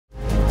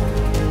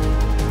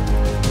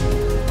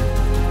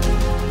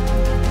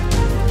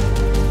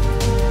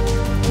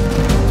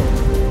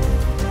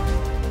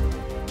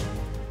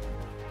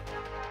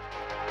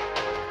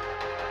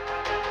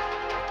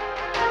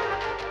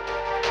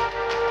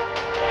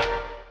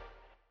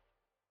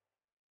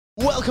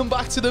Welcome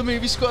back to the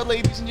Movie Squad,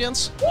 ladies and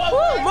gents. Woo,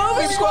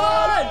 Movie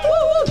Squad! Woo,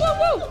 woo,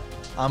 woo, woo.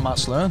 I'm Matt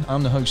Sloan.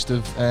 I'm the host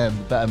of the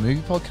Better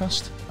Movie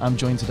Podcast. I'm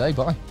joined today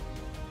by...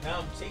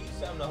 I'm Chase.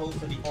 I'm the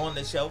host of the On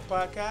the Shelf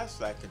podcast.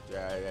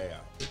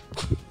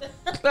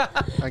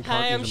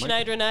 Hi, I'm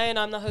Sinead Renee, and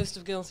I'm the host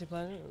of Guilty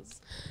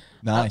Pleasures.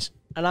 Nice.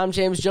 And I'm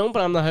James Jump,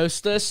 and I'm the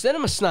host of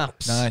Cinema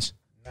Snaps. Nice.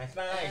 Nice.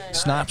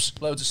 Snaps.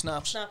 Loads of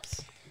snaps.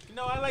 Snaps. You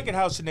know, I like it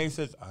how Sinead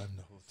says, I'm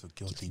the host of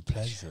Guilty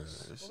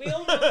Pleasures. We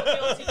all know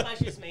what Guilty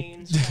Pleasures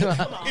means. So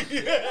come on.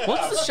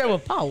 What's the show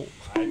about?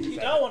 You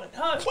don't want to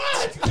know.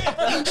 What?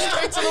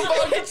 Straight to the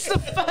point. It's the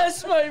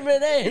first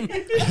moment in.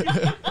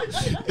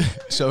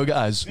 So,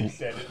 guys... He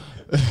said it.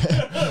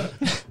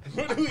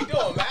 What are we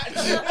doing, Matt?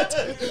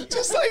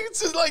 just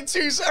like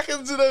 2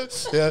 seconds in a...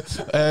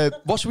 Yeah.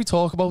 What should we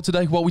talk about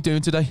today? What are we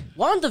doing today?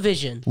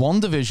 Wandavision.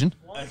 Wandavision.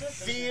 A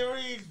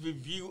series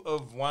review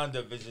of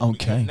Wandavision. Okay.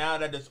 Because now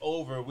that it's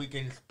over, we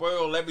can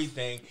spoil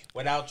everything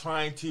without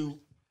trying to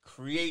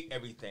create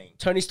everything.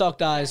 Tony Stark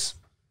dies.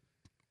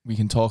 We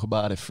can talk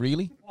about it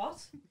freely.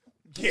 What?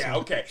 Yeah,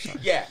 okay.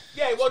 Yeah.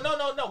 Well, no.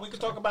 We can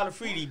talk about it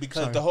freely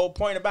because the whole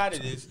point about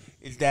it is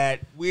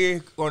that we're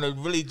going to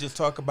really just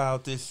talk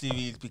about this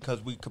series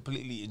because we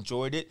completely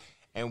enjoyed it,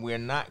 and we're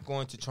not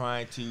going to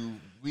try to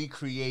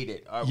recreate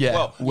it.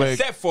 Yeah, well,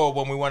 except for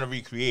when we want to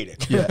recreate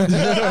it. Yeah.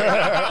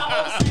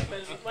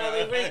 Where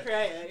we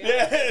recreate it.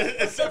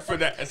 Yeah, except for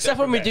that. Except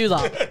when we do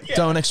that. Yeah.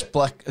 Don't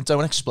expect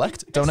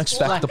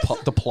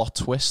the plot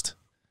twist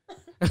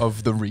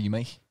of the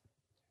remake.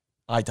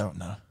 I don't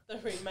know. The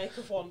remake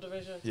of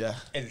WandaVision. Yeah.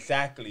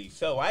 Exactly.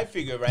 So I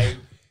figure, right,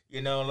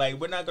 you know, like,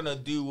 we're not going to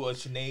do a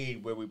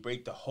Sinead where we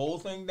break the whole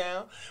thing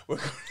down. We're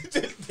going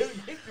to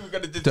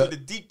just do the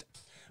deep.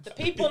 The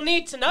people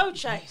need to know,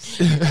 Chase.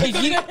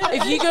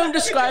 If you go and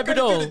describe it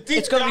all,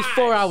 it's going to be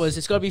 4 hours.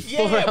 It's going to be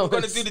 4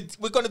 hours.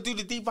 We're going to do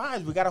the deep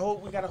dives. We got a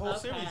whole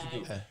series to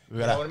do.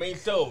 You know what I mean?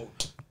 So,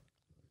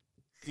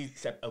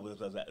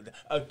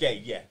 okay,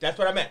 yeah, that's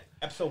what I meant.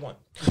 Episode 1.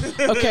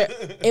 Okay,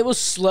 it was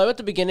slow at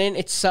the beginning.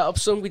 It set up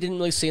something we didn't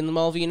really see in the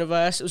Marvel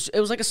Universe.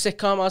 It was like a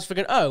sitcom. I was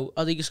thinking, oh,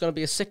 are they just going to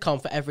be a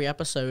sitcom for every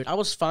episode? I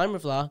was fine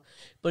with that,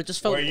 but it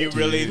just felt... Were you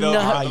really, though?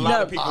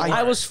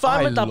 I was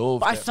fine with that.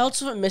 I it. felt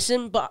something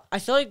missing, but I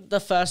feel like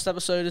the first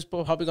episode is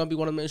probably going to be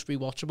one of the most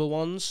rewatchable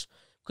ones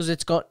because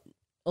it's got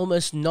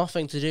almost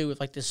nothing to do with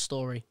like this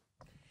story.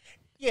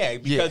 Yeah,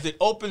 because it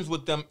opens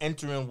with them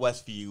entering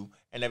Westview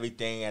and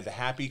everything as a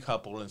happy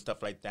couple and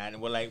stuff like that.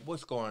 And we're like,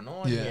 what's going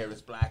on here?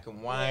 It's black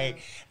and white.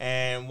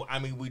 Yeah. And, I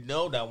mean, we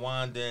know that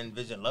Wanda and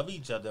Vision love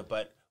each other,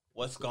 but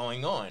what's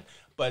going on?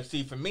 But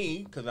see, for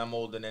me, because I'm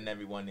older than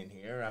everyone in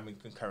here, I mean,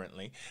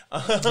 concurrently,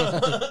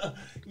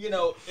 you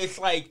know, it's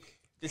like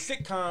the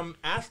sitcom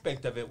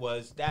aspect of it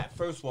was that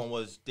first one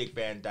was Dick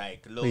Van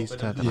Dyke. A little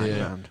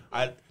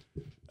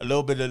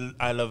bit of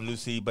I Love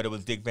Lucy, but it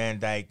was Dick Van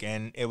Dyke,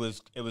 and it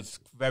was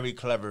very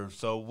clever.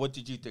 So, what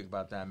did you think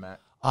about that, Matt?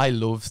 I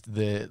loved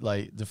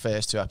the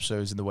first 2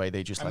 episodes and the way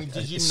they just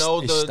did you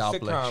know the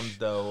sitcoms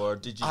though, or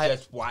did you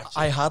just watch it?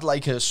 I had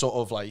like a sort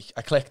of like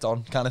I clicked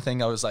on kind of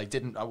thing. I was like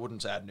I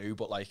wouldn't say I knew,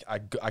 but like I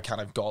kind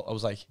of got. I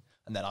was like,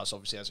 and then as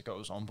it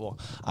goes on, but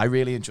I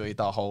really enjoyed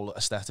that whole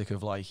aesthetic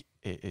of like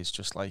it is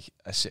just like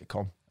a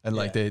sitcom and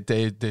like they're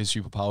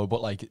superpower,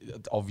 but like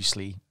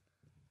obviously.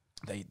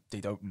 They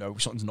don't know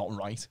something's not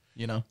right,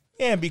 you know?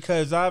 Yeah,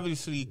 because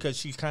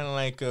she's kind of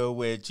like a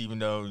witch, even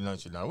though, you know,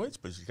 she's not a witch,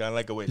 but she's kind of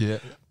like a witch. Yeah.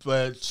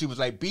 But she was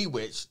like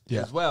bewitched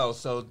as well.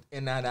 So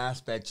in that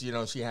aspect, you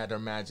know, she had her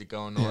magic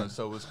going on.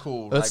 So it was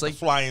cool. That's like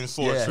flying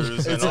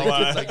sorcerers and all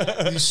that. It's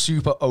like these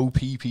super OP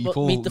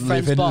people living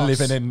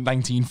in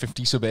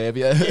 1950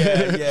 suburbia.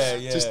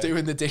 Yeah. Just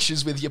doing the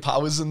dishes with your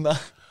powers and that.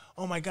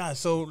 Oh my God!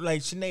 So,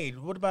 like, Sinead,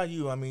 what about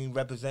you? I mean,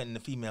 representing the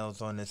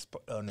females on this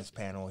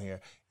panel here,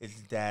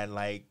 is that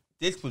like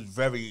this was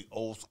very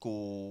old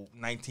school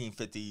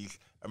 1950s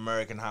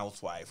American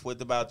housewife.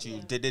 What about you?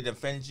 Did it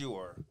offend you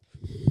or?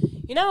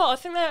 You know what? I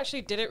think they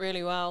actually did it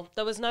really well.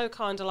 There was no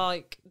kind of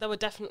like they were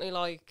definitely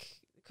like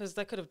because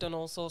they could have done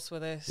all sorts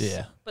with this.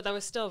 Yeah. But they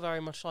were still very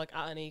much like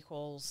at an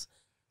equals,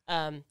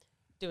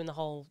 doing the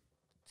whole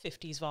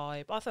 50s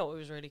vibe. I thought it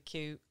was really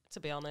cute, to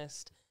be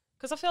honest.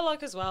 Because I feel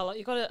like as well, like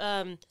you got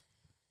to,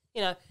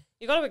 you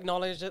got to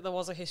acknowledge that there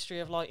was a history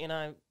of like,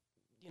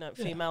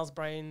 females'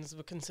 brains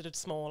were considered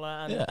smaller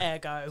and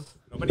ergo.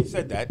 Nobody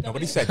said that.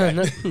 Nobody said that.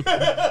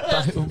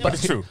 But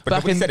it's true. But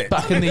nobody said it.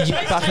 Back in the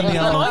mic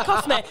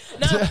off me.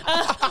 No,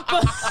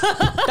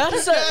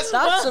 that's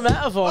a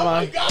metaphor,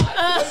 man.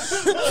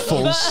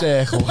 Full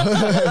circle.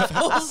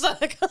 Full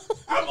circle.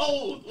 I'm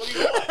old. What do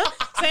you want?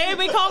 See,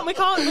 we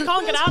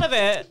can't get out of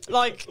it.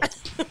 Like.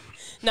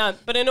 No,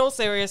 but in all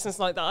seriousness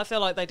like that, I feel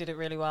like they did it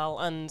really well.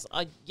 And,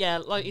 like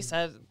you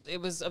said,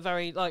 it was a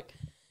very, like...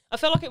 I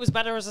feel like it was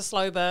better as a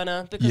slow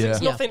burner because it's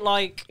nothing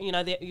like,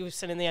 you've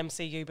seen in the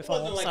MCU before.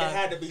 It wasn't like it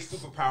had to be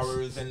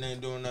superpowers and then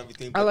doing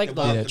everything. I like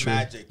that. The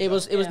magic. It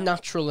was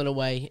natural in a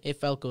way. It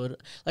felt good.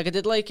 Like, I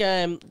did like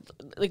there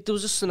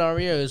was just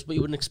scenarios, but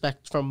you wouldn't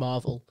expect from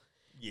Marvel.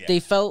 Yeah. They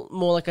felt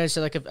more, like I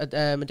said, like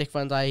a Dick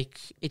Van Dyke.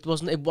 It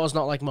was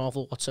not like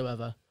Marvel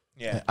whatsoever.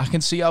 Yeah. I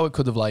can see how it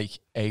could have like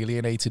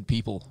alienated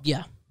people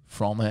Yeah.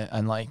 from it,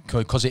 and like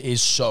because it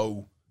is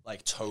so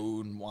like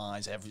tone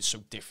wise, everything's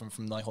so different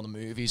from like other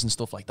movies and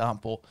stuff like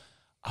that. But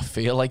I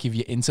feel like if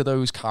you're into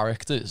those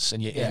characters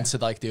and you're into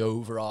like the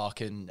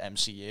overarching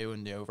MCU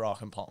and the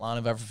overarching plotline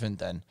of everything,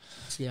 then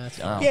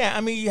Yeah,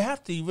 I mean, you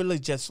have to really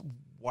just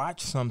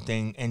watch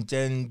something and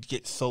then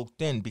get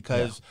soaked in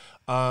because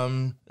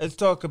let's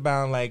talk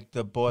about like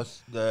the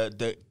boss,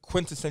 the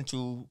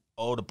quintessential.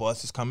 Oh, the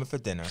boss is coming for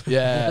dinner.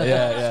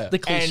 Yeah. The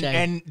cliche.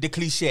 And the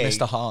cliche.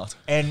 Mr. Hart.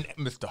 And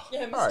Mr.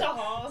 Yeah, Hart. Mr.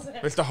 Hart.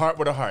 Mr. Hart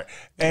with a heart.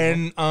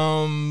 And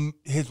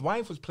his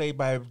wife was played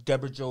by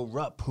Deborah Jo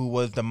Rupp, who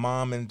was the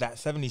mom in That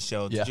 70s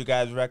Show. Did you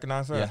guys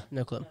recognize her? Yeah.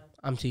 No clue.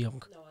 I'm too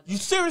young. You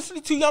seriously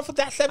too young for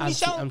That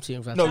 70s Show? I'm too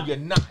young for that. No, you're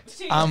not.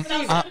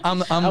 I'm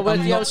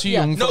not too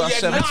young for No,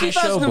 that you're not. 70s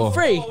show, but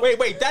 2003.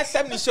 Wait, That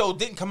 70s Show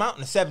didn't come out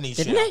in the 70s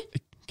Didn't show.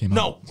 it? came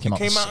out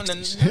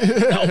in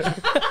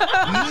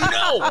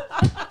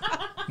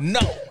No,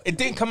 it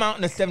didn't come out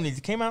in the 70s.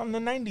 It came out in the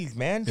 90s,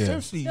 man. Yeah.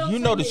 Seriously, you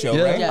know the show,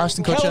 Yeah, right? yeah.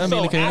 Ashton Kutcher and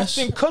Mila Kunis.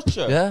 Ashton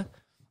Kutcher. Yeah.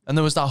 And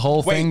there was that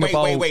whole thing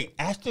about... Wait.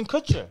 Ashton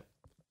Kutcher.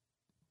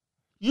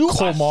 You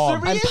Come are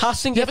on. serious? I'm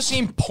passing. You ever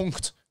seen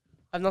Punked?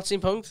 I've not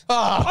seen Punked.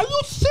 Are you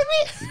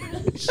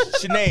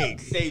serious? Sinead,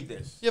 save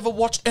this. You ever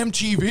watch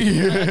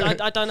MTV?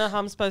 I don't know how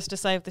I'm supposed to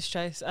save this,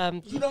 Chase.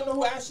 You don't know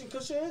who Ashton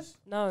Kutcher is?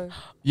 No.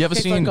 You ever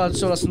Okay, seen... thank God,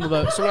 someone else in the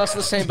boat. Someone else in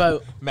the same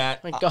boat.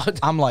 Matt. Thank God.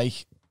 I'm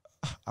like...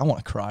 I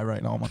want to cry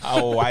right now, man.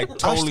 Oh, I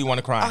totally want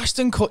to cry.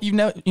 Ashton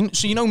Kutcher...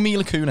 So you know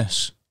Mila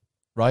Kunis,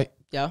 right?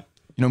 Yeah.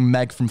 You know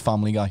Meg from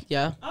Family Guy?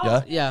 Yeah.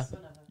 Yeah? Yeah.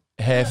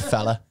 Hair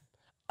fella.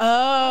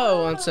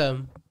 Oh,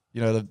 and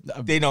You know,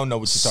 They don't know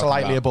what you're talking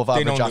Slightly about. above They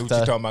average don't know what actor.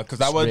 you're talking about.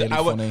 Because It's really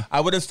funny. I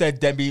would have said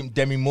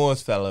Demi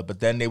Moore's fella, but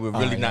then they would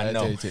really not yeah,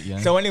 know. yeah.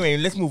 So anyway,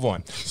 let's move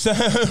on. So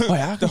Wait,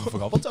 I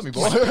forgot about Demi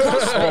Moore.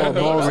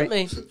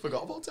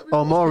 Forgot about Demi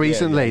Moore. more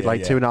recently, yeah, like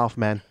yeah. 2.5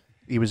 Men,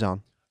 he was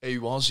on. He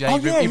was, yeah. Oh,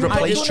 He, yeah, he he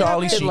replaced was-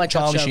 Charlie I didn't like that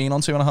Charlie show. Sheen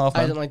on 2.5 I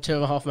Men. don't like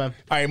 2.5 Men.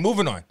 all right,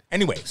 moving on.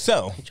 Anyway,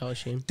 so Charlie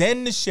Sheen.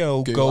 then the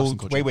show Google goes.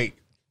 Ashton Kutcher. Wait.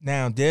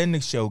 Now then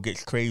the show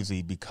gets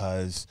crazy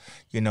because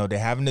they're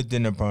having a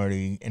dinner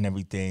party and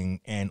everything,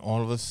 and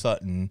all of a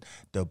sudden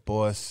the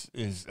boss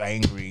is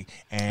angry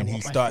and he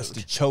starts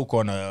to choke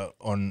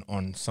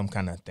on some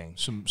kind of thing.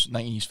 Some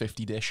 90s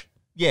 50 dish.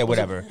 Yeah,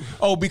 whatever.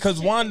 Oh, because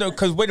wait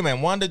a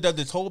minute, Wanda does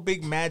this whole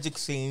big magic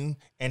scene,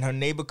 and her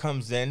neighbor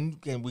comes in,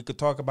 and we could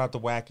talk about the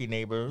wacky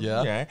neighbor.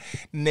 Yeah. The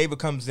neighbor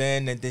comes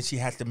in, and then she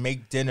has to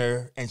make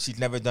dinner, and she's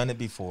never done it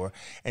before,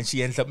 and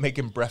she ends up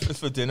making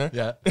breakfast for dinner.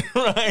 Yeah.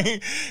 Right?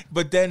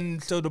 But then,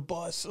 so the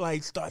boss,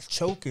 like, starts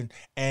choking,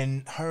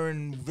 and her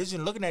and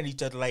Vision looking at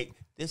each other like,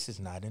 this is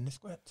not in the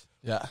script.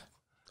 Yeah.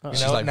 You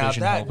She's know, like now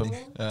Vision that, helping.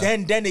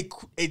 Yeah. then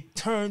it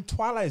turned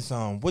Twilight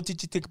Zone. What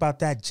did you think about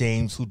that,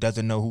 James, who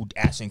doesn't know who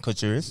Ashton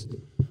Kutcher is?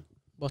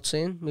 What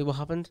scene? What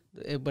happened?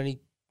 When he...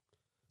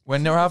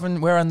 When they're having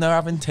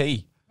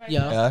tea.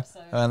 Yeah.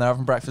 And they're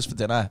having breakfast for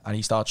dinner, and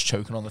he starts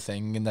choking on the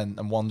thing,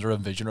 and Wanda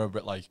and Vision are a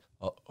bit like,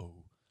 uh-oh,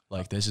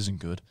 like, this isn't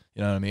good.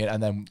 You know what I mean?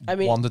 And then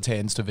Wanda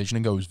turns to Vision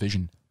and goes,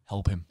 Vision,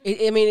 help him.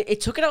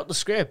 It took it out the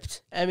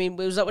script.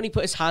 Was that when he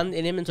put his hand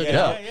in him and took it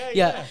out?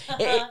 Yeah.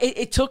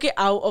 It took it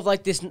out of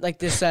this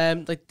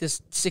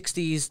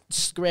 60s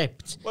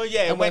script. Well,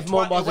 yeah, and with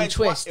more modern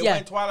twist. It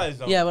went Twilight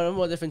Zone. Yeah, with a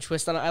more different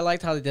twist, and I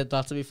liked how they did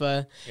that. To be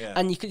fair, Yeah.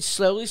 and you could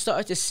slowly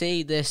start to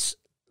see this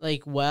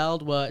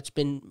world where it's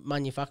been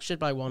manufactured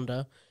by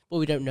Wanda, but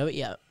we don't know it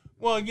yet.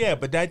 Well, yeah,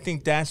 but I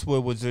think that's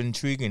what was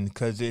intriguing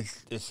because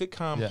it's a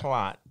sitcom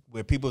plot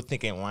where people are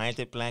thinking, why is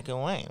it black and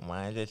white?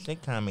 Why is it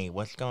sitcom-y?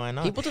 What's going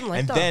on? People didn't like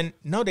and that. then,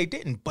 no, they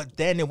didn't. But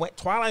then it went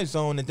Twilight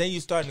Zone, and then you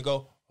starting to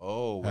go,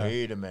 oh,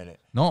 wait a minute.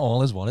 Not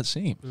all is what it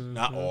seems.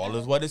 Not all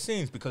is what it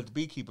seems because the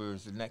Beekeeper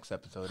is the next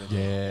episode. Isn't it?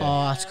 Yeah.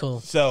 Oh, that's cool.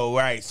 So,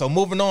 right. So,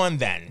 moving on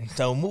then.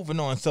 So,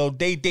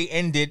 they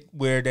ended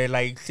where they're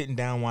like sitting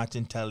down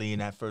watching telly in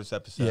that first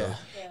episode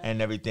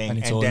and everything. And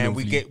And, it's all then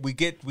lovely. we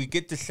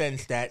get the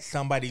sense that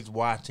somebody's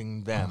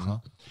watching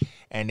them.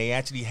 And they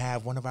actually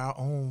have one of our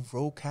own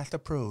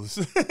Rodecaster Pros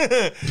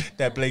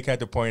that Blake had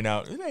to point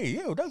out. Hey,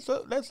 yo, that's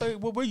like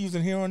what we're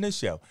using here on this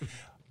show.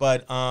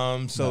 But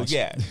so Nice.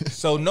 yeah,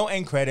 so no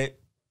end credit.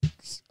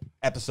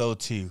 Episode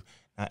 2.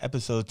 Now,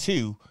 episode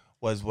 2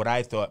 was what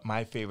I thought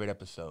my favorite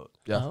episode.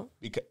 Yeah. Oh.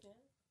 Because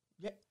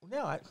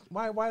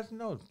why is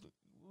no?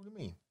 What do you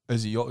mean?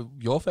 Is it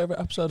your favorite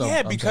episode? Yeah,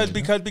 I'm because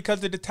thinking,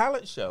 because of the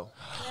talent show.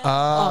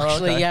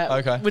 Actually, okay. yeah,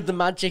 Okay. with the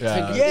magic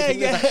Yeah.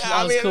 finger. Yeah.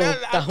 That was cool.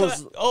 That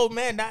was Oh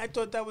man, I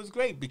thought that was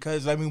great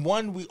because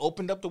one, we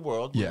opened up the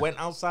world. We Yeah. went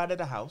outside of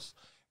the house,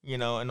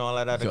 and all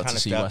that other Got kind to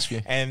of see stuff.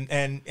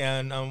 Westview.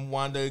 And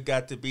Wanda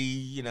got to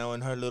be in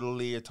her little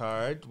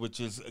leotard, which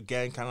is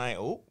again kind of like,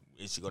 oh,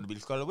 is she going to be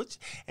the Scarlet Witch?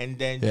 And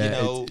then it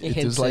It does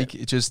hints like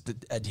it just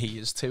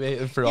adheres to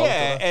it throughout.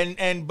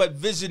 yeah, but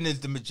Vision is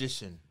the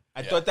magician.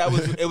 I thought that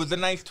was a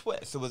nice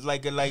twist. It was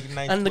like a nice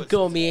and the twist.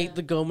 gum, he ate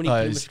the gum and he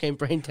pretty Nice. much became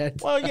brain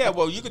dead. Well, yeah.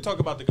 Well, you could talk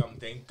about the gum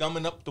thing,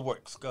 gumming up the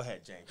works. Go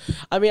ahead, James.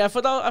 I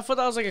thought that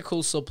was like a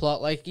cool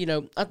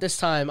subplot. At this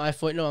time, I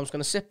thought, no, I'm just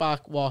gonna sit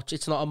back, watch.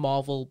 It's not a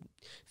Marvel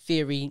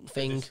theory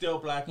thing. It's still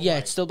black and Yeah, white.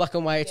 it's still black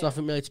and white. It's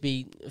nothing really to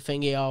be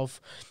thingy of.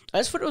 I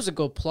just thought it was a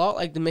good plot,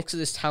 like the mix of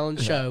this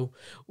talent show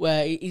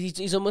where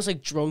he's almost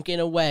like drunk in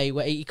a way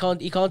where he can't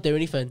do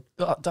anything.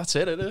 That's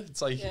it, isn't it?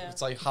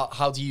 It's like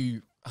how do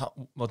you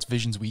what's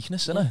Vision's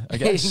weakness, isn't it? I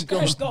He's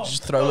guess gone.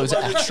 just throw loads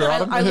of extra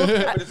at him.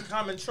 But it's a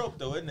common trope,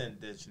 though, isn't it?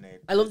 Sinead?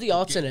 I love the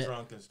arts in Getting it.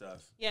 drunk and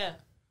stuff. Yeah.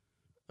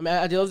 I mean,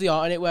 I do love the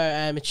art in it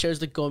where it shows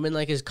the gum in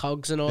like his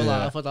cogs and all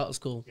that. I thought that was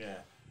cool. Yeah.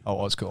 Oh,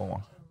 what's cool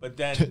one? But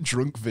then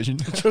Drunk Vision.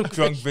 Drunk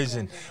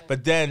Vision.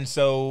 But then,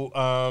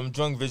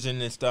 Drunk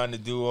Vision is starting to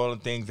do all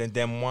the things, and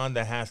then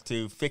Wanda has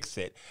to fix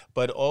it.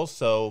 But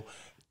also,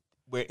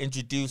 we're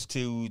introduced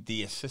to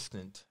the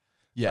assistant.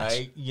 Yes.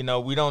 Right? You know,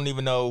 we don't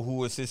even know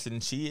who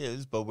assistant she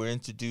is, but we're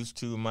introduced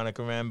to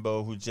Monica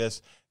Rambeau, who's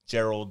just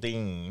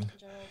Geraldine.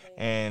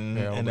 And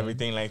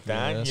everything like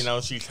that. Yes. You know,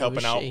 she's Who helping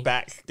is out she?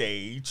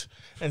 backstage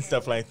and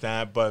stuff like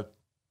that. But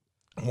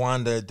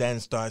Wanda then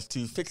starts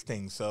to fix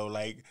things. So,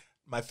 like,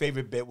 my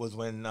favorite bit was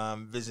when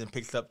Vision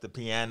picks up the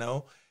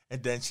piano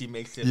and then she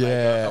makes it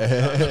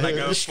like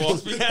a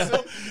false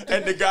piano.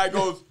 And the guy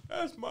goes,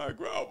 "That's my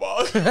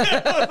grandma."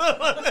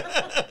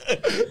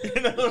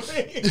 You know what I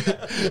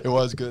mean? It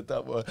was good,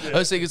 that one. I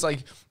was thinking it's like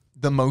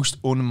the most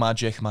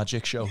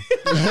magic show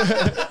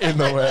in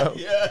the world.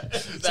 Yeah.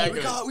 It's like,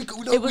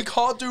 we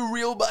can't do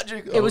real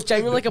magic. It was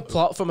genuinely like a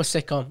plot from a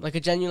sitcom, like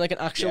an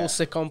actual Yeah.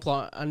 sitcom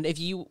plot. And if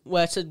you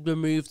were to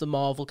remove the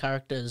Marvel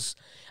characters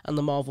and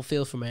the Marvel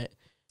feel from it,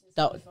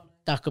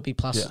 that could be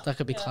classed. That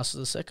could be classed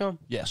as a sitcom.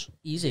 Yes.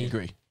 Easy. I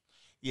agree.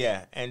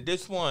 Yeah, and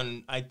this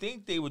one, I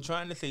think they were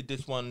trying to say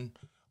this one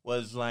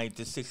was like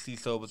the 60s,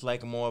 so it was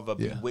like more of a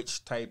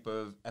Bewitched type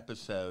of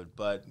episode.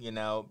 But, you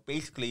know,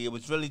 basically it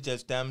was really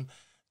just them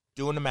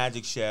doing the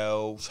magic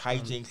show,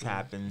 hijinks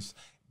happens,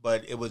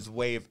 but it was a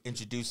way of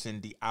introducing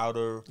the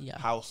outer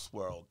house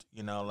world,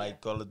 you know,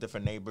 like all the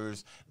different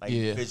neighbors, like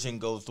Vision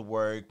goes to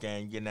work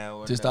and, you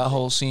know. There's that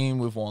whole scene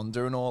with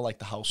Wanda and all, like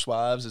the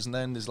housewives, isn't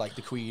there? And there's like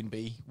the Queen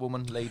Bee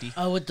woman lady.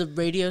 Oh, with the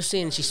radio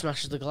scene, she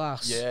smashes the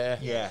glass.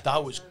 Yeah.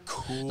 That was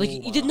cool. Like,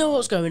 you didn't know what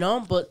was going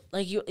on, but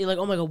like you're like,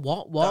 oh my god,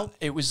 what?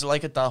 It was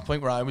like at that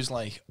point where I was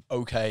like,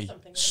 okay,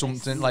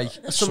 something's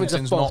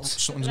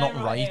afoot. not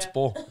right,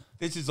 but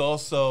This is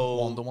also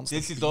Wanda wants to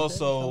this is feed it or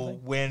also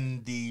something.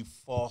 when the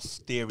false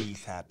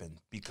theories happen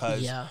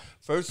because Yeah.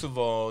 first of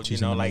all,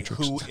 She's you know, in the like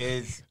Matrix. who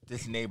is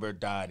this neighbor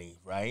Dottie,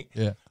 right?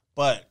 yeah.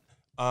 But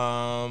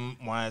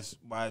why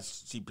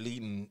is she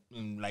bleeding?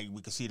 And, like we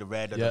could see the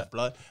red of the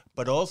blood.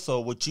 But also,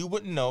 what you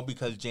wouldn't know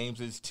because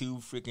James is too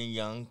freaking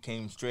young,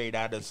 came straight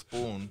out of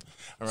Spoon,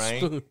 all right?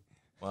 Spoon.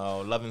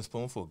 Well, Loving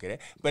Spoonful, get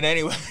it? But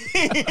anyway,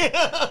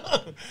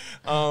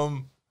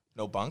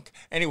 no bunk.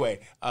 Anyway,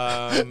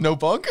 No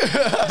bug.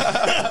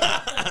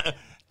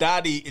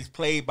 Dottie is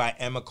played by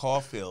Emma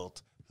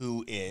Caulfield,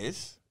 who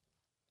is,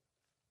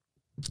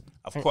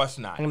 of course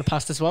not. I'm gonna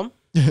pass this one.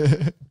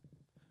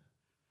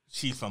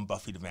 She's from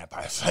Buffy the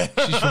Vampire Slayer.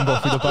 She's from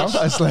Buffy the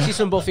Vampire Slayer. She's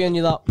from Buffy, and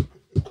you that.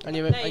 And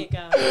you, There you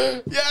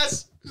go.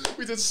 Yes,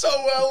 we did so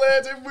well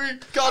there, didn't we?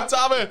 God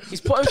damn it! He's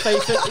putting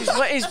faith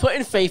in. He's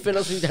putting faith in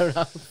us. We don't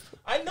have.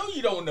 I know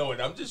you don't know it.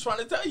 I'm just trying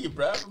to tell you,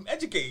 bro. I'm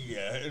educating you.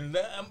 And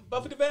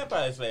Buffy the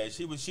Vampire Slayer.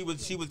 She was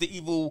the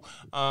evil,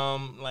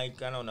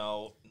 like I don't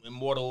know,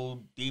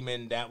 immortal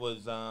demon that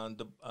was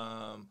the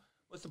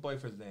what's the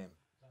boyfriend's name?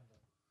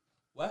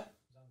 What?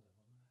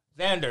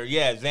 Xander,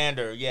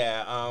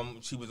 yeah.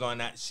 She was on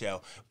that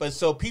show. But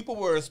so people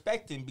were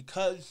expecting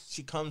because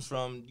she comes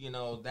from, you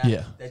know,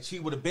 that she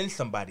would have been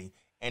somebody.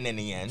 And in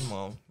the end,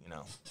 well, you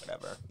know,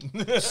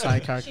 whatever.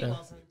 Side She character.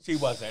 wasn't. She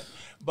wasn't.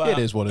 But It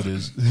is what it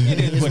is. It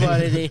is Is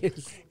what it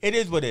is. It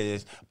is what it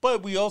is.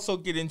 But we also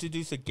get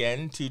introduced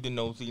again to the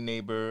nosy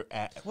neighbor.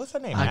 What's her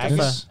name?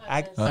 Agatha.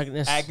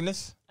 Agnes. Agnes.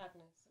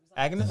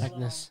 Agnes.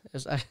 Agnes. It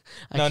was-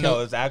 No,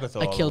 it's Agatha.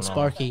 I all killed along.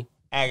 Sparky.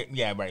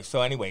 Yeah, right.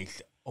 So,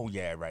 anyways,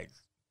 yeah, right.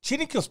 She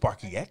didn't kill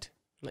Sparky yet.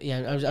 Yeah,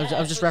 I was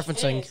just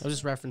referencing. I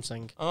was just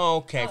referencing.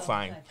 Okay,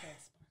 fine.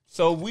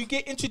 So we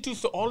get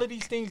introduced to all of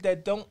these things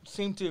that don't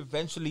seem to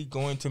eventually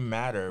going to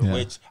matter, Yeah.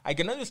 which I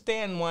can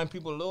understand why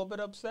people are a little bit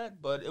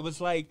upset, but it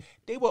was like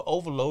they were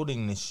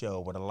overloading this show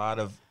with a lot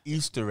of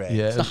Easter eggs.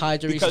 Yeah. The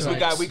Hydra Because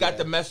Easter eggs. we got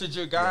the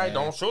messenger guy. Yeah.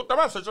 Don't shoot the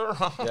messenger.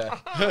 Yeah.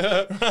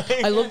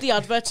 I love the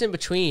adverts in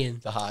between.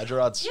 The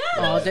Hydra ads.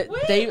 Oh,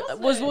 they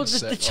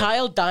was it? the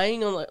child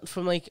dying on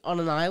from on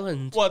an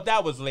island. Well,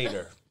 that was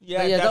later.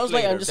 Yeah, Yeah, that that's was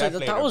like later. I'm just like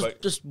That's that later, was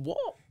but just what?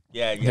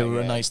 yeah. They were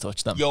yeah. a nice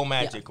touch, them. Yo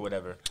Magic or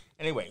whatever.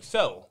 Anyway,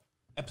 so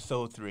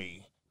episode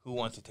 3. Who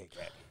wants to take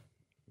that?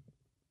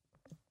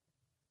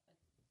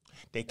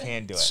 They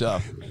can do it. So,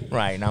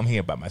 Right, and I'm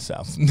here by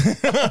myself. Here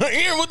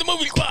with the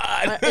movie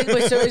squad.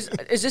 Wait, so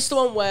is this the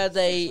one where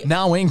they?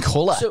 now in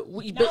colour. So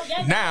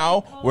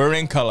Now we're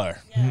in color.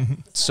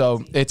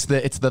 So it's the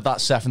that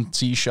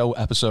 70s show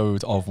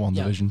episode of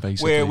WandaVision,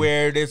 basically.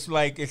 Where it's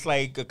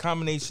like a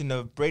combination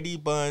of Brady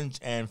Bunch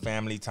and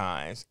Family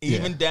Ties,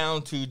 even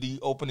down to the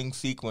opening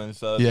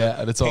sequence of Yeah,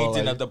 the and it's all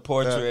painting like- of the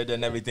portrait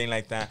and everything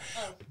like that.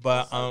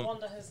 But So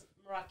Wanda has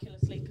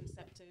miraculously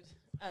concepted.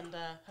 And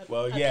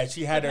Well, yeah,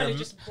 she had her.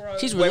 just broke.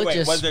 She's Wait,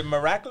 religious. was it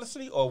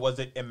miraculously or was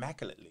it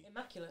immaculately?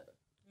 immaculate.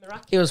 It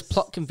Miraculous. was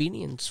plot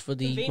convenience for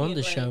the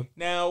Wonder Show.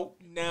 Now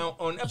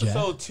on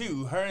episode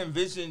 2, her and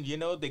Vision,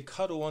 they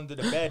cuddle under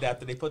the bed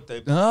after they put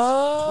the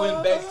Ah,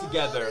 twin beds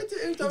together.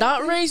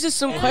 That raises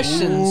some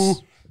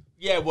questions.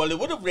 Yeah, well, it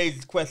would have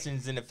raised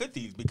questions in the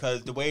 50s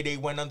because the way they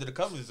went under the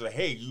covers is like,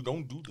 hey, you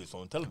don't do this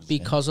on television.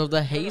 Because of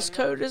the Hays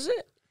Code, is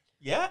it?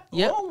 Yeah?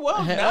 Yep. Oh,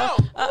 well, now.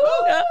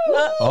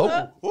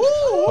 Oh,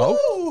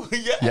 Ooh.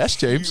 yes,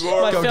 James. You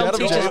are, My Go film get him,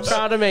 teacher's James.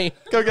 proud of me.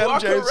 Go get you him, are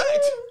James.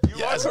 correct.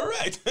 You are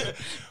correct.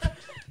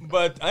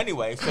 But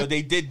anyway, so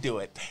they did do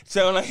it.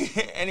 So,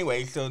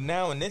 anyway, so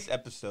now in this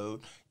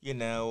episode,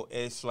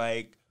 it's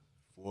like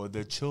for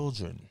the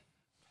children.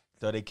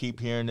 So they keep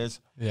hearing this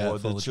for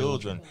the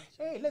children.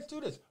 Hey, let's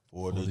do this.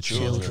 For the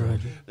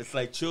children. It's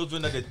like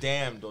Children of the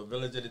Damned or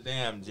Village of the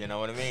Damned, you know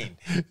what I mean?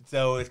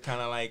 So it's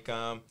kind of like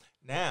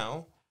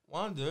now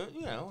Wanda,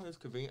 is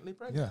conveniently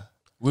pregnant. Yeah.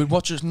 We'd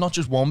watch not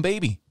just one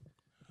baby.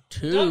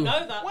 Don't Two.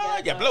 know that. Well,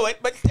 yet, you but- blew it,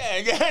 but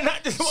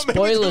not just one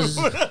Spoilers.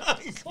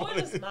 baby.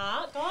 Spoilers,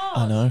 Matt. God.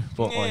 I know,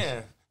 but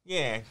like,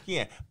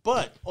 Yeah.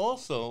 But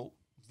also,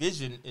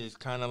 Vision is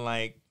kind of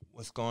like,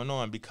 what's going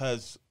on?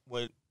 Because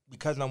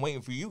I'm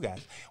waiting for you guys.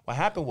 What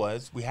happened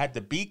was we had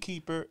the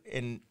beekeeper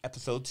in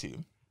episode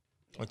 2,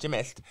 which you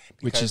missed.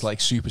 which is because like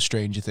super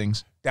Stranger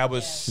Things. that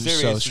was so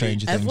seriously.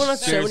 Stranger Things. Everyone had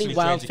so many seriously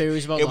wild strange.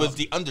 theories about It that. was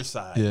the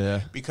underside.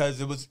 Yeah. Because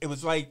it was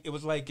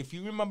like if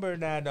you remember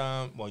that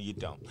well you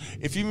don't.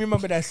 If you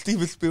remember that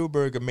Steven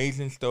Spielberg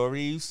Amazing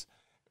Stories,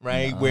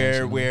 right?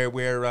 No, where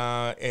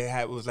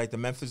it was like the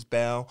Memphis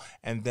Belle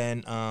and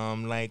then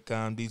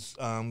these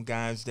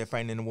guys they're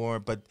fighting in the war,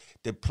 but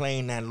the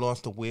plane had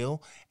lost the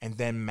wheel and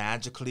then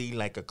magically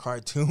like a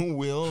cartoon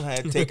wheel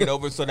had taken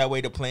over so that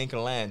way the plane could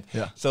land.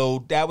 Yeah.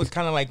 So that was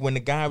kind of like when the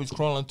guy was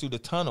crawling through the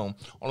tunnel,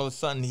 all of a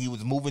sudden he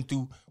was moving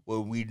through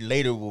what we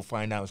later will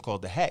find out is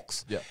called the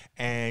hex. Yeah.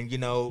 And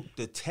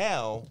the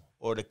tail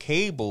or the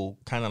cable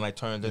kind of like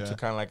turns into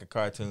kind of like a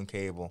cartoon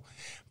cable.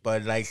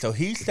 But like, so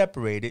he's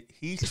separated,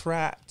 he's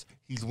trapped,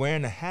 he's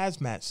wearing a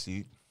hazmat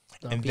suit,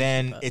 and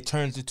then it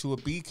turns into a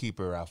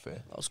beekeeper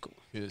outfit. That was cool.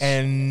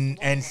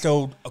 And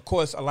so, of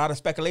course, a lot of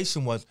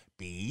speculation was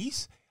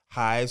bees,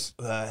 hives,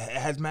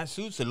 hazmat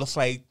suits. It looks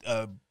like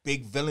a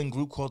big villain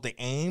group called the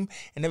AIM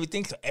and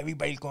everything. So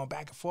everybody's going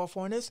back and forth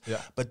on this.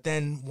 Yeah. But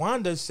then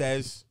Wanda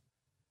says,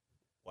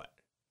 what?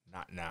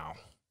 Not now.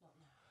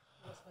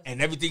 And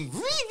everything.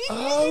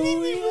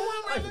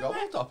 I forgot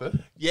about that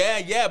bit.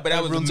 Yeah, but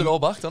I was Runs it all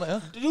back, doesn't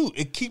it? Yeah. dude.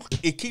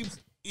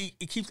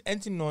 It keeps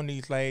entering on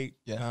these like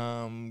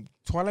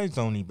Twilight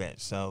Zone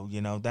events. So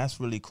that's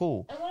really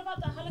cool. And what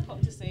about that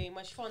helicopter scene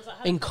where she finds that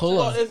In helicopter? colour.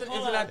 Well,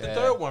 isn't that the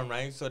third one,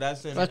 right? So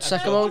that's in That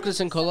second one because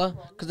it's in color.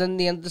 Because then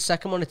the end of the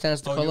second one it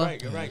turns to Oh, color.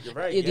 you're right.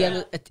 At the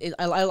end,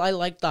 I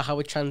like that how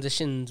it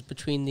transitions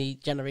between the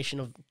generation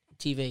of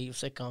TV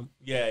sitcom.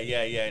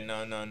 Yeah.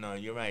 No.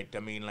 You're right. I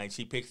mean, like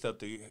she picks up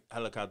the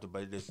helicopter,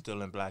 but it's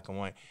still in black and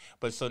white.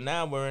 But so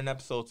now we're in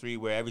episode 3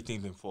 where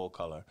everything's in full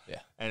color. Yeah.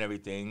 And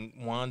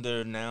everything.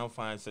 Wanda now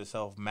finds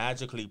herself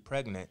magically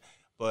pregnant,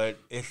 but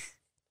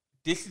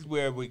this is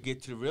where we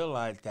get to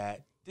realize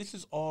that this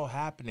is all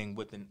happening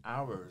within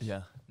hours.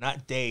 Yeah.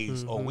 Not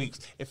days or weeks.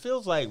 It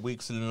feels like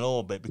weeks in a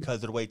little bit because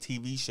of the way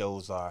TV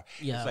shows are.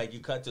 Yeah. It's like you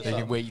cut to They can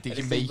something, wait- they and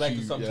can it make seems like you-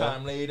 it's some yeah.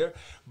 time later.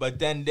 But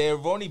then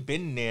they've only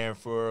been there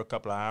for a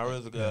couple of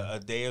hours, a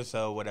day or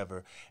so,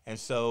 whatever. And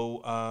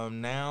so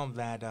now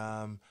that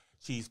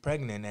she's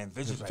pregnant and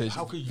Vision's like,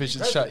 how could you be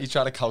pregnant? He's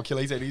trying to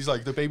calculate it. He's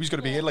like, the baby's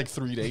going to be in like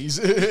 3 days.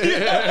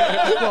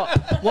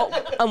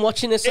 What? I'm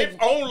watching this like If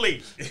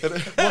only.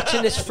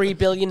 watching this 3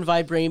 billion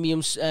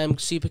vibranium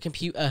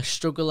supercomputer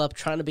struggle up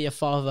trying to be a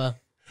father.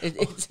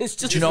 It's just.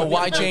 Do you know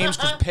why, James?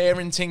 Because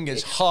parenting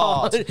is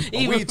hard.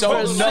 Even We for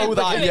don't a know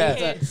that supercomputer.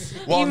 yet.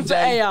 One Even for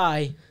day,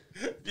 AI.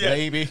 Yeah.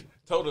 maybe.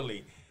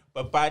 Totally.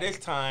 But by this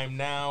time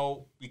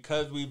now,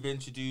 because we've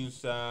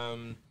introduced, well,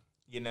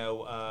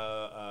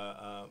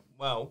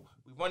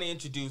 we want to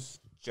introduce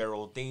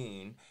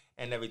Geraldine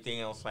and everything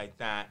else like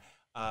that.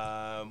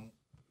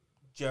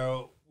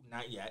 Gerald,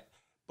 not yet,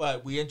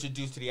 but we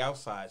introduced to the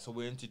outside. So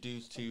we're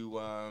introduced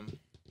to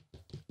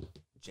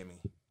Jimmy.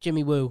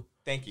 Jimmy Woo.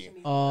 Thank you.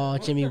 Oh,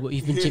 Jimmy Woo.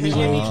 You've been Jimmy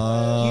Jimmy.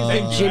 Wooed.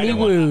 Thank you. Jimmy I didn't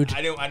want- Wood.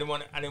 I didn't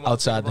want to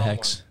Outside the wrong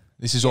hex. one.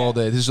 This is all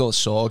the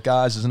sword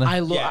guys, isn't it? I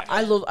love, Yeah.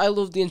 I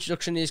love the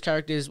introduction of these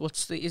characters.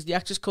 Is the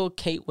actress called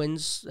Kate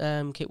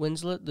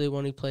Winslet, the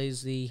one who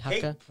plays the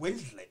hacker? Kate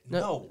Winslet.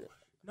 No.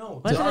 No.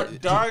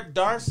 Why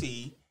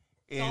Darcy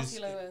is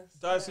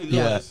Darcy Lewis.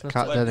 Yeah. Lewis.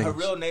 Kat But her Dennings.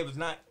 real name is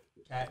not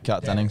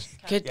Kat Dennings.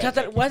 Where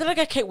did I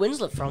get Kate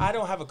Winslet from? I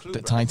don't have a clue. The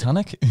bro.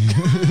 Titanic.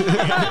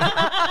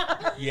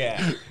 Yeah.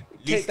 At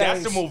least Kate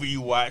that's the Dennings. movie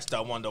you watched. I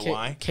wonder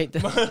why. Kate I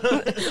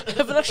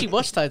haven't actually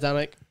watched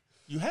Titanic.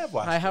 You have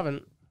watched I it.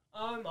 haven't.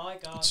 Oh my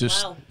god!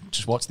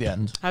 Just watch the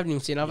end. I haven't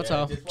even seen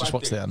Avatar. Just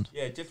watch the end.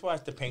 Yeah, just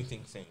watch the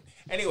painting scene.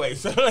 Anyway,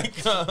 so like,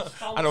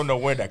 I don't know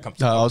where that comes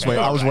No, from.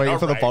 I was waiting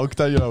for the bog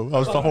there, you know. I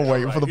was proper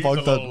waiting for the bog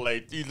He's a little there.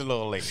 late. He's a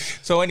little late.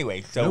 So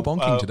anyway, so No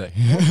bonking today.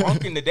 No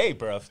bonking today,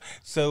 bruv.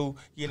 So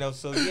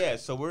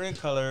so we're in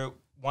color.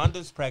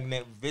 Wanda's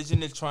pregnant.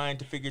 Vision is trying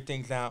to figure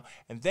things out,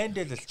 and then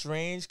there's a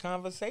strange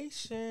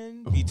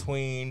conversation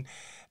between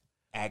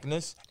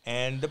Agnes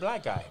and the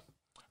black guy.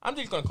 I'm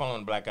just gonna call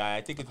him the black guy.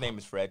 I think his name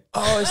is Fred.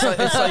 Oh, it's like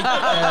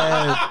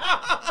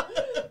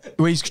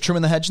where he's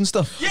trimming the hedge and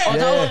stuff.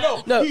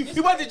 Yeah, no. He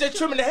wasn't just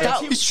trimming the hedge.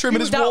 He's trimming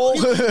his that- wall.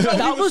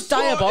 That was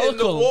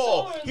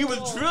diabolical. He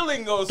was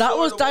drilling those. That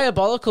was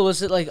diabolical.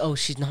 Was it like, oh,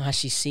 she's not how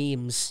she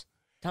seems?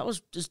 That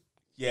was just.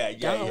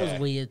 That was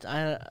weird.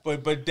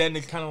 But then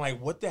it's kind of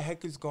like, what the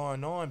heck is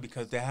going on?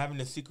 Because they're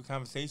having a secret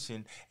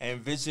conversation,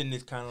 and Vision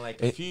is kind of like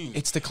confused.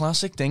 It's the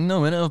classic thing,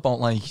 though, isn't it? About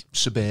like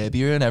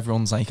suburbia, and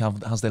everyone's like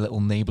has their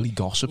little neighbourly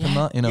gossip and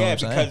that. You know, yeah,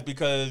 what I'm saying?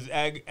 because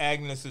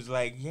Agnes is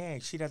like, yeah,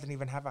 she doesn't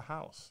even have a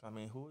house. I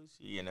mean, who is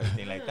she and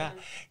everything like that,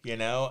 you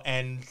know?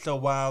 And so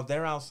while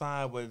they're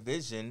outside with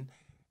Vision,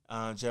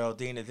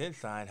 Geraldine is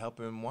inside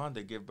helping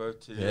Wanda give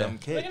birth to them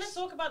kids. We're going to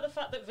talk about the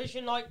fact that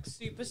Vision like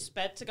super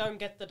sped to go and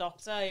get the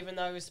doctor, even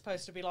though he was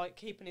supposed to be like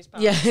keeping his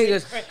powers. Yeah, he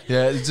goes,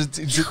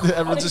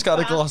 Everyone just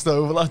kind of glossed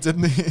over that,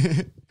 didn't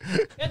he?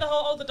 Yeah,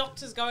 the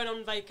doctor's going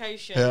on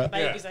vacation. Yeah. The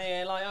babies are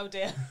here, like, oh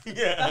dear.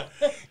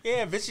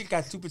 Yeah, Vision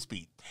got super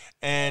speed,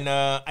 and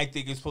I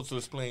think it's supposed to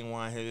explain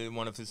why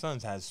one of his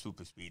sons has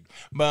super speed.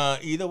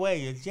 But either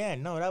way,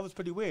 that was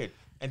pretty weird.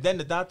 And then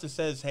the doctor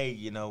says, "Hey,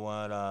 you know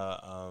what?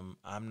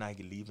 I'm not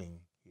leaving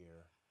here."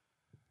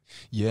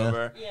 Yeah.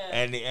 Remember? Yeah.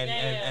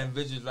 And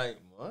Vision's like,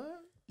 "What?"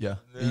 Yeah.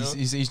 You know?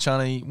 He's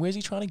trying to. Where's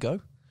he trying to go?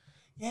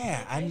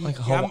 Yeah, Like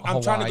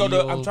I'm trying to go to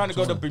Hawaii I'm trying to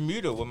go to something.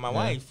 Bermuda with my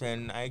wife,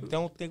 and I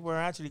don't think we're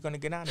actually going to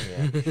get out of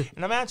here.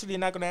 And I'm actually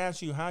not going to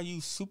ask you how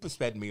you super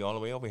sped me all the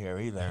way over here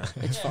either.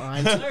 it's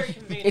fine. Very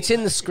convenient. It's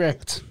in the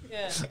script.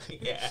 Yeah.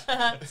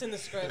 Yeah, It's in the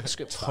script. The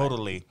script's fine.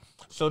 totally.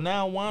 So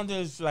now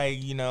Wanda's like,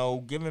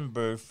 giving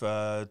birth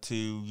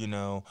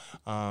to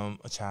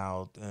a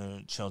child,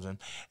 children,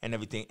 and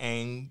everything,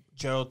 and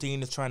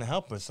Geraldine is trying to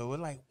help her. So we're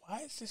like, why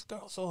is this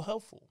girl so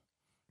helpful?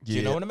 Do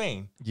you know what I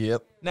mean?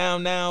 Yep.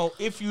 Now,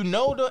 if you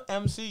know the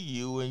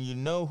MCU and you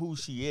know who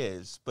she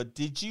is, but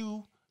did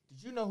you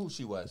know who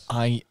she was?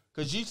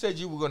 Because you said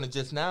you were going to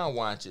just now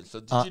watch it. So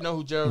did you know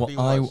who Geraldine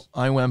was?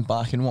 I went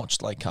back and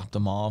watched like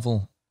Captain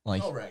Marvel,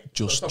 like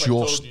just somebody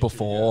told you to,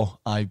 before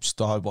I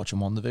started watching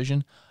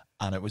Wandavision,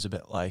 and it was a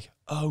bit like,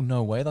 oh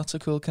no way, that's a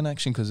cool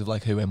connection because of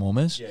like who her mum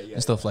is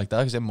and stuff like that.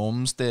 Because her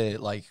mum's the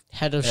like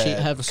Head of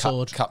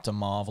sword. Captain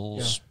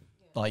Marvel's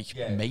like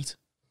mate.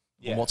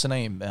 Yeah. What's her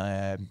name?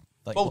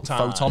 Like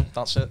Photon.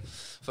 That's it.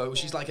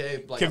 She's like a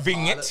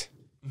Convenient.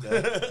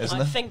 isn't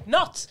I it? think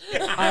not.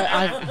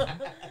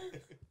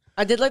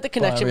 I did like the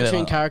connection really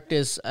between like that.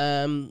 characters.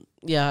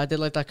 I did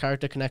like that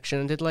character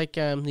connection. I did like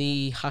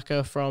the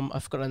hacker from, I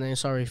forgot her name,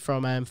 sorry,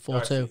 from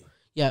 4-2.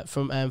 Yeah,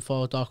 from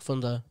 4 Dark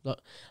Thunder.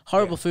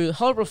 Horrible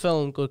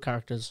film, good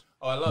characters.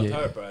 Oh, I loved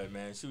her, bro,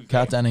 man. She was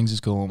Kat great. Dennings is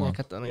cool, man. Yeah,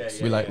 Kat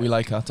Dennings. We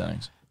like Kat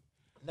Dennings.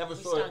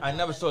 I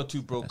never saw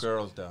Two Broke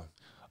Girls though.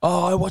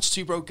 Oh, I watched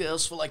Two Broke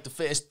Girls for like the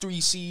first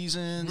 3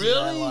 seasons.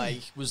 Really? And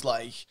then, was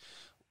like,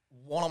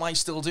 what am I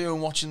still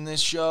doing watching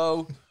this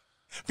show?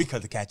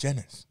 Because of Kat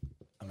Jennings.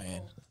 I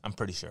mean, I'm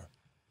pretty sure.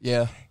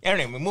 yeah.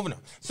 Anyway, we're moving on.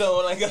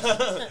 So like,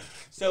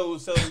 so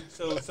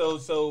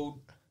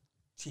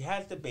she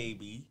has the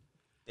baby,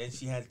 then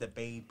she has the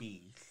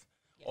babies,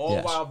 all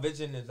Yes. while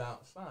Vision is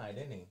outside,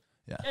 isn't he?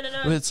 Yeah. No.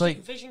 Well, it's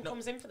like, Vision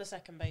comes in for the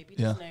second baby,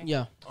 Yeah. doesn't he?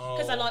 Yeah.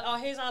 Because they're like, oh,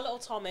 here's our little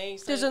Tommy.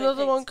 So There's they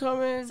another one picked-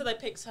 coming. So they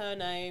picked her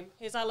name.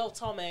 Here's our little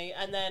Tommy,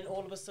 and then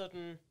all of a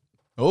sudden,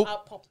 oh,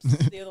 out pops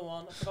the other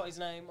one. I forgot his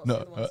name. What's the no.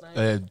 other one's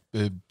name?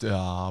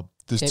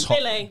 There's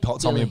Billy.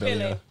 Tommy and Billy. Billy.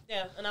 Yeah.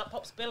 Yeah, and out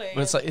pops Billy.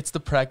 But it's like, it's the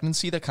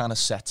pregnancy that kind of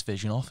sets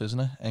Vision off, isn't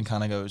it? And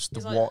kind of goes,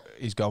 He's like- what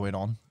is going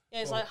on?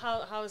 yeah, it's like,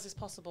 how is this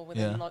possible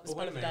within Yeah. like the But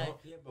wait span a of a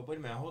minute. day? But wait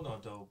a minute. Hold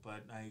on, though.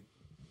 But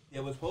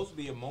there was supposed to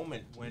be a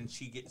moment when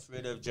she gets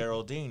rid of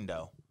Geraldine,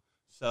 though.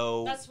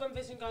 So That's when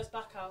Vision goes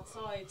back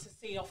outside to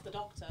see off the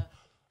doctor.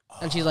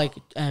 And she's like,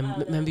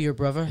 remember your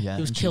brother? Yeah,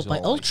 He was and killed she's by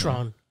all like,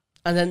 Ultron.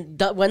 And then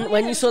that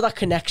when you saw that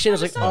connection, It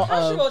it was was like, so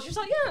casual. She was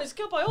like, yeah, it's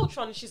killed by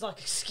Ultron. And she's like,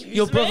 excuse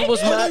your me? brother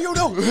was murdered. you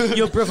know.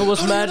 Your brother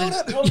was murdered.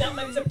 Well, not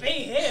meant to be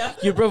here.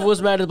 Your brother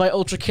was murdered by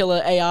Ultra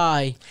Killer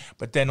AI.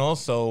 But then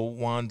also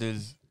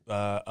Wanda's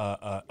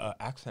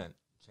accent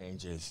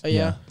changes. Oh,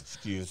 yeah.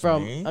 Excuse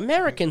From me.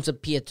 American to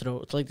Pietro.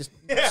 It's like this.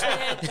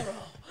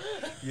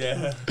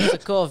 Yeah.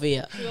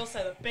 Sokovia. She also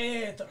the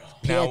Pedro.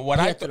 Now,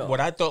 Pietro. what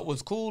I thought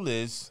was cool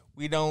is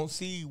we don't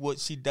see what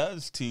she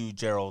does to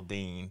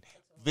Geraldine.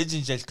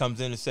 Vision just comes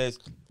in and says,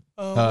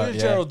 where's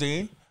yeah.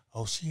 Geraldine?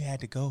 Oh, she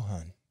had to go,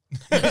 hun.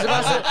 There's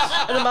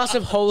a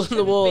massive hole in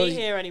the wall. Be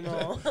here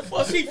anymore.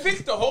 Well, she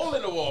fixed the hole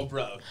in the wall,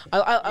 bro.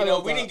 I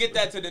love We that. didn't get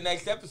that to the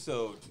next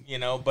episode,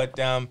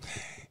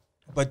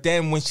 but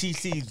then when she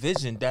sees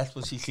Vision, that's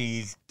when she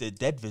sees the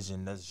dead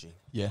Vision, doesn't she?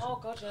 Yeah. Oh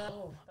god, yeah.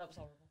 Oh, that was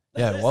horrible.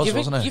 Yeah, it was, You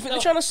think, wasn't it? you think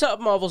they're trying to set up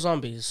Marvel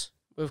Zombies?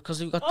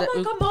 Because we've got Oh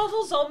my god,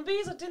 Marvel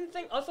Zombies! I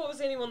thought it was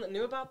the only one that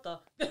knew about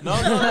that.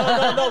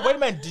 No. Wait a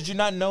minute. Did you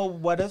not know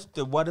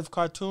the What If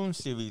cartoon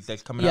series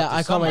that's coming out? Yeah,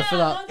 I can't wait for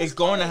that. It's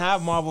going to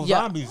have Marvel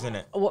Zombies in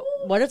it.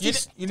 What if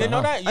You didn't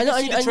know that? You didn't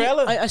see the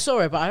trailer? I saw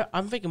it, but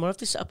I'm thinking, what if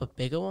they set up a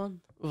bigger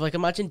one? With, like,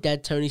 imagine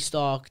dead Tony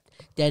Stark,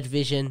 dead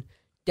Vision,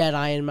 dead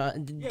Iron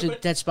Man,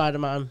 dead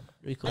Spider-Man.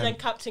 Cool. And then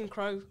Captain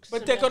Croaks.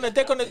 But they're gonna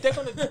do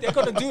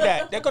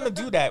that. They're gonna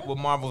do that with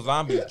Marvel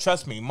Zombies.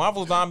 Trust me,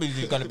 Marvel Zombies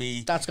is gonna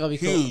be That's gonna be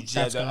huge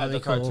cool. as a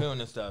cartoon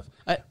and stuff.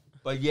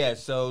 But yeah,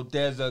 so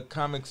there's a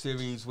comic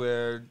series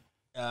where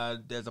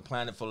there's a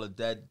planet full of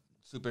dead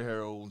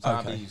superhero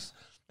zombies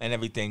and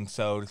everything.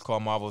 So it's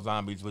called Marvel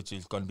Zombies, which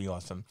is going to be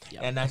awesome.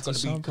 Yep. And that's going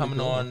to be coming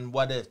on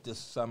What If this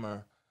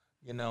summer,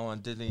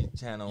 on Disney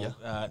Channel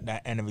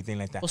and everything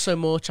like that. Also,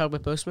 more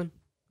Chadwick Boseman,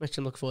 which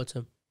I look forward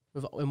to.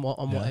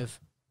 What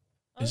If?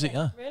 Is it?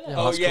 Yeah. Really?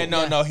 Oh yeah,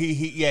 cool. No.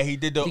 He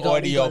did the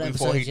audio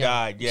before he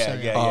died.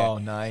 Yeah. Oh,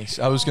 nice.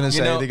 I was gonna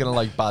say they're gonna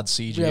like bad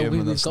CG him,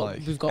 and it's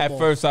like. At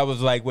first, I was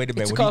like, wait a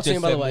minute. When he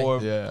just said more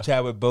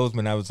Chadwick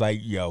Boseman, I was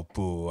like, yo,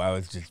 boo. I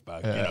was just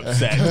about to get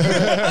upset.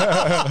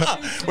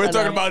 We're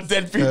talking about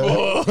dead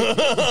people.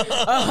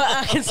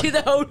 I can see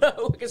the I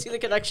can see the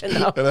connection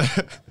now.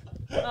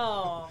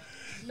 Oh.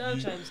 No,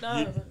 James,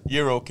 no.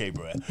 You're okay,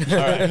 bro. All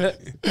right.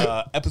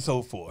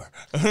 Episode 4.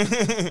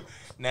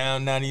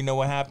 Now you know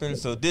what happened?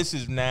 So this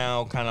is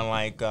now kind of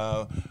like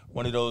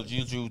one of those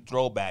usual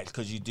throwbacks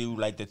because you do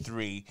like the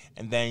 3,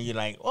 and then you're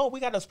like, oh, we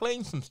got to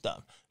explain some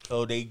stuff.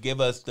 So they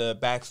give us the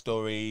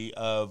backstory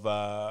of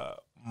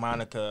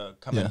Monica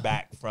coming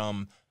back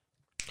from...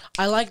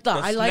 I like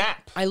that.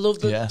 I love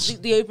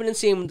the opening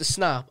scene with the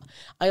snap.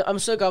 I'm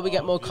so glad we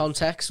get more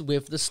context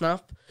with the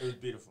snap. It was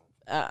beautiful.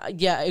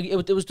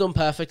 It was done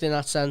perfect in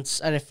that sense,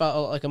 and it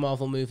felt like a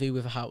Marvel movie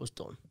with how it was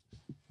done.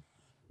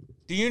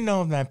 Do you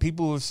know that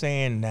people were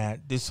saying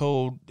that this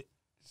whole,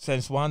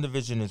 since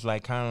WandaVision is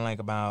like kind of like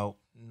about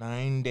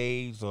 9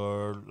 days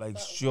or like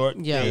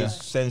short days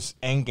since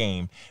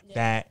Endgame,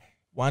 that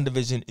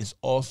WandaVision is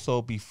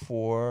also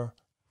before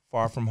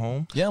Far From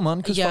Home? Yeah, man,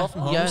 because Far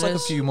From Home is like a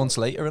few months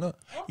later, isn't it?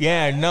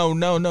 Yeah,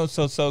 no.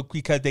 So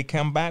because they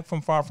come back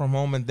from Far From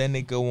Home and then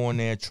they go on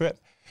their trip.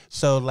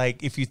 So,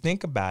 like, if you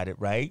think about it,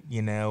 right,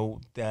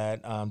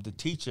 that the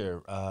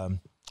teacher,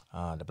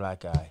 the black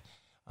guy,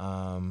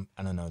 I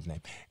don't know his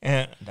name,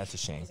 and that's a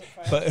shame,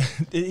 but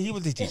he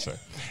was a teacher.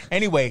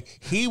 Anyway,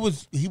 he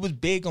was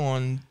big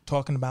on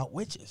talking about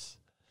witches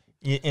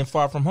in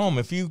Far From Home.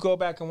 If you go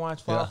back and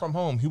watch Far From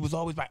Home, he was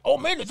always like, oh,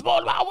 man, it's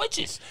all about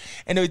witches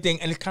and everything.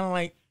 And it's kind of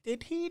like,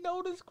 did he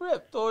know the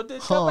script or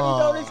did somebody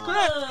know the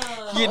script?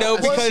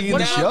 Because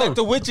now that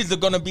the witches are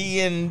going to be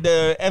in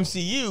the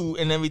MCU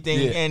and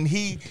everything, and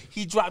he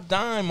dropped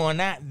dime on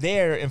that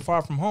there in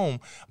Far From Home.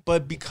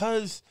 But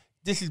because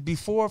this is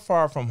before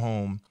Far From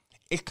Home,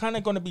 it's kind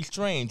of going to be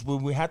strange.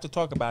 We have to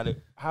talk about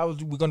it. How are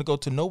we going to go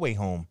to No Way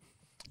Home?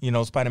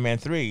 Spider-Man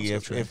 3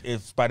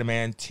 if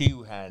Spider-Man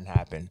 2 hadn't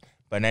happened.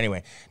 But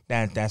anyway,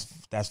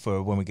 that's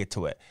for when we get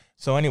to it.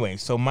 So anyway,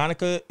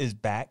 Monica is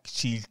back.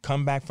 She's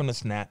come back from the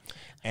snap,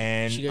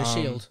 and she goes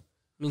shield.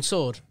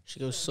 Sword. She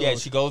goes sword. Yeah,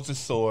 she goes to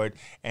sword.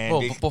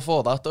 And but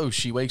before that though,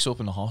 she wakes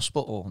up in the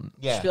hospital.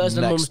 Yeah, she realizes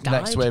her mum's died.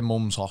 Next to her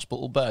mum's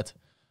hospital bed.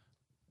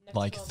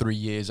 Like 3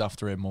 years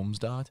after her mum's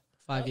died.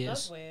 5 years.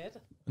 That's weird.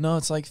 No,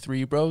 it's like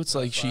 3, bro. It's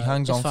like she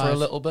hangs on for a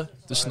little bit.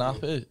 The snap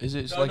is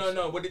it?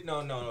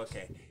 No.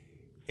 Okay.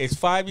 It's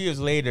 5 years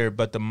later,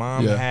 but the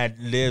mom had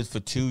lived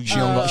for 2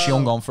 years. She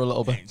hung on for a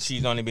little bit.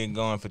 She's only been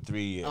gone for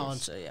 3 years. Oh,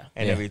 so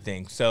and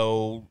everything.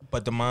 So,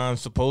 but the mom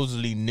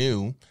supposedly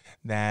knew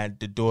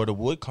that the daughter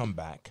would come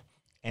back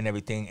and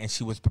everything, and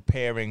she was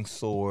preparing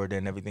sword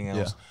and everything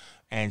else.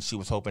 And she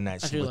was hoping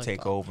that she would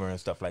take over and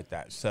stuff like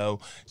that.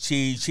 So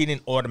she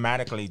didn't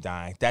automatically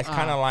die. That's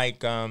kind of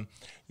like where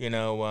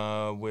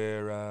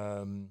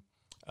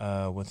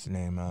what's the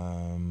name?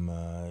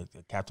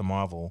 Captain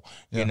Marvel.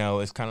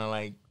 It's kind of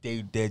like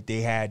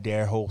they had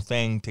their whole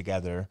thing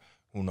together.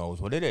 Who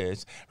knows what it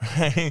is,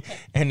 right?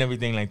 And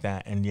everything like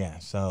that. And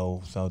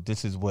so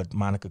this is what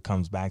Monica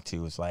comes back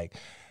to. It's like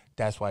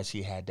that's why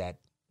she had that.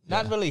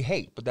 Not really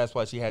hate, but that's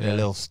why she had a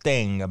little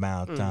sting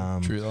about,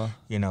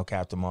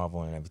 Captain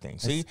Marvel and everything.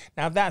 See,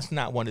 now that's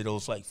not one of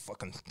those like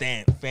fucking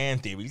fan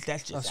theories.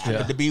 That's just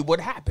happened to be what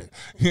happened.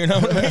 You know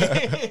what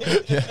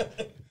I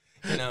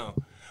mean?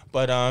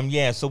 But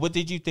so what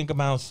did you think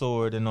about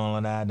Sword and all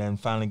of that, and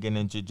finally getting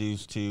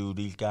introduced to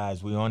these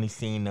guys? We only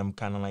seen them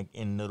kind of like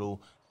in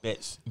little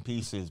bits and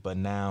pieces, but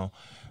now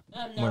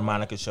when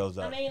Monica shows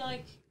up, I mean,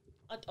 like,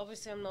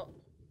 obviously I'm not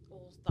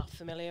all that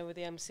familiar with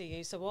the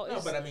MCU, so what is...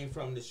 No, but I mean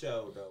from the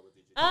show, though.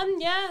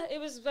 Yeah, it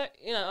was very,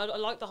 I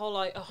like the whole,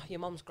 like, oh, your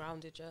mum's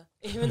grounded you,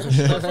 even though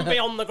she's not from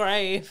beyond the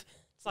grave.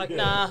 It's like,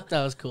 nah.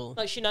 That was cool.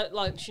 Like, she knew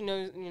what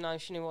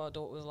her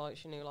daughter was like.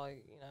 She knew,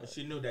 like, But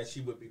she knew that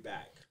she would be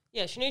back.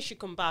 Yeah, she knew she'd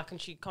come back,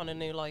 and she kind of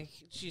knew, like,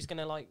 she's going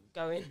to, like,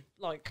 go in,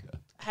 like,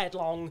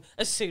 headlong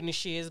as soon as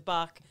she is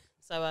back.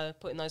 So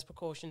putting those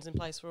precautions in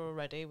place for her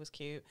already was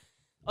cute.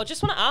 I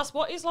just want to ask,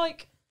 what is,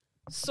 like,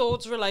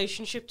 Sword's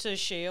relationship to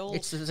Shield?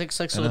 It's like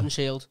Sword and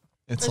Shield.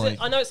 It's Is like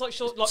I know it's like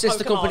short, like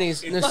sister Pokemon.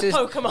 companies. It's No,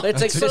 like Pokemon.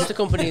 It's like sister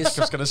companies.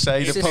 I was gonna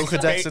say the Sister-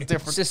 Pokedex are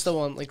different. Sister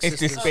one, like It's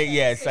the sisters. space.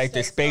 Yeah, it's like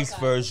the Sisters, space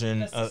okay. version.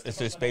 Sisters, It's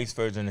the okay. space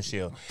version of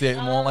Shield.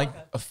 They're more like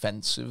okay.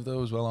 offensive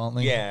though as well, aren't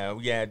they? Yeah,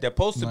 yeah. They're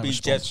supposed to My be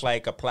response. just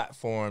like a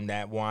platform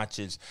that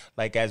watches,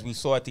 like as we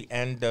saw at the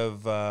end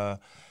of, Far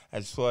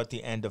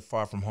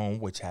From Home,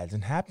 which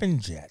hasn't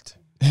happened yet.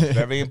 It's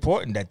very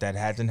important that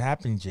hasn't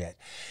happened yet.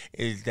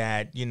 Is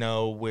that, you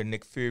know, when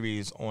Nick Fury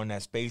is on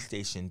that space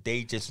station,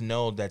 they just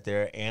know that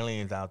there are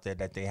aliens out there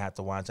that they have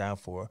to watch out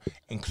for,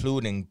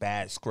 including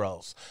bad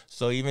Skrulls.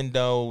 So even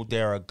though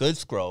there are good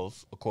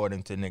Skrulls,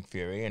 according to Nick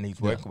Fury, and he's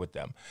working with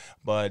them,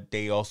 but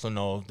they also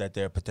know that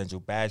there are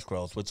potential bad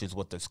Skrulls, which is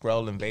what the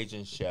Skrull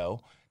Invasion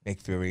show, Nick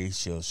Fury's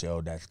Shield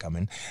show that's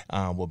coming,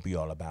 will be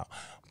all about.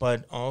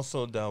 But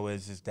also, though,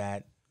 is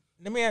that,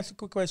 let me ask a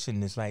quick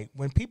question. It's like,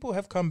 when people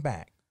have come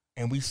back,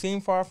 and we've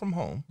seen Far From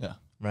Home, Yeah.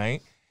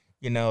 right?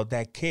 You know,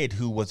 that kid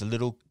who was a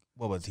little,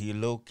 what was he, a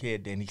little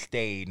kid, and he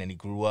stayed, and he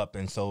grew up,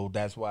 and so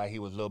that's why he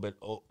was a little bit,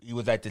 he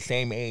was at the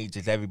same age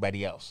as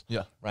everybody else,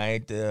 Yeah.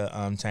 right? The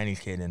Chinese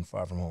kid in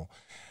Far From Home.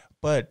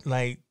 But,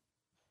 like,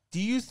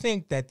 do you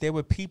think that there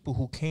were people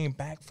who came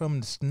back from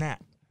the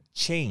snap,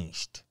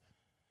 changed?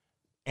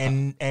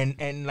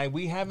 And like,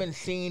 we haven't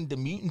seen the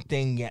mutant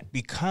thing yet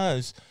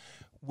because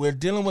we're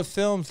dealing with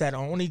films that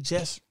are only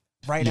just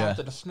right Yeah.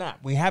 after the snap.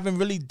 We haven't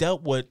really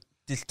dealt with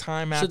this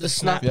time So after the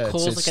snap Yeah, it's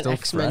calls like an still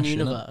X-Men fresh, isn't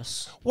it?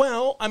 universe.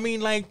 Well, It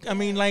Monica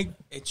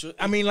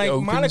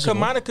opens it up.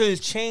 Monica has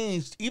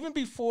changed even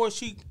before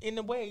she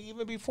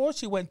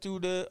went through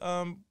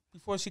the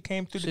before she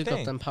came through She the got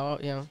thing. them power,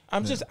 yeah.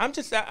 I'm just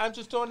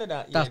throwing it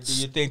out. Yeah. Do That's-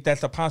 you think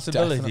that's a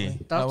possibility?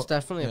 Definitely. That's I-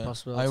 definitely a yeah.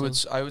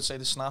 possibility. I would say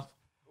the snap,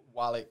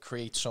 while it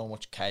creates so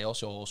much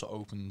chaos, it also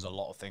opens a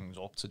lot of things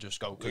up to just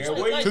go Where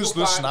were you because for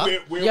the five-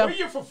 snap. Where Yeah. were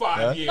you for 5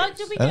 Yeah. years? Like,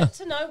 did we Yeah. get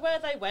to know where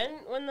they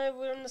went when they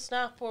were in the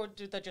snap, or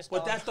did they just?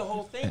 But die? that's the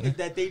whole thing, is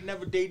that they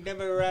never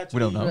actually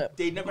don't know.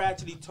 they never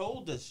actually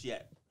told us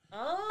yet.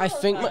 Oh, I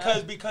think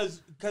okay.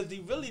 Because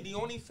the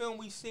only film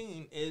we've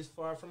seen is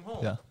Far From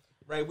Home. Yeah.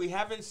 Right? We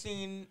haven't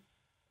seen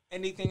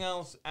anything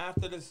else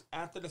after the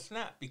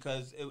snap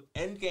because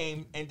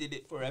Endgame ended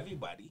it for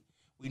everybody.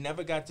 We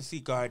never got to see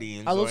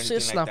Guardians. I or love to see a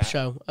anything snap like that.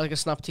 show, like a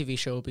snap TV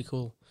show would be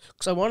cool.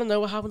 Because I want to know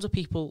what happens to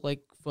people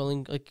like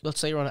falling, like let's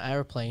say you're on an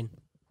airplane.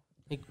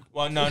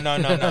 Well, no.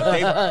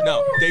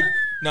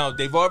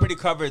 They've already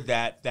covered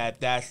that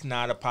that's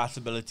not a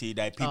possibility.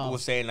 That people were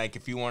saying, like,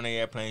 if you want an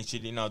airplane,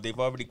 they've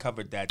already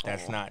covered that.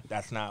 That's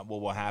not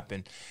what will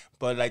happen.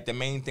 But like, the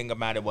main thing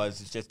about it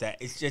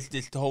it's just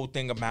this whole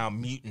thing about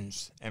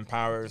mutants and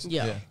powers.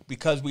 Yeah.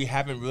 Because we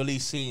haven't really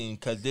seen,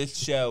 because this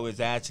show is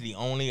actually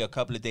only a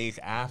couple of days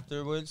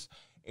afterwards,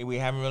 and we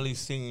haven't really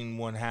seen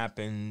what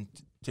happened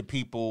to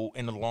people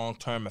in the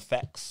long-term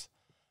effects.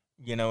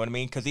 You know what I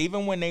mean? Because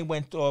even when they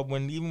went,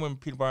 when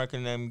Peter Parker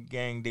and them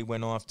gang, they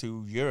went off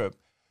to Europe,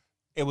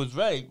 it was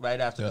right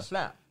after the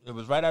snap. It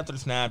was right after the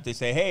snap. They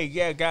say, "Hey,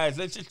 yeah, guys,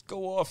 let's just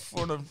go off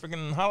for the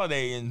freaking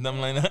holiday and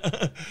something like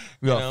that."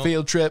 We got a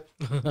field trip.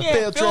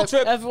 Yeah, field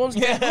trip. Everyone's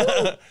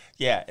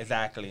Yeah,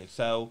 exactly.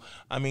 So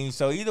I mean,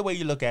 so either way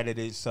you look at it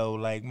is so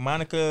like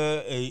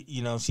Monica,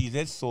 she's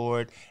at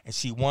Sword and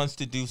she wants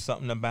to do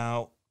something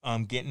about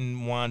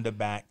getting Wanda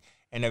back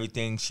and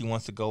everything. She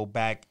wants to go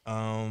back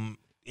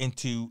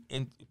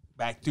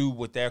back through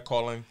what they're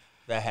calling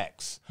the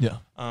hex. Yeah.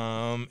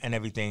 And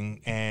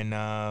everything. And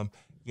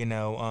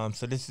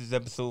so this is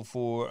episode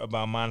 4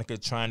 about Monica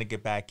trying to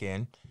get back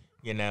in,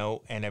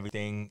 and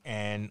everything.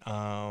 And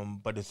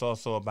but it's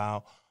also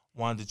about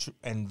Wanda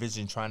and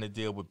Vision trying to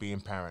deal with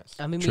being parents.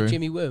 And we meet True.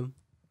 Jimmy Woo.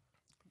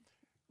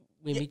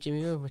 We meet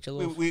Jimmy Woo, which I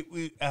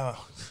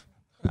love.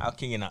 How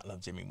can you not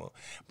love Jimmy Woo?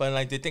 But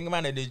like, the thing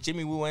about it is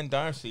Jimmy Woo and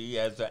Darcy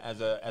as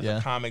a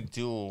comic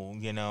duel,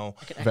 Like an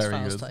Very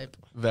X-Files good. type.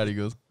 Very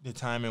good. the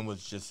timing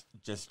was just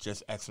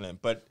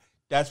excellent. But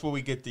that's where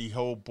we get the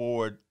whole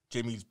board,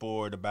 Jimmy's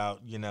board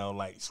about,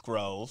 like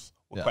Skrulls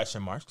with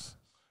question marks.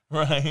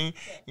 Right?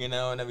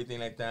 And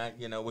everything like that,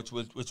 which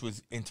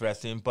was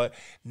interesting. But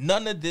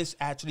none of this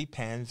actually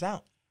pans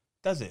out,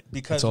 does it?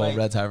 Because It's all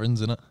red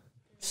herrings, isn't it?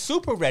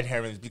 super red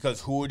herrings, because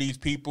who are these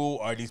people?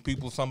 Are these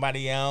people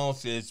somebody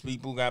else? Is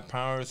people got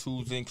powers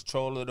who's in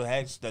control of the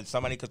hex? That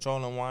somebody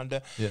controlling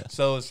Wanda? Yeah.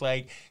 So it's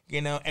like,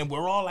 and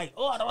we're all like,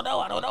 oh, I don't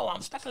know.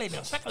 I'm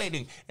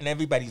speculating. And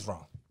everybody's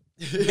wrong.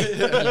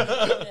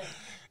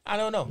 I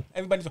don't know.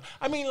 Everybody's wrong.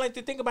 I mean, like,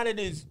 the thing about it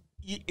is,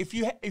 if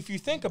you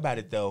think about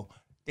it, though,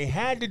 they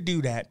had to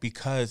do that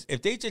because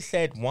if they just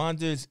said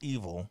Wanda's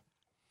evil,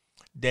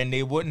 then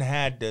they wouldn't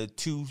have the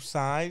two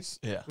sides.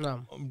 Yeah.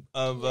 No.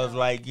 Of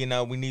like,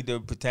 we need to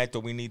protect,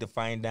 or we need to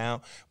find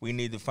out. We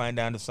need to find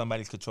out if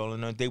somebody's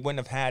controlling her. They wouldn't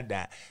have had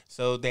that.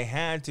 So they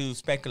had to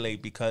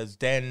speculate, because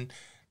then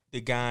the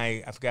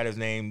guy, I forgot his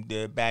name,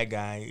 the bad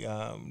guy,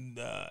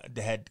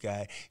 the head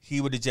guy, he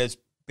would have just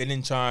been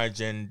in charge,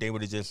 and they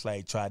would have just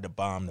like tried to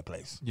bomb the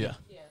place. Yeah.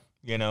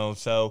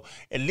 So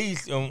at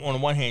least on the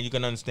one hand, you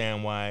can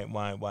understand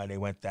why they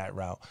went that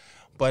route.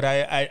 But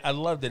I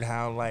loved it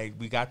how like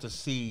we got to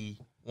see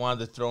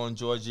Wanda throwing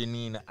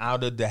Georgina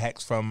out of the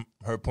hex from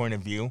her point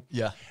of view,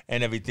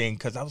 and everything.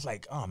 Because I was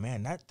like, oh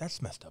man,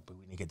 that's messed up, but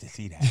we didn't get to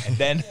see that. And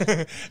then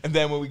and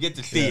then when we get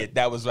to see it,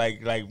 that was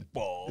like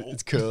whoa,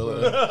 it's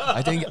cool.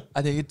 I think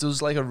it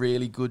does like a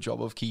really good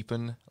job of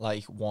keeping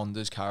like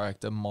Wanda's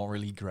character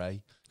morally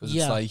grey. Because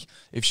it's like,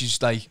 if she's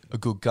like a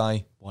good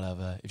guy,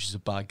 whatever. If she's a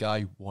bad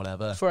guy,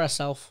 whatever. For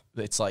herself.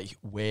 It's like,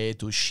 where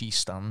does she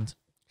stand?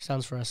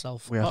 Stands for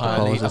herself.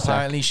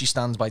 Apparently she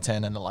stands by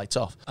turning the lights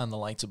off and the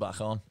lights are back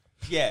on.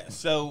 Yeah,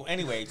 so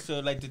anyway,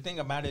 so like the thing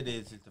about it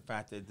is the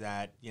fact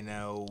that, you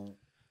know,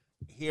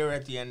 here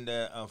at the end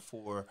of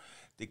 4,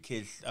 the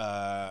kids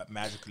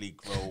magically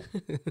grow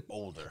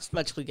older.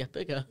 Magically get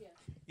bigger.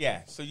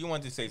 Yeah, so you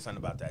wanted to say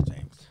something about that,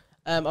 James.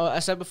 I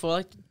said before,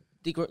 like,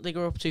 they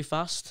grow up too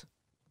fast.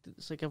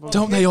 It's like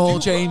Don't they all,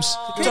 James?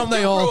 Don't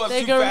they all?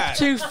 They grow up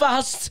too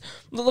fast.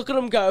 Look at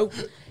them go.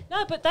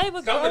 No, but they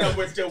were Some growing. of them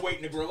were still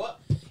waiting to grow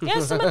up.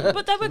 Yeah,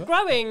 but they were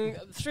growing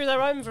through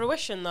their own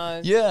fruition,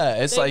 though. Yeah,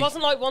 it's like... It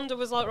wasn't like Wanda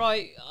was like,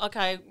 right,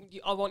 okay,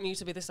 I want you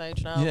to be this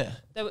age now. Yeah.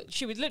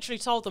 She would literally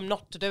told them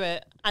not to do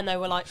it, and they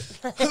were like...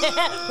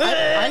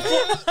 I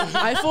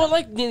thought,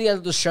 like, near the end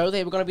of the show,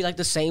 they were going to be, like,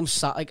 the same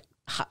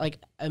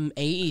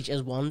age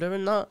as Wanda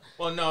and that.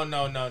 Well, no.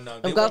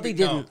 I'm glad they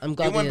didn't. I'm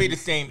glad they they wouldn't be didn't.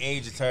 the same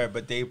age as her,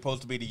 but they're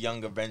supposed to be the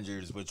young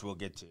Avengers, which we'll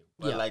get to.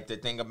 But like the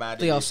thing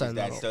about it is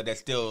that so they're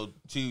still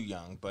too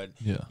young, but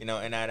you know,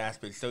 in that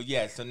aspect. So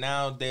so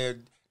now they're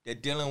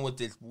dealing with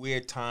this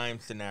weird time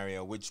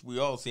scenario, which we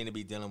all seem to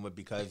be dealing with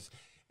because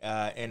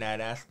in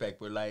that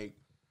aspect, we're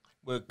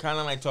kind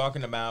of like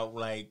talking about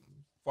like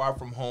Far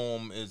From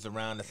Home is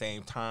around the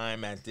same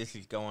time as this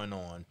is going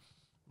on.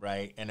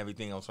 Right, and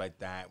everything else like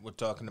that. We're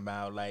talking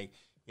about, like,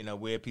 you know,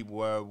 where people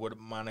were, what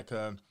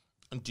Monica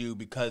do,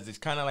 because it's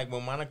kind of like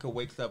when Monica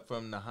wakes up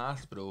from the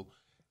hospital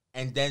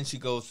and then she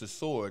goes to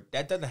Sword,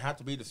 that doesn't have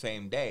to be the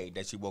same day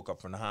that she woke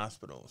up from the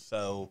hospital.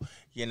 So,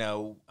 you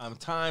know,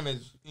 time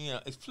is, you know,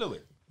 it's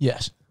fluid.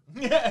 Yes.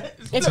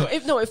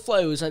 It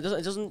flows. It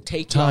doesn't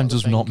take time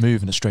does not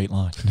move in a straight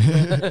line.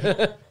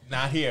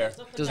 Not here.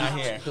 Not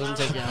here. Doesn't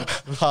take you out.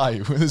 Hi,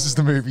 this is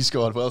the Movie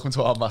Squad. Welcome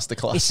to our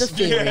masterclass. It's a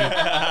theory.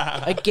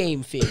 A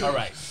game theory. All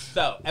right.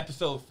 So,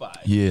 episode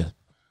 5. Yeah.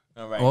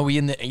 All right. Are we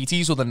in the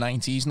 80s or the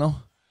 90s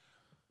now?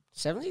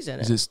 70s, isn't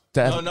it? Is this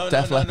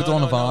Def Leppard or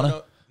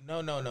Nirvana?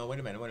 No. Wait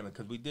a minute.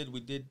 Because we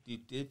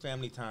did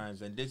Family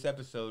Times, and this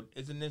episode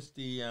isn't this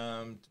the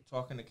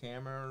talking to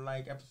camera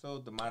like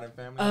episode, the Modern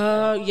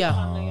Family?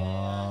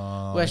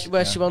 Yeah.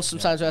 Where she wants some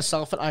time to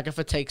herself, and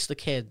Agatha takes the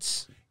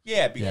kids.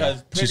 Yeah,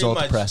 because she's all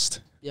depressed.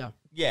 Yeah.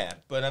 Yeah,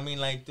 but I mean,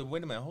 like,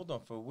 wait a minute, hold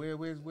on.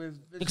 Where's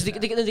because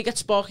they get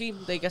Sparky.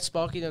 They get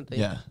Sparky, don't they?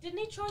 Yeah. Didn't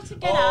he try to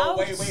get out?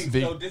 Wait.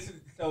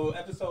 So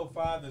episode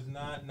 5 is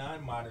not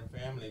Modern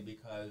Family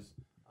because.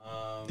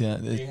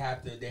 They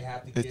have to.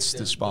 It's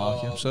the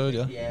Spark episode,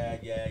 yeah.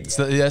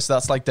 Yes,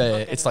 that's like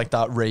it's like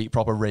that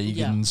proper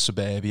Reagan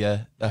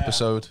suburbia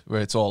episode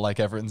where it's all like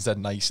everyone's dead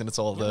nice and it's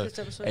all it's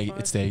the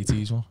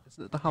 80s one. Is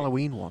it the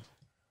Halloween one?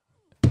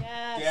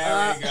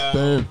 There we go.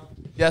 Boom.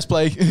 Yes,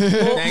 Blake.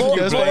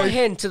 More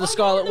hint to the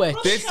Scarlet Witch.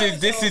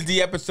 This is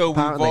the episode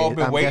Apparently, we've all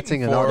been I'm waiting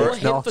getting for. an More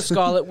hint for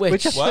Scarlet Witch.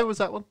 Which episode was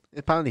that one?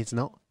 Apparently, it's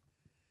not.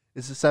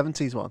 It's the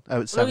 70s one.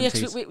 Oh, it's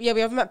 70s. We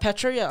haven't met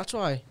Petra yet. That's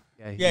why.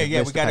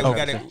 Yeah. We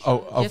got it.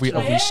 Oh, have we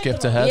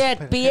skipped ahead? Yeah,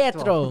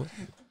 Pietro.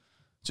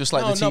 Just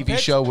like the TV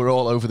show, we're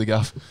all over the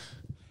gaff.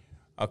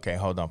 Okay,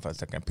 hold on for a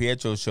second.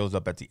 Pietro shows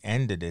up at the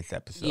end of this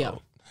episode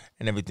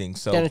and everything.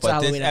 So, Then it's but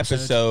this Halloween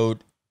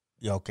episode,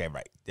 okay,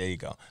 right. There you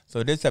go.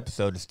 So this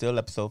episode is still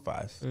episode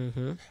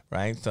 5,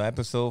 right? So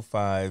episode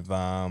 5,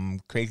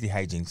 crazy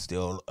hijinks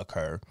still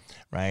occur,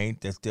 right?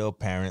 There's still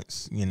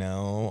parents, you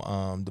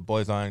know. The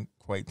boys aren't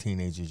quite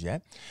teenagers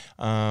yet.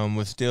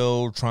 We're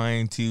still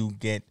trying to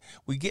get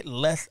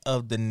less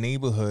of the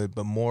neighborhood,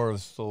 but more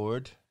of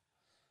Sword.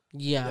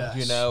 Yeah.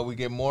 You know, we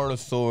get more of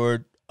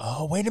Sword.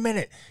 Oh, wait a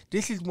minute.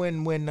 This is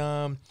when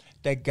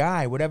that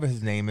guy, whatever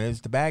his name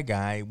is, the bad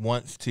guy,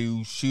 wants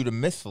to shoot a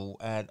missile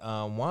at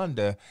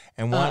Wanda,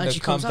 and Wanda and she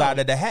comes comes out out.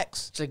 of the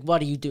hex. It's like,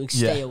 what are you doing?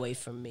 Stay away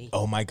from me.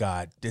 Oh my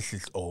God! This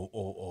is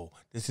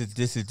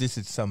This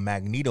is some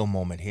Magneto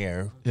moment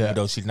here. Yeah. Even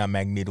though she's not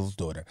Magneto's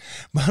daughter,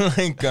 but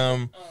like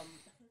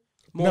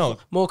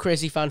More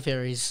crazy fan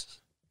theories.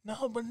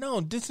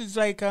 No. This is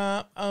like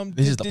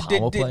This is the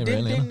power play,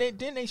 really.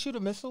 Didn't they shoot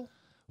a missile?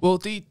 Well,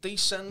 they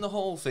send the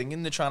whole thing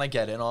and they're trying to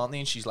get in, aren't they?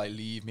 And she's like,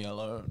 "Leave me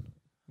alone."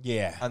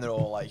 Yeah. And they're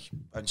all like,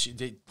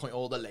 they point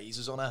all the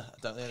lasers on her,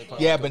 don't they?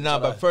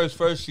 But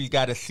first she's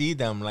got to see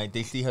them. Like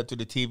they see her through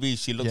the TV.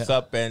 She looks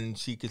up and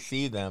she could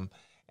see them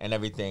and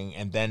everything.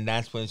 And then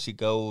that's when she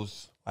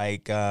goes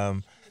like,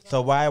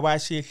 so why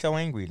is she so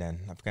angry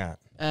then? I forgot.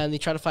 And they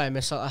try to fire a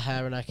missile at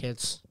her and her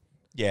kids.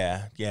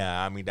 Yeah.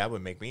 I mean, that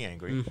would make me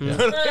angry.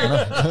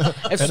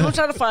 If someone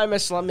tried to fire a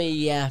missile at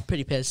me,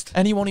 pretty pissed.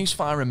 Anyone who's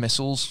firing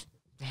missiles,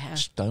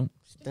 just don't.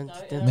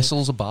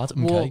 Missiles are bad.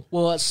 Okay.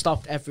 Well, it's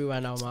stopped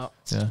everywhere now, Matt.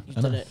 Yeah, You've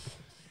done it.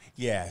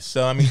 Yeah,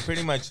 so I mean,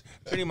 pretty much.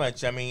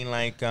 I mean,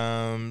 like,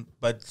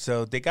 but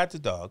so they got the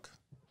dog,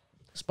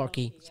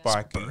 Sparky.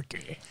 Sparky,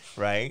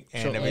 right,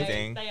 and Sure.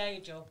 everything. They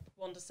age up.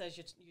 Wanda says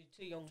you're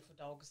too young for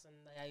dogs, and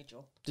they age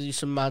up. To do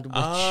some mad witch.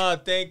 Ah,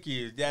 thank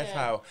you. That's Yeah.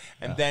 how.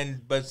 And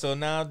then, but so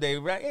now they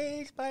right,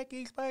 hey,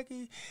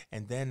 Sparky,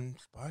 and then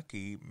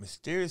Sparky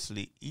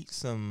mysteriously eats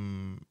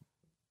some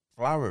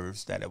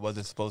flowers that it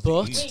wasn't supposed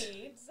But- to eat.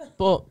 Weeds.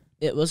 But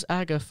it was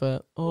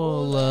Agatha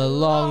all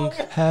along.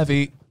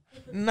 Heavy.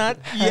 Not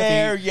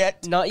there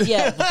yet. Not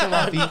yet. But come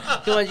on,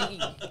 come on.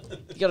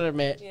 You gotta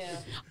admit. Yeah.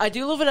 I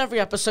do love in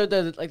every episode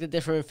the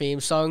different theme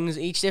songs.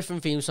 Each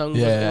different theme song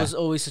was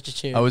always such a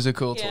tune. That was a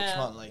cool touch, Yeah,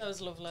 man. Like, that was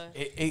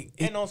lovely.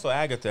 And also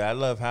Agatha, I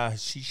love how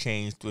she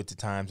changed with the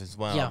times as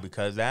well. Yeah.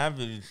 Because The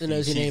nosy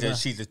obviously neighbor.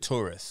 she's a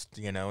tourist,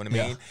 you know what I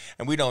Yeah. mean?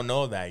 And we don't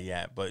know that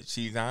yet, but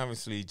she's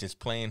obviously just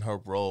playing her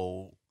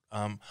role.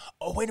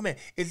 Oh wait a minute,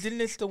 isn't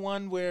this the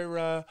one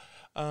where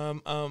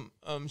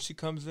she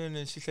comes in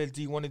and she says,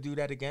 "Do you want to do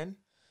that again,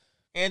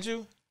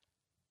 Andrew?"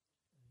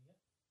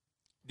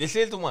 This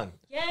is the one.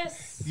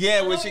 Yes. Yeah,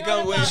 I where know she what goes-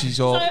 you're when on she's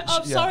about. all- So,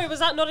 I'm yeah. sorry, was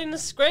that not in the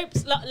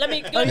script? Let me. let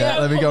me come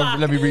go. back.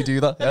 Let me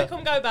redo that. Let Yeah. me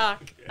come go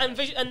back,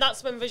 and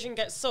that's when Vision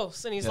gets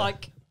sus, and he's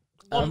like,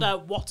 "Wanda,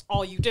 what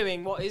are you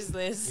doing? What is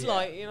this?"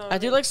 Like, you know. I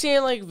do like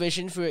seeing like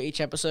Vision through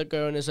each episode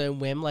go on his own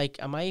whim. Like,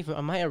 am I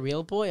a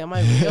real boy? Am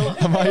I real?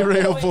 Am I a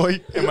real boy?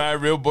 Am I a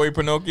real boy,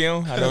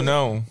 Pinocchio? I don't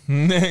know.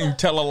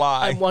 Tell a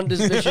lie. I'm Wanda's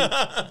Vision.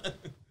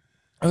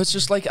 Oh, it's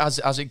just like as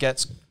it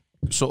gets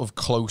sort of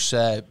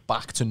closer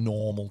back to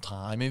normal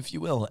time, if you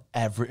will,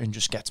 everything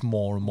just gets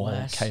more and more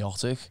Worse.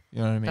 chaotic. You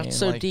know what I mean? That's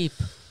so Like, deep.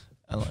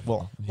 And like,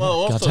 well,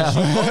 Well,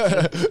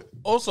 goddamn.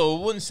 also,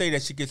 I wouldn't say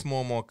that she gets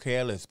more and more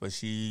careless, but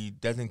she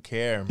doesn't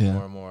care Yeah.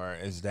 more and more.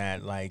 Is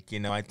that like,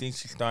 you know, I think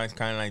she starts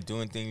kind of like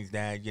doing things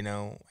that, you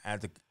know,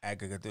 as a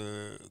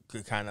Agatha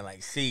could kind of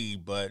like see,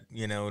 but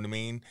you know what I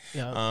mean?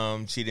 Yeah.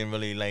 She didn't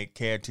really like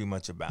care too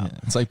much about. Yeah,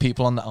 it's like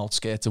people on the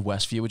outskirts of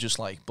Westview were just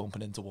like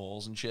bumping into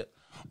walls and shit.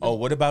 Oh,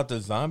 what about the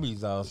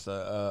zombies also?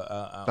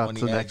 On That's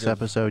the next edge of-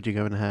 episode you're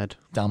going ahead.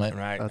 Damn it.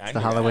 Right. That's I the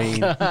knew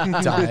that.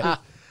 Halloween. Damn it.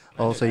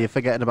 Also, you're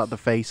forgetting about the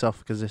face-off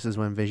because this is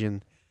when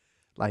Vision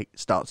like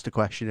starts to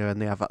question her and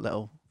they have that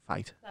little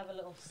fight. Have a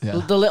little. Yeah.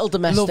 The little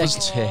domestic. Love is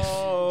tiff.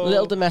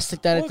 Little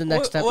domestic then at the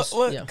next What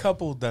episode. Yeah.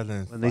 couple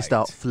doesn't When they fight?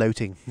 start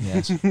floating.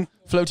 Yes.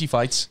 Floaty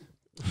fights.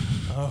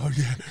 Oh,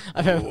 yeah. I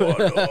remember.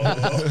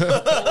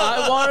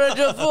 I want a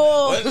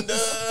divorce.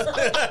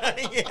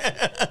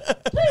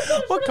 Yeah.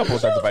 What couple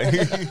doesn't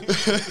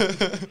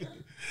fight?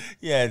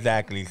 Yeah,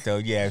 exactly. So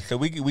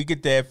we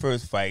get their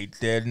first fight.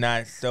 They're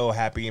not so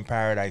happy in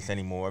paradise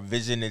anymore.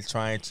 Vision is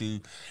trying to,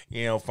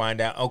 you know,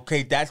 find out.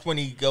 Okay, that's when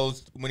he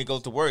goes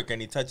to work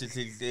and he touches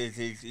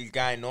his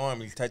guy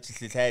Norm. He touches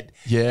his head.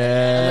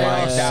 Yeah.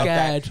 Finds out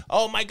scared. that,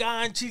 oh my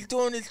God, she's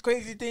doing this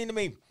crazy thing to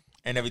me,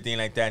 and everything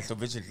like that. So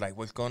Vision's like,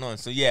 what's going on?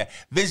 So yeah,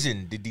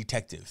 Vision, the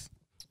detective.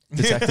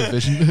 Detective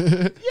Vision.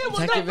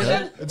 Detective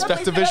Vision.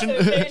 Inspector Vision.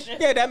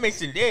 Yeah, that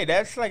makes it. Yeah,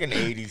 that's like an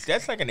 '80s.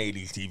 That's like an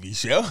 '80s TV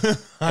show.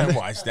 I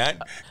watched that.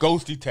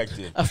 Ghost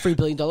Detective. A $3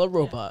 billion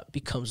robot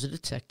becomes a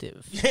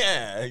detective.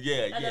 Yeah.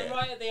 And then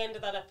right at the end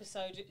of that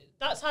episode,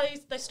 that's how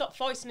they stop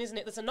fighting, isn't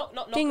it? There's a knock,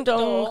 knock, knock Ding at the dong.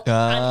 door,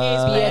 and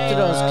here's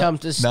Pietro's Pietro. come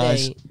to stay.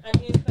 Nice. And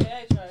here's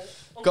Pietro.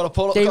 Gotta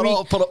pull They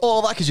all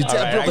that because you're All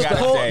dead, right, I brother.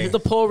 gotta say- The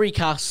poor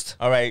recast.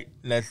 All right,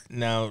 let's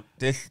now.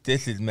 This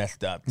is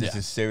messed up. This Yeah.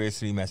 is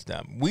seriously messed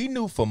up. We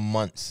knew for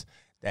months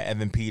that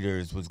Evan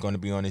Peters was going to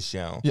be on the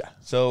show. Yeah.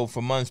 So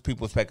for months,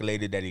 people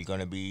speculated that he's going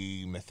to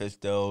be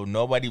Mephisto.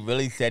 Nobody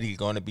really said he's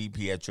going to be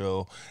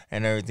Pietro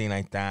and everything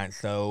like that.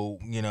 So,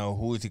 you know,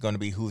 who is he going to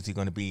be? Who's he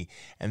going to be?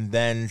 And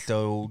then,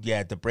 so,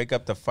 yeah, to break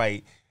up the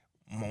fight,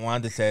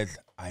 Wanda says,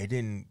 I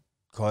didn't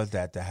cause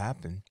that to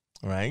happen.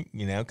 Right?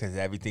 You know, because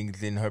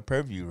everything's in her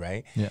purview,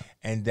 right? Yeah.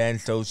 And then,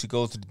 so she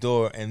goes to the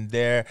door, and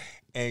there,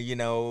 and, you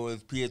know,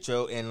 it's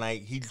Pietro, and,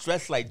 like, he's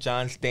dressed like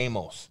John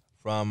Stamos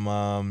from,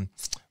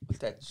 what's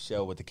that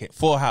show with the kid?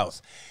 Full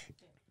House,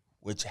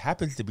 which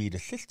happens to be the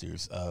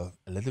sisters of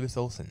Elizabeth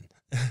Olsen.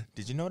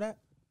 Did you know that?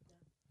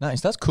 Nice.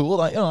 That's cool.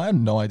 Like, you know, I had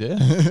no idea.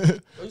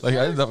 Like,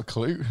 I didn't have a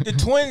clue. The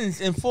twins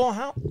in Full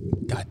House.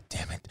 God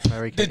damn it.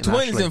 Mary The Kate and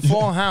twins Ashley. in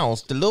Full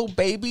House, the little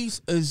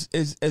babies is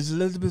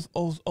Elizabeth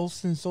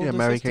Olsen's older Yeah,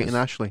 Mary sisters. Kate and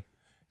Ashley.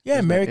 Yeah,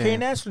 Isn't Mary it? Kate Yeah.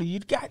 and Ashley. You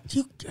got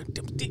you.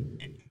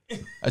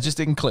 I just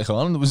didn't click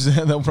on. It was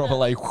they were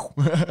probably like.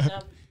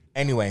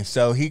 Anyway,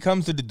 so he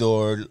comes to the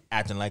door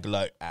acting like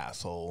a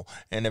asshole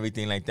and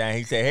everything like that.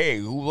 He said,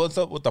 "Hey, what's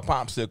up with the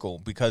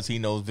popsicle?" Because he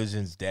knows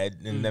Vision's dead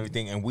and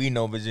everything, and we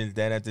know Vision's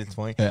dead at this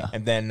point. Yeah.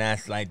 And then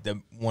that's like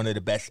one of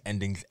the best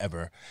endings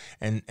ever,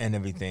 and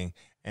everything.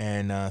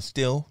 And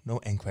still no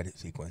end credit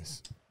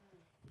sequence.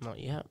 Not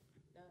yet.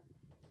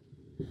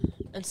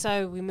 And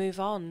so we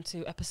move on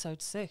to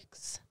episode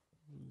 6.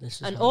 This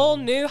is An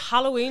all-new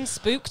Halloween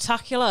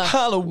spooktacular.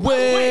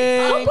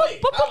 Halloween.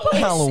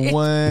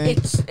 Halloween.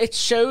 It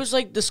shows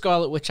like the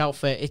Scarlet Witch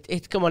outfit.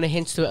 It come on, it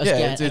hints to it Yeah,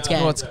 again. it's again.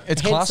 well, it's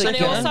Hints classic, And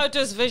it again. also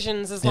does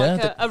visions as Yeah,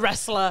 like a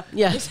wrestler.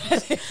 Yeah,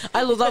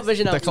 I love that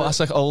Vision The outfit.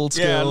 classic old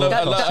school. Yeah, I love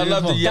the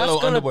costume. yellow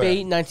That's gonna underwear.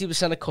 be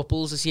 90% of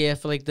couples this year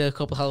for like the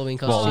couple Halloween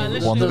Well,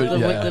 costumes. one the, of it, the,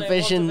 yeah. the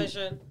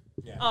Vision.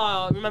 Yeah.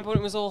 Oh, remember when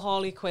it was all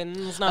Harley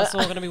Quinns? Now it's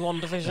all going to be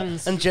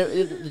Wandavisions. And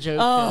the joke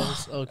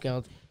is, oh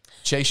god.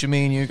 Chase,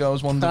 me and you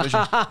guys,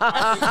 WandaVision.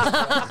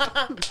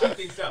 I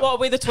think so. What are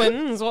we, the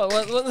twins? What?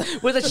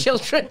 With the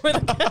children.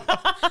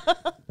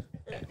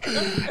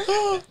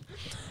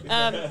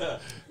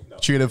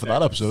 Tune in for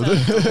that episode.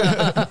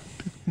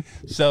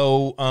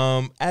 So,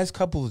 as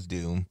couples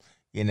do,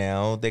 you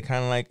know, they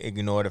kind of like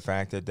ignore the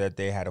fact that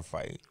they had a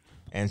fight.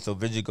 And so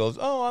Vision goes,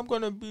 "Oh, I'm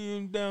going to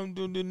be down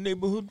to the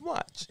neighborhood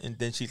watch." And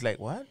then she's like,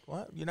 What?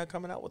 You're not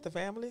coming out with the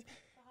family?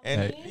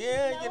 And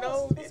yeah, you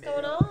know. What's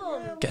going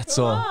on? Gets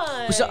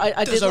on. So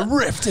I There's did a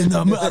rift in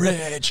the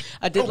marriage.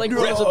 I did like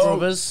one of the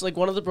brothers,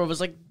 one of the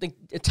brothers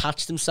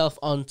attached himself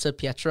onto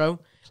Pietro.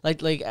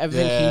 Like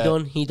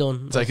everything he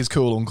done. It's like his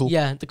cool uncle.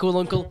 Yeah, the cool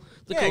uncle.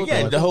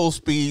 The whole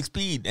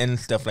speed and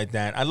stuff like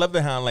that. I love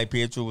it how like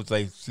Pietro was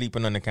like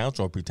sleeping on the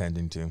couch or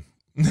pretending to.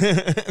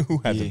 Who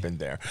hasn't been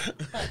there?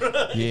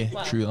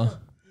 Yeah, true that.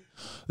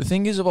 The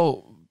thing is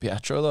about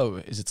Pietro though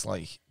is it's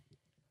like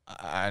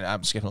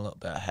I'm skipping a little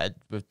bit ahead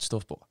with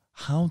stuff, but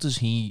how does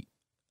he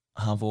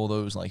have all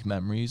those like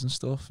memories and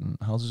stuff, and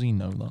how does he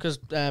know that? Because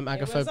It was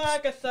Agatha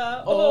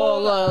Agatha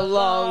all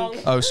along.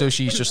 Oh, so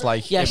she's just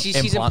like she's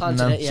implanting implanted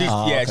them. it.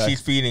 Yeah. Okay.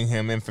 She's feeding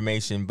him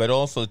information, but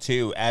also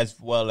too as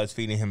well as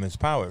feeding him his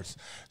powers.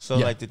 So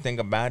like the thing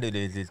about it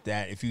is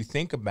that if you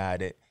think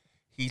about it,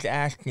 he's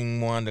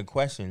asking Wanda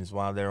questions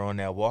while they're on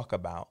their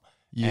walkabout.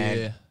 Yeah.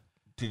 And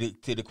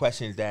to the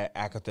questions that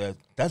Agatha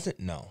doesn't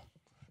know.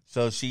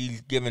 So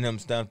she's giving him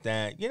stuff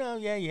that, you know,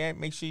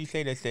 make sure you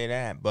say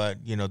that. But,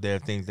 you know, there are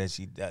things that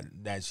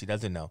she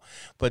doesn't know.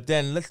 But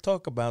then let's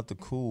talk about the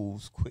cool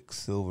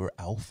Quicksilver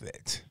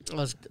outfit.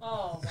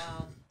 Oh,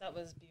 wow. That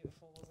was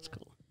beautiful,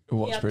 wasn't it? It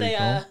was pretty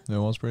cool. It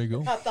was pretty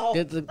cool.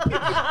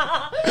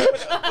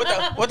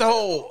 What the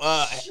whole,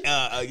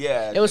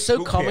 It was so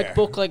group comic hair.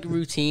 book like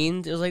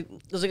routine. It was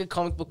like a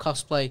comic book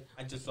cosplay.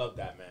 I just love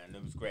that, man.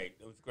 It was great.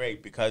 It was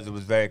great because it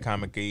was very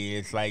comic-y.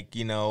 It's like,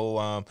 you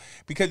know,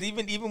 because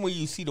even when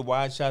you see the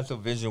wide shots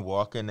of Vision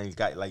walking, and he's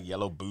got like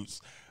yellow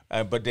boots,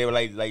 but they were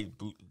like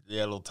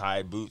yellow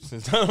tie boots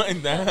and stuff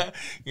like that,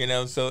 you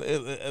know. So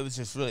it was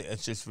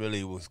just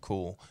really was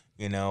cool,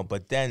 you know.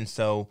 But then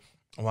so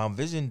while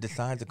Vision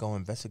decides to go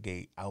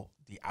investigate out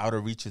the outer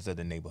reaches of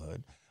the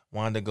neighborhood,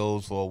 Wanda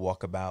goes for a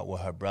walkabout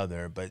with her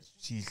brother, but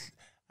you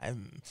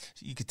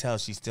could tell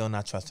she's still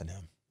not trusting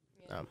him.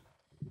 Yeah.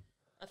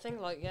 I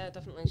think,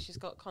 definitely she's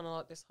got kind of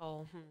like this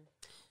whole, I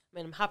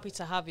mean, I'm happy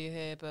to have you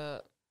here,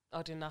 but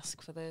I didn't ask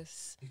for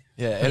this.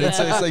 Yeah, and it's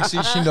like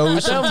she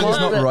knows something's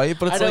not right,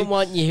 but it's I don't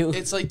want you.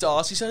 It's like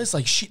Darcy said, it's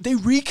like they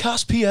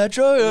recast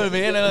Pietro, you know what I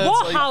mean? And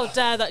What? it's like, How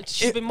dare that?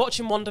 She's been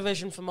watching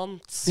WandaVision for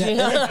months. Yeah,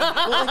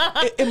 well,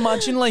 like,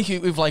 imagine like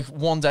if like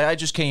one day I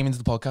just came into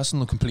the podcast and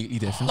looked completely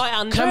different. Like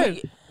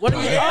Andrew. What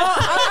are you?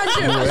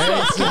 Andrew!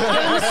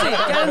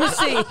 Get in the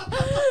seat.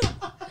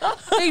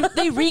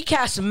 They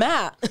recast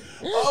Matt.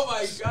 Oh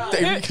my God.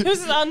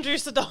 Who's Andrew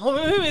Saddam?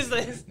 Who is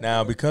this?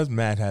 Now, because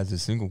Matt has a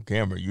single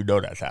camera, you know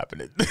that's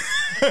happening.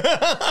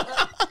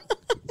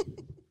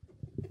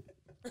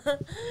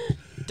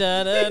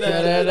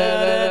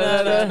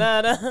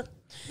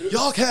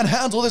 Y'all can't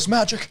handle this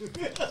magic. He's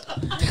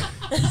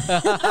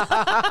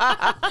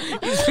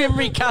been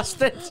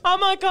recasted. Oh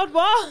my God!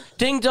 What?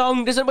 Ding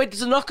dong. There's a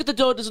knock at the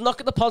door. There's a knock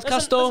at the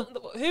podcast door.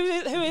 Who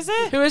is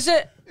it? Who is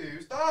it?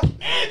 Who's that?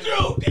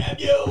 Andrew, damn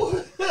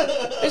you!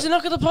 There's a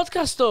knock at the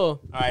podcast door.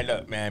 All right,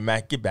 look, man,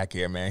 Matt, get back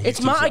here, man.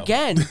 It's Matt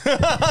again.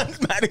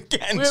 It's Matt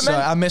again. Sorry,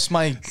 I missed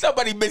my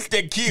Somebody missed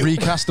their cue.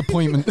 recast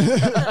appointment.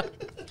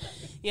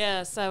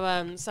 Yeah, so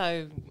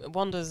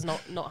Wanda's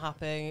not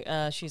happy.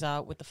 She's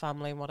out with the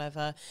family and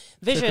whatever.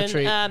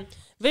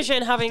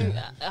 Vision having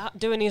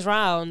doing his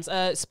rounds,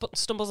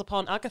 stumbles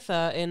upon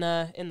Agatha in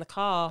the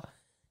car,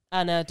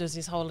 and does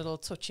his whole little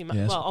touchy.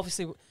 Yes. Well,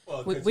 obviously,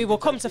 we will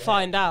come to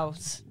find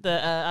out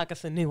that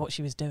Agatha knew what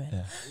she was doing.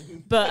 Yeah.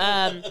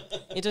 But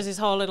he does his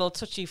whole little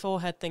touchy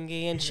forehead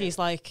thingy, and she's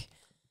like,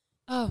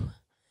 "Oh,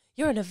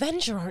 you're an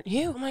Avenger, aren't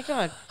you? Oh my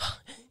God,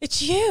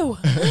 it's you!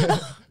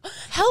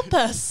 Help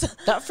us!"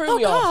 That threw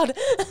me off. God.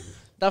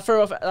 That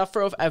threw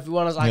off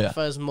everyone as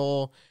Agatha is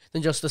more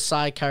than just a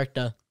side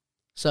character.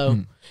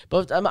 So,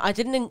 but I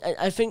didn't.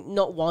 I think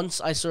not once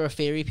I saw a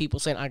theory people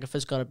saying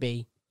Agatha's gonna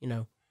be, you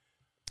know.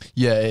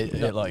 Yeah,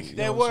 it like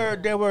There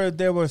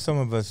were some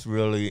of us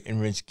really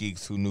enriched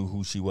geeks who knew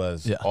who she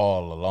was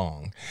all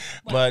along,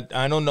 but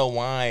I don't know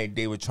why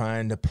they were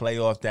trying to play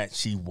off that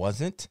she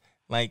wasn't.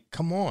 Like,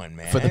 come on,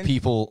 man. for the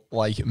people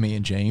like me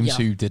and James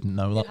who didn't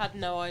know You that. had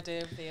no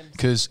idea of the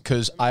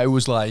Because I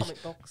was like,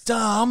 comic books.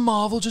 damn,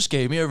 Marvel just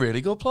gave me a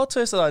really good plot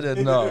twist that I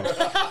didn't know.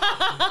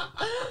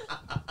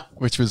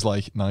 Which was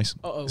like nice.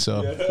 Uh-oh.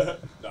 So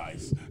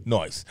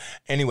Nice.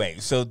 Anyway,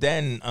 so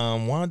then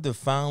Wanda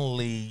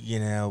finally, you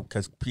know,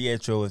 because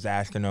Pietro is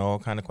asking her all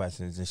kind of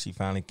questions, and she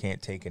finally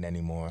can't take it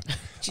anymore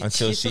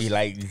until she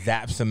like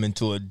zaps him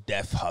into a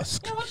death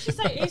husk. What did she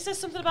say? He says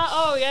something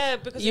about,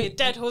 because of your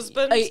dead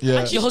husband. Yeah.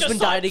 And she's Your husband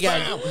just died like,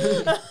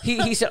 again.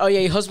 he said, "Oh yeah,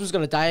 your husband's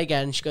gonna die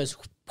again." And she goes,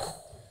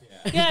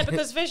 Yeah,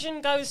 because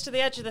Vision goes to the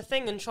edge of the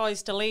thing and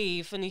tries to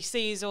leave, and he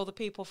sees all the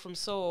people from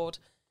Sword.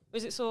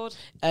 Was it Sword?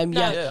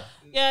 Yeah.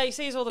 Yeah, he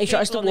sees all the He people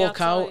tries to on the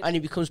walk out outside. and he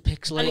becomes And he's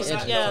pixelated.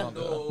 like, yeah.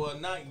 No,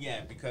 not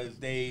yet, because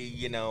they,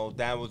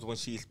 that was when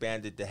she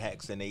expanded the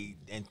hex and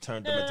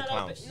turned them into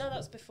clowns. No,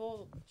 that's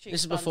before. She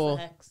This is expands before.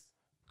 The hex.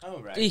 Oh,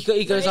 right.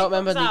 He goes out,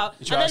 remember? Out, He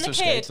and tries then to the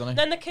escape, kid, doesn't he?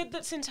 then the kid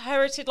that's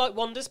inherited like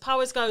Wanda's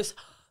powers goes,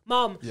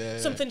 "Mom,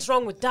 something's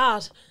wrong with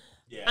Dad."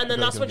 Yeah. And then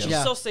that's when she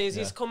Yeah. susses.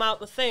 He's come out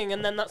the thing,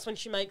 and then that's when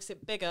she makes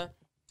it bigger.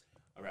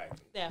 All right.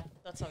 Yeah,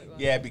 that's how it works.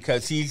 Yeah,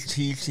 because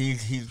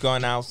he's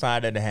gone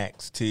outside of the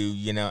hex to,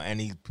 and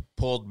he's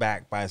pulled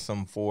back by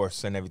some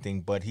force and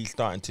everything, but he's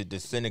starting to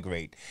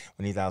disintegrate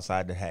when he's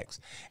outside the hex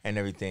and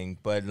everything.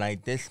 But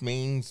like this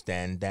means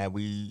then that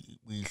we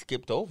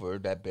skipped over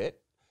that bit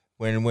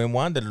when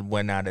Wanda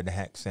went out of the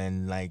hex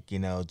and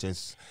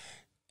just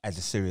as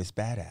a serious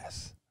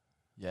badass.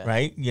 Yeah.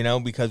 Right?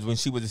 Because when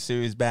she was a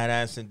serious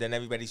badass and then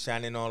everybody's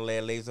shining all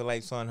their laser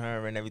lights on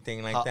her and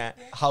everything like that.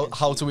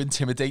 How to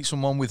intimidate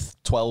someone with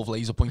 12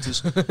 laser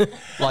pointers.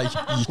 Like,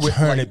 You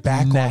turn it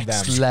back on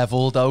next them.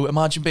 level, though.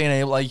 Imagine being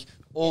able,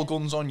 all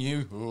guns on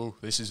you. Oh,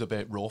 this is a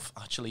bit rough.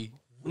 Actually,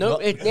 No,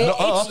 it's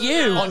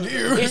you. On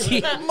you. It's you.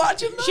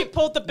 Imagine that. She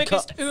pulled the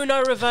biggest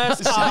Uno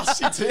reverse card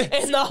She did.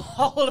 in the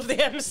whole of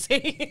the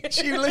MC.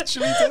 She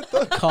literally did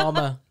that.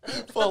 Karma.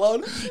 Full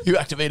on. You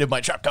activated my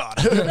trap card.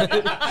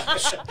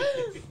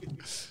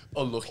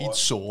 Unlucky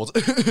sword.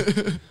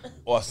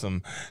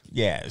 Awesome.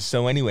 Yeah.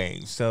 So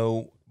anyway,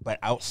 but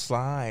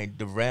outside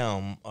the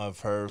realm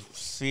of her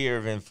sphere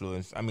of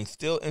influence, I mean,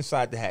 still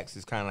inside the hex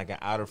is kind of like an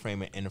outer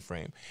frame and inner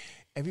frame.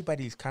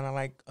 Everybody's kind of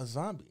like a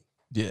zombie.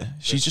 Yeah,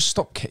 she just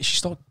stopped. She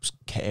stops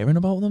caring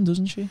about them,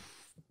 doesn't she?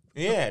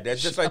 Yeah,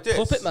 that's just like this.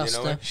 puppet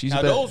master. She's now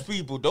a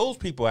bit- those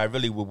people I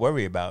really would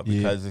worry about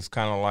because it's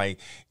kind of like,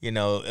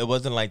 it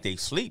wasn't like they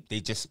sleep; they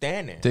just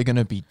stand there. They're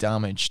gonna be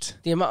damaged.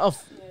 The amount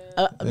of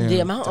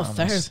damn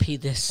therapy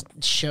this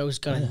show's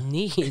gonna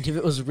need if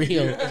it was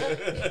real.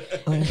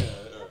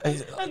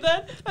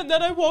 And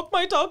then I walked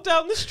my dog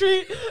down the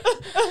street.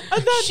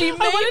 And then She I went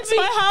made into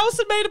my house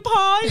and made a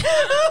pie.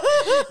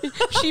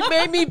 She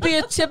made me be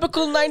a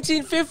typical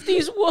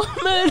 1950s woman.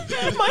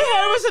 My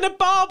hair was in a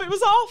bob. It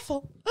was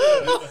awful.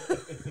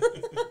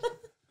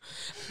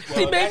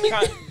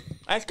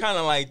 That's kind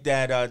of like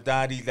that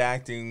Dottie's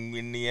acting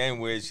in the end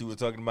where she was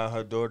talking about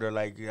her daughter,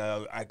 like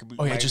I could be.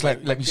 Oh, yeah, just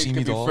let me see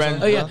me daughter.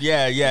 friends. Oh,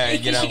 yeah. yeah.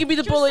 She could be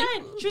the She bully.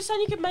 was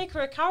saying you could make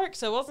her a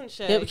character, wasn't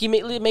she? Yeah, can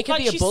you make her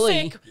Like, be a she's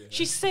bully? sick.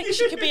 She's sick.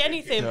 She could be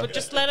anything, but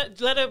just let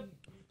her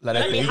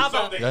Let me it have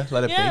her. be. Yeah,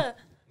 let it Yeah.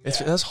 be.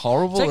 That's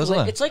horrible, isn't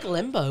it? It's like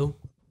limbo.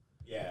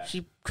 Yeah.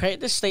 She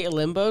created this state of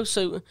limbo,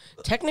 so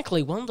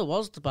technically Wanda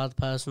was the bad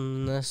person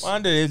in this.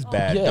 Wanda is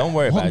bad. Yeah. Don't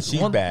worry about it. She's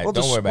Wanda- bad.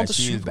 Wanda's- Don't worry about it. Wanda's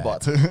She is super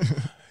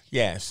bad.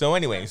 Yeah. So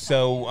anyway,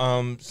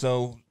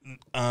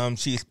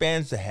 she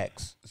expands the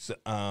hex,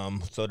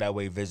 so that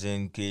way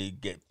Vision could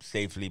get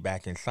safely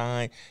back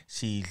inside.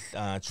 She's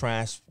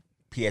trashed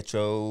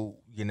Pietro.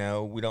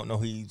 We don't know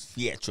he's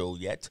Pietro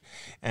yet.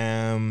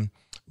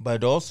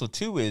 But also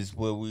too is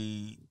where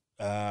we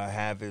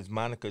have is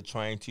Monica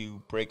trying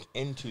to break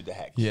into the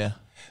hex. Yeah.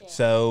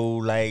 So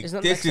like Isn't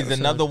that this next is episode?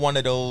 another one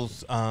of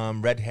those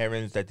red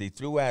herrings that they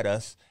threw at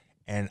us,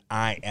 and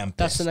I am pissed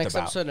That's the next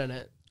about. episode, isn't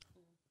it?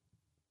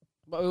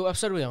 What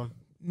episode are we on?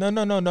 No.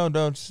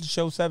 It's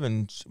show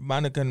 7.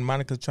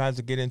 Monica tries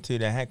to get into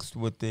the hex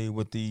with the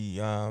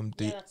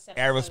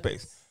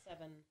aerospace.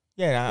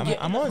 Yeah,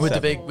 I'm on With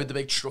 7. the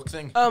big truck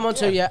thing. Oh, I'm on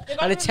 2, yeah. You've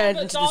got And to it turned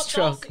remember into this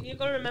truck. You've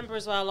got to remember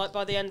as well, like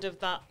by the end of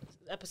that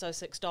episode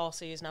 6,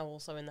 Darcy is now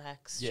also in the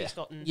hex. Yeah. She's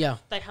gotten. Yeah.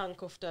 They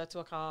handcuffed her to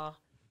a car.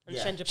 And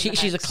Yeah. she ended up in the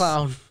She's a hex.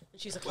 clown.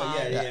 And she's a clown.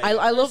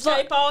 I love that.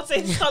 Escape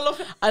artist. I love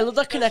it. I love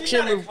that She's connection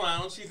not a with.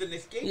 clown. She's an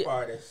escape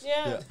artist.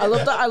 Yeah. I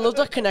love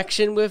that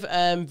connection with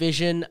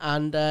Vision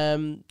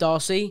and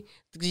Darcy,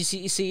 because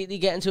you see they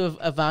get into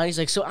a van. He's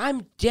like, "So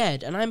I'm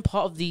dead, and I'm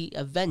part of the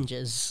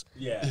Avengers."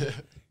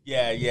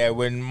 Yeah.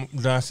 When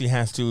Darcy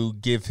has to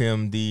give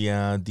him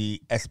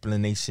the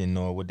explanation,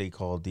 or what they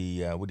call what do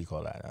you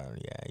call that?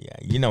 Yeah.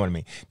 You know what I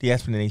mean? The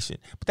explanation.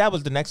 But that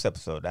was the next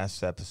episode.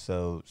 That's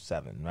episode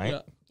 7, right? Yeah.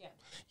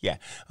 Yeah.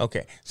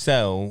 Okay.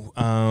 So,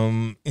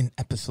 in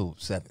episode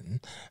 7,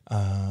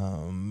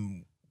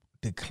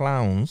 the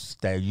clowns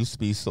that used to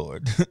be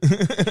Sword,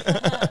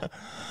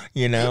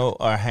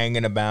 are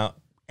hanging about.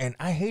 And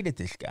I hated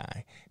this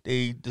guy,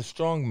 the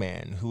strong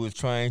man who was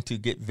trying to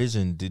get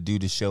Vision to do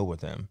the show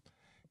with him.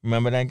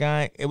 Remember that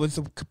guy? It was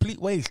a complete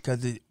waste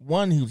because,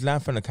 one, he was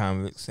not from the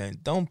comics,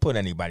 and don't put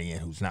anybody in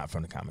who's not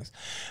from the comics.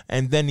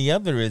 And then the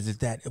other is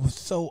that it was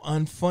so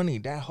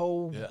unfunny. That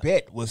whole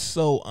bit was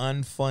so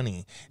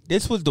unfunny.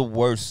 This was the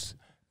worst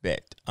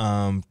bit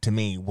to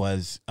me,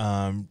 was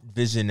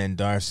Vision and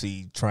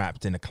Darcy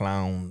trapped in a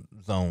clown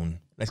zone.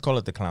 Let's call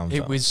it the clown zone.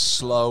 It was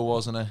slow,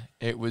 wasn't it?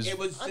 It was. It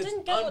was I just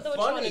didn't get what they were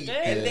trying to unfunny, do.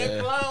 and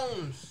they're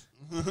clowns.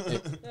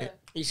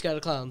 You scared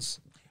of clowns?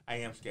 I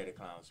am scared of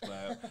clowns,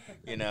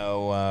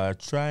 but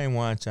try and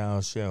watch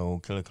our show,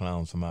 Killer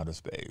Clowns from Outer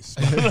Space.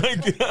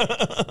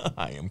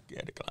 I am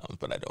scared of clowns,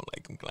 but I don't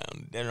like them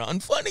clowns. They're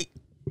unfunny.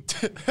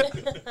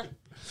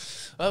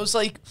 I was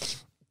like,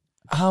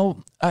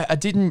 how I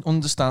didn't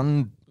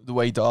understand the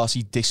way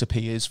Darcy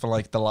disappears for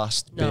like the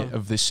last bit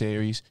of this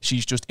series.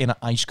 She's just in an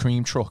ice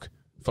cream truck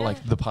for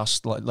like the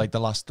past like the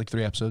last like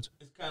 3 episodes.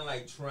 It's kind of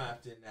like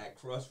trapped in that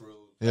crossroads.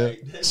 Yeah, Right?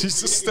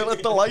 she's just still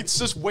at the lights,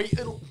 just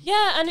waiting.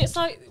 Yeah, and it's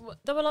like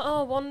they were like,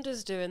 "Oh,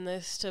 Wanda's doing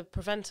this to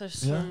prevent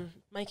us from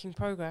making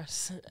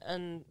progress."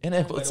 And In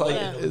it, but it's like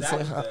Yeah. it's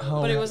like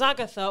how, but it was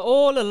Agatha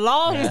all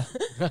along.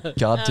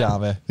 God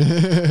damn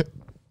it.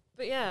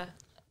 But yeah,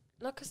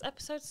 no, because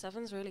episode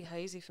 7's really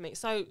hazy for me.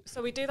 So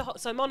we do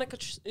so Monica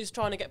is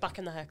trying to get back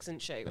in the Hex,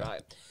 isn't she?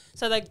 Right.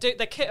 So they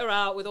kit her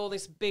out with all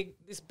this big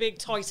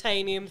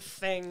titanium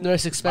thing. The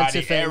most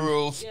expensive By the thing.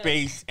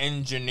 aerospace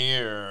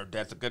engineer.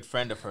 That's a good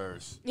friend of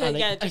hers. Yeah, And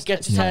yeah. it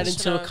gets turned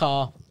into a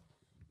car.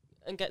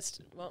 And gets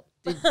well.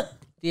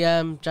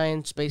 The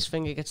giant space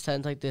thing, it gets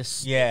turned like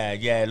this. Yeah,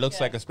 it looks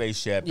like a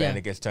spaceship Yeah. and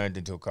it gets turned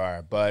into a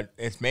car. But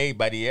it's made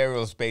by the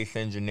aerospace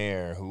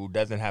engineer who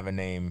doesn't have a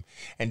name.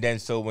 And then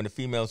so when the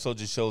female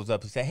soldier shows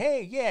up, he say,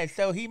 "Hey, yeah,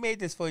 so he made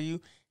this for you."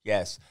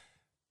 Yes.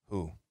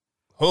 Who?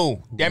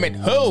 Damn it,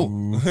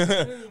 who?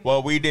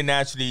 Well, we didn't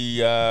actually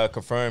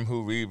confirm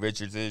who Reed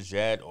Richards is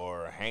yet,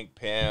 or Hank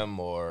Pym,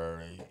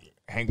 or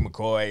Hank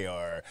McCoy,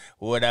 or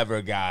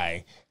whatever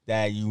guy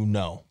that you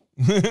know.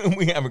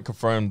 We haven't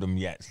confirmed them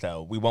yet,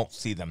 so we won't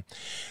see them.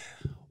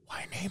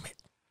 Why name it?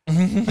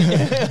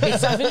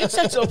 I think it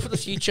sets up for the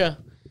future.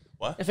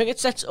 What? I think it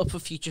sets up for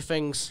future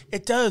things.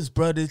 It does,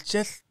 but it's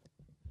just...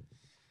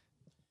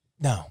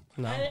 No.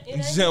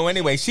 So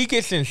anyway, she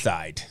gets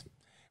inside,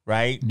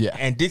 right? Yeah.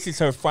 And this is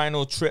her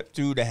final trip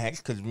through the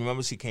Hex, because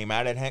remember, she came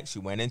out of the Hex, she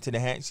went into the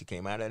Hex, she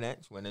came out of the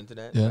Hex, went into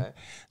that. Yeah. Right?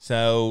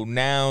 So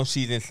now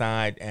she's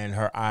inside, and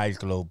her eyes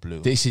glow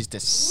blue. This is the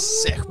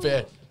sick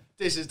bit.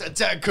 This is the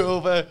tech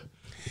cover.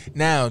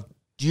 Now,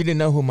 you didn't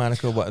know who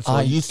Monica was. So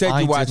you said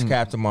you watched didn't-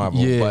 Captain Marvel,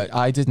 Yeah, but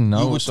I didn't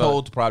know. you were so-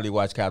 told to probably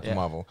watch Captain Yeah.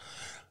 Marvel.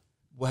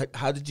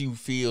 How did you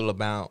feel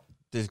about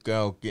this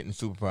girl getting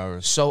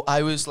superpowers? So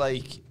I was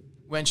like,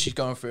 when she's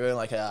going through it,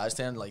 like her eyes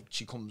turn, like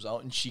she comes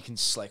out and she can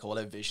like all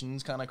her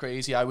visions kind of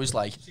crazy. I was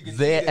like,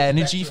 their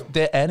energy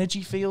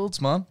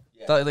fields, man.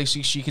 That, like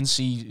she can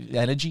see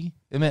energy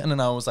emitting,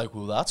 and I was like,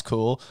 well, that's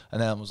cool.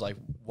 And then I was like,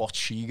 what's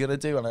she gonna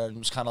do? And I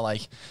was kind of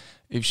like,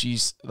 if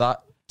she's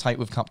that type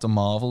of Captain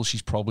Marvel,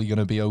 she's probably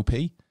gonna be OP.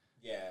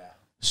 Yeah.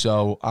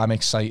 So I'm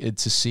excited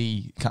to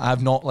see.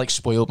 I've not like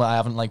spoiled, but I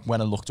haven't like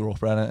went and looked her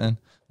up or anything,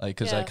 like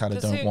because I kind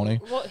of don't want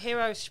to. What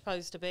hero is she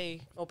supposed to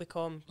be or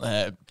become?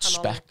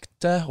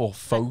 Spectre or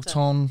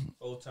Photon.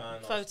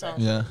 Photon.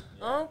 Yeah.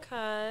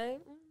 Okay.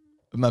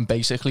 And then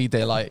basically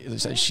they're like,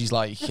 she's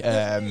like, You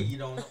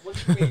don't know. What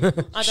do you mean?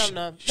 I don't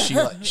know. she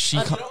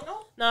I can, don't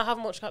know. No, I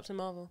haven't watched Captain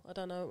Marvel. I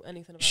don't know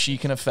anything about she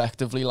it. can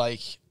effectively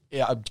like,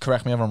 yeah,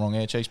 correct me if I'm wrong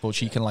here, Chase, but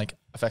she can like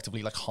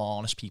effectively like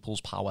harness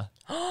people's power.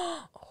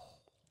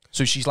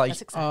 So she's like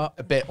That's exciting.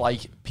 a bit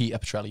like Peter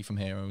Petrelli from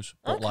Heroes,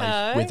 but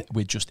like Okay.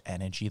 with just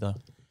energy though.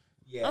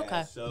 Yeah,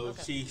 Okay. so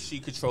Okay. she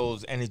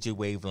controls energy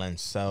wavelengths,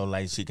 so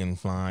like she can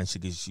fly, she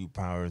can shoot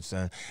powers.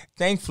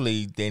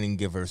 Thankfully, they didn't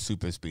give her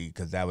super speed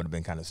because that would have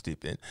been kind of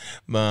stupid.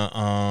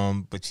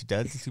 But she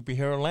does the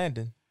superhero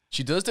landing.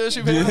 She does do a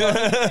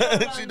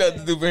superhero. She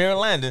does the superhero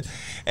landing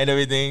and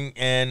everything,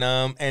 and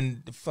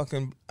the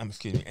fucking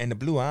excuse me, and the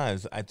blue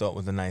eyes I thought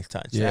was a nice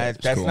touch. Yeah, it's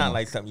that's cool. not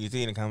like something you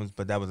see in the comics,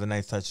 but that was a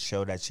nice touch to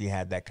show that she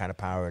had that kind of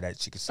power that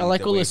she could see. I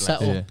like the all the wavelengths.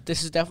 setup. Yeah.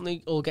 This is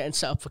definitely all getting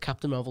set up for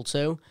Captain Marvel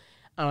too.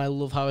 And I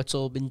love how it's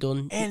all been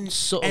done And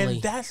subtly.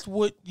 And that's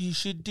what you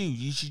should do.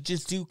 You should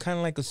just do kind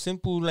of like a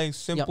simple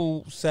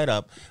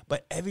setup.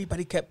 But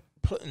everybody kept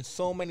putting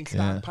so many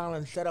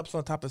stockpiling setups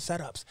on top of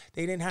setups.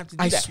 They didn't have to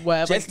do I that. swear,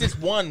 Just like- this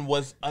one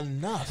was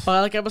enough. By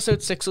like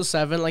episode 6 or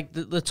 7, like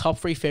the top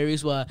 3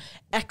 theories were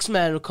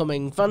X-Men are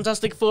coming,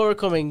 Fantastic Four are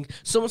coming,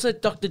 someone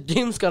said Doctor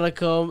Doom's gonna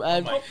come,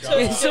 and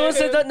someone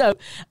said that no,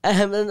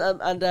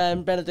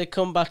 and Benedict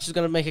Cumberbatch is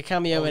gonna make a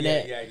cameo in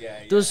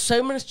it. There was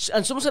so much,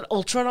 and someone said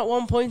Ultron at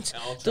one point.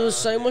 There was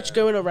so much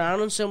going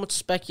around and so much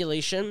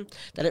speculation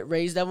that it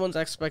raised everyone's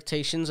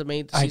expectations and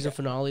made the season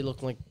finale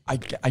look like. I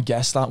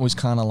guess that was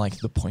kind of like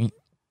the point,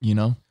 you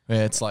know,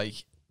 where it's like,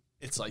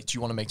 do you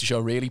want to make the show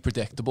really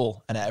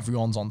predictable and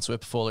everyone's onto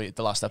it before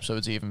the last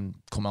episode's even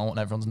come out and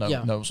everyone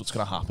knows what's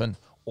going to happen?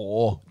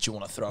 Or do you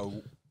want to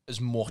throw as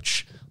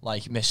much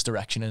like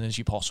misdirection in as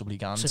you possibly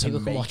can So to people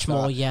can make watch that,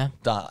 more,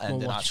 that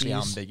ending watch actually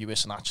these.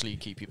 ambiguous and actually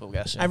keep people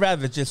guessing? I'd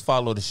rather just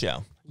follow the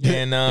show.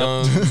 And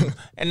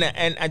and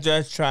I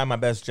just try my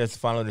best just to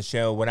follow the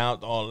show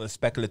without all the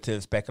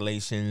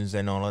speculations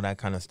and all of that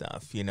kind of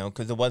stuff, you know,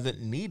 because it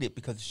wasn't needed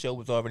because the show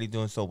was already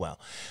doing so well.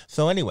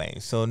 So anyway,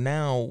 so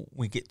now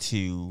we get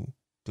to,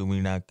 do we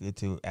not get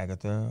to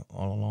Agatha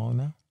all along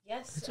now?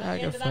 Yes. At the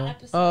end of that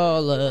episode.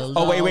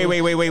 Oh,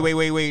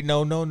 wait.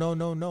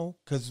 No.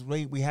 Because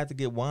we had to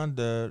get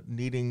Wanda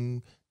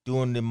doing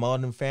the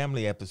Modern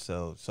Family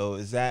episode. So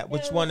is that,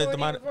 which one is the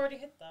Modern? We've already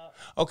hit that.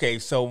 Okay,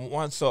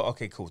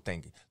 okay, cool,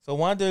 thank you. So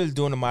Wanda is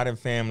doing the Modern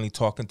Family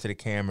talking to the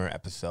camera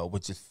episode,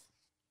 which is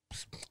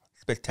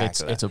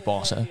spectacular. It's a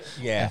boss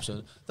yeah.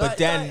 episode. But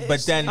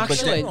then,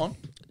 Actually,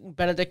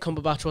 Benedict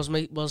Cumberbatch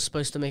was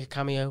supposed to make a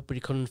cameo, but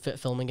he couldn't fit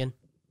filming in.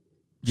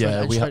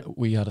 Yeah,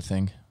 we had a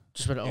thing.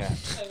 Just read it Yeah.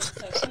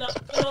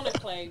 off.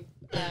 Canonically,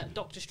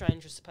 Doctor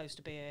Strange was supposed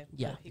to be here.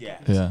 Yeah. He Yeah.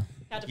 couldn't. Yeah.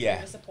 He had a Yeah. bit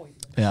of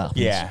disappointment.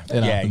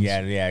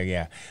 Yeah.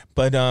 Yeah.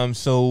 But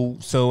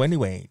so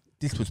anyway,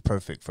 this was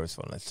perfect. First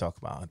of all, let's talk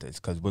about this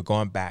because we're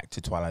going back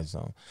to Twilight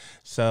Zone.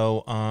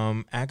 So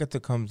Agatha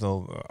comes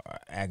over,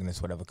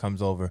 Agnes, whatever,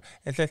 comes over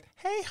and says,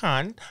 "Hey,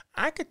 hon,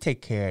 I could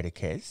take care of the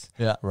kids."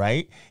 Yeah.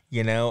 Right.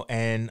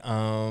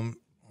 And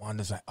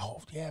Wanda's like,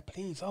 "Oh yeah,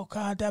 please. Oh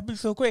God, that'd be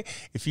so great."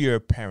 If you're a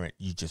parent,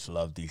 you just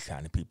love these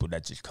kind of people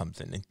that just comes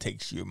in and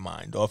takes your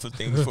mind off of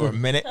things for a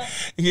minute.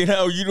 You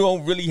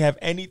don't really have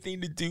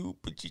anything to do,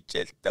 but you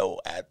just don't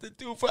have to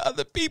do for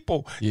other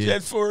people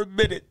just for a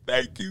minute.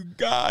 Thank you,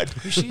 God.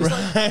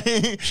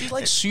 She's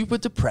like super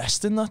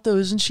depressed in that though,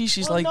 isn't she?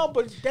 She's like, no,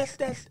 but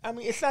that's. I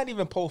mean, it's not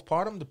even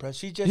postpartum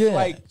depression. She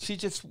just she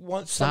just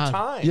wants some Sad.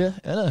 time.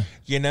 yeah,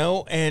 I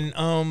know.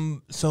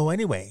 And so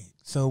anyway.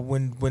 So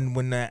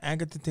when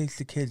Agatha takes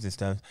the kids and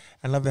stuff,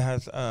 I love it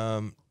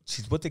how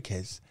she's with the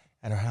kids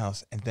at her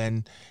house, and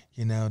then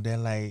they're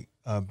like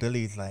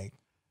Billy's like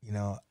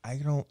I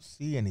don't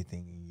see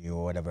anything in you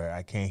or whatever,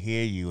 I can't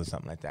hear you or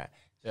something like that.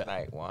 Yeah.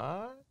 Like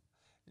what?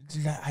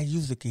 She's like, I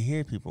usually can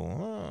hear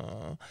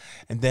people,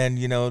 and then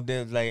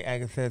there's like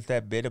Agatha says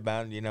that bit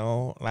about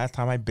last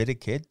time I bit a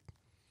kid,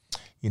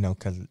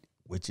 because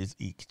witches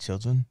eat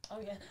children. Oh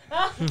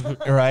yeah.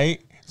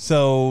 Right?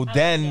 So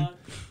then God.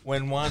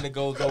 when Wanda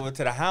goes over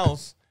to the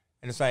house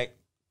and it's like,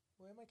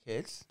 where are my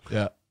kids?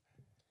 Yeah.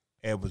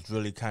 It was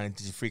really kind of,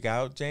 did you freak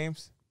out,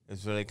 James? It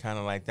was really kind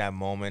of like that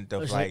moment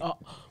of It's like, oh,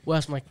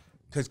 where's my?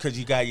 because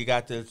you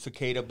got the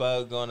cicada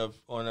bug on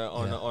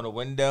a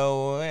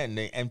window and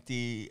the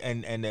empty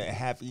and the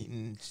half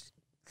eaten.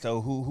 So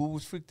who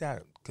was freaked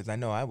out? Because I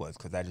know I was,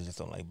 because I just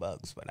don't like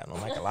bugs, but I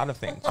don't like a lot of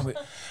things.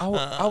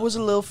 I was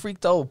a little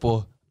freaked out,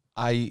 but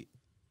I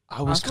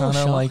was feel kind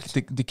of like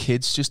shocked. the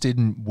kids just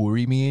didn't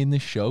worry me in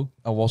this show.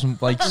 I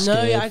wasn't like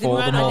scared yeah, I didn't for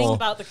mind them I think all.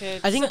 about the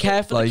kids. I didn't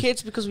care for Like- the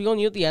kids because we all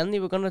knew at the end they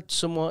were gonna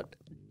somewhat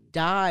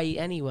die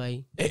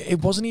anyway.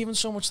 It wasn't even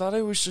so much that.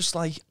 It was just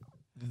like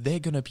they're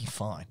gonna be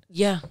fine.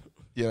 Yeah.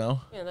 Yeah,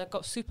 they've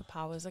got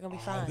superpowers. They're gonna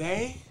be fine.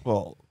 They?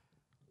 Well,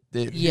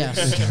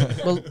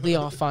 Yes. Well, they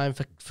are fine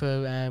for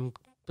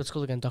let's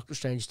call it again Doctor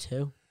Strange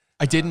 2.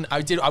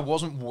 I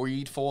wasn't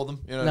worried for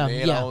them. You know what I No,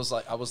 mean? yeah. I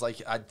was like,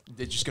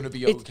 they're just gonna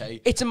be It- okay.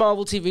 It's a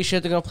Marvel TV show.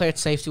 They're gonna play it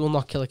safe. They will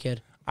not kill a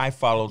kid. I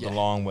followed Yeah.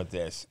 along with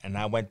this, and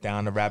I went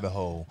down the rabbit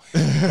hole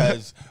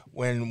because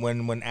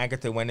when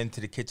Agatha went into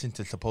the kitchen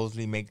to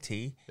supposedly make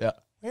tea, Yeah.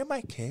 where are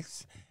my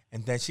kids?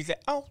 And then she said,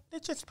 "Oh,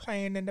 they're just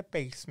playing in the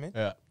basement."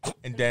 Yeah.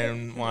 And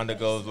then Wanda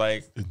goes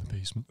like, In the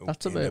basement.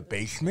 That's a "In the bit- In the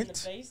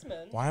basement?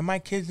 basement. Why are my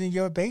kids in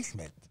your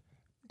basement?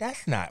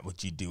 That's not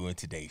what you do in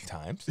today's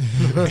times."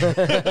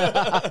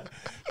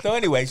 So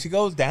anyway, she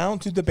goes down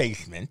to the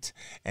basement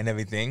and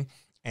everything.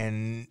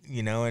 And,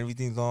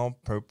 everything's all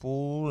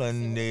purple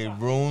and the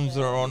runes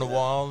are on the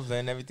walls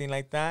and everything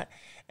like that.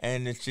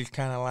 And it's just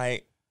kind of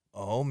like,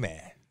 oh,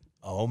 man.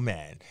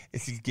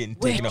 It's just getting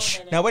taken up.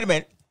 Witch. Now, wait a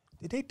minute.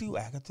 Did they do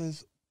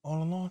Agatha's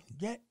all along?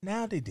 Yeah,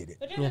 now they did it.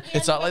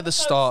 It's not like the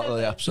start of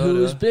the episode.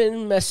 Who's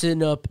been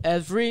messing up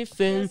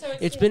everything? Yeah, so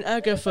It's been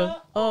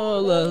Agatha all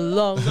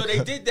along. So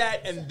they did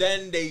that and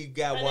then they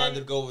got And Wanda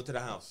then- to go over to the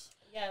house.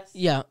 Yes.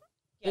 Yeah.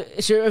 Yeah.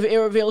 It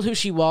revealed who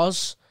she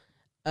was.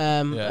 Yeah.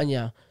 And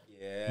yeah.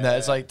 Yeah. No,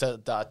 it's like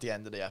at the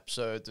end of the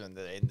episode, and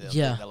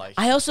Yeah. they're like,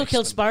 I also fix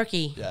killed them.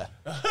 Sparky. Yeah,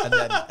 and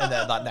then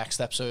that next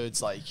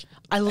episode's like,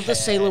 I love the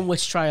Salem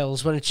witch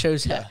trials when it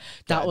shows Yeah.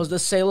 that was the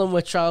Salem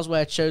witch trials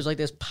where it shows like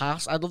this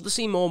past. I'd love to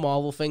see more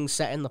Marvel things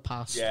set in the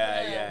past.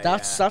 Yeah.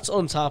 That's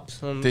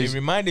untapped. And It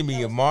reminded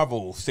me of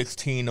Marvel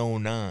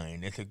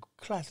 1609. It's a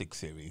classic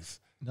series.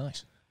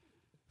 nice.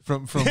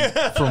 From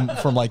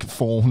like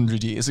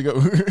 400 years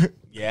ago.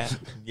 Yeah.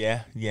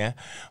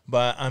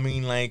 But I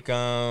mean, like,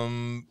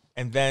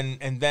 and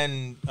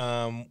then,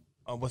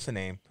 what's her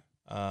name?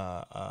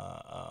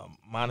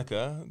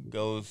 Monica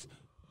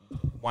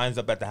winds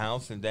up at the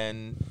house, and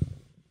then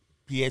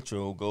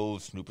Pietro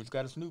goes, "Snooper's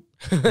got a snoop."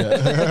 I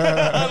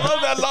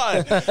love that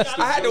line.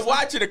 I had to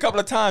watch it a couple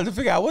of times to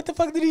figure out what the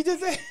fuck did he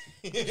just say.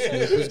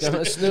 Snoop's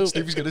gonna snoop.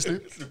 Snoopy's gonna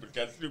snoop. Snooper's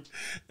got a snoop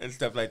and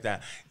stuff like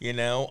that.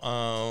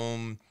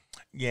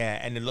 Yeah,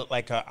 and it looked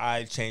like her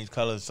eyes changed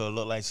colors, so it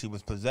looked like she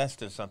was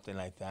possessed or something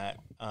like that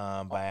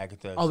by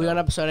Agatha. Are we so- on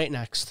episode 8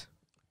 next?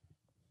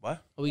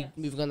 What? Are we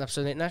moving on to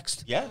episode 8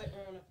 next? Yeah,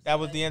 that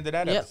was the end of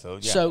that Yep.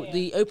 episode. Yeah. So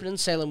the opening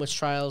Salem witch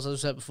trials, as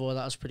I said before,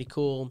 that was pretty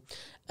cool.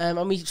 And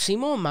we see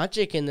more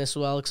magic in this as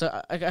well,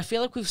 because I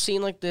feel like we've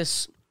seen like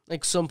this,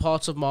 like some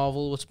parts of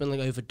Marvel what's been like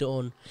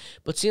overdone,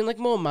 but seeing like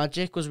more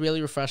magic was really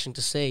refreshing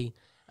to see.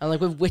 And like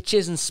with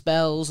witches and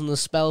spells and the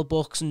spell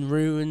books and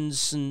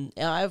runes, and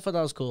yeah, I thought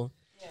that was cool.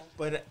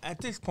 But at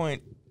this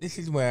point, this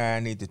is where I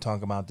need to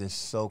talk about this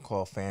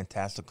so-called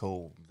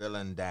fantastical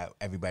villain that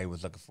everybody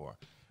was looking for.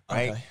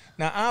 Right? Okay.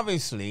 Now,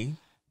 obviously,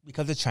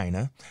 because of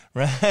China,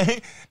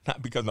 right?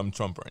 Not because I'm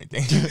Trump or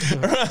anything,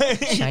 right?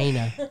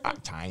 China.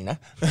 China.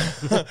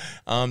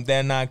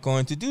 They're not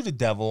going to do the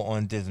devil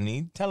on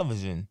Disney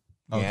television.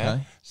 Yeah.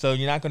 Okay. So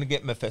you're not going to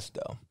get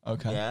Mephisto.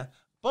 Okay. Yeah.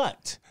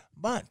 But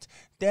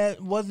that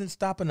wasn't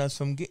stopping us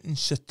from getting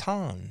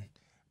Shaitan.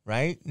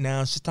 Right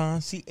now,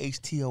 Shaitan,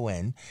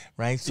 Chton,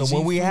 right? So Is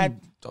when he we from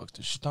had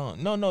Dr.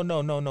 Shaitan,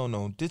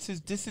 no. This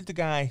is the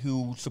guy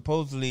who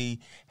supposedly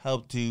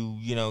helped to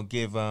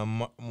give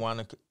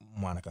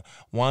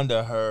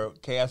Wanda her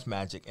chaos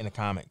magic in the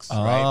comics,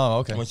 right?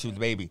 Okay. When she was a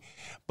baby.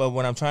 But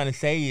what I'm trying to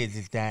say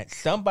is that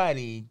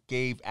somebody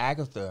gave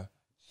Agatha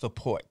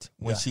support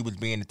when she was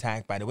being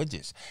attacked by the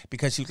witches,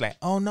 because she was like,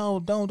 "Oh no,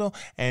 don't!"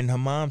 And her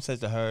mom says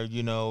to her,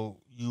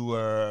 "You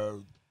were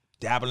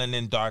dabbling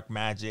in dark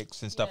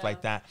magics and stuff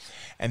like that."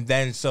 And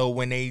then so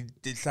when they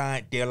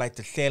decide, they're like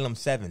the Salem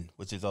 7,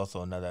 which is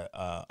also another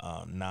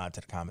nod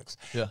to the comics,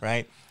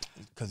 right?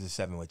 Because there's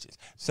 7 witches.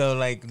 So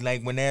like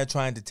when they're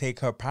trying to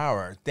take her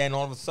power, then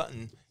all of a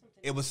sudden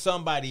it was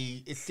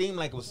somebody. It seemed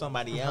like it was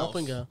somebody else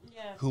Helping her.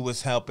 who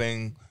was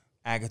helping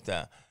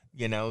Agatha.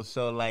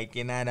 So like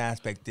in that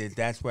aspect,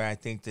 that's where I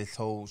think this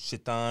whole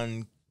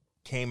Shaitan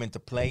came into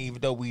play.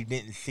 Even though we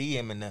didn't see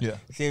him in the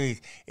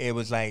series, it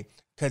was like,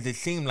 because it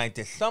seemed like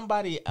there's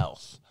somebody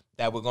else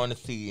that we're going to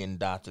see in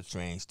Doctor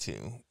Strange 2.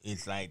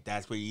 It's like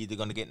that's where you're either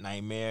going to get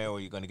Nightmare or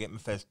you're going to get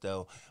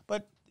Mephisto.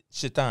 But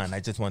Shaitan, I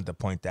just wanted to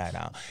point that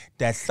out.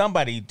 That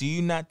somebody, do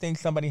you not think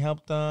somebody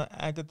helped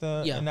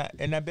Agatha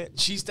in that bit?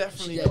 She's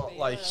definitely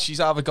got she's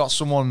either got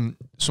someone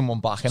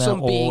backing her, Some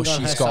being or on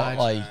she's her got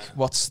side.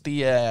 what's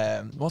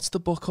the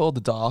book called,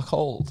 The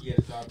Darkhold?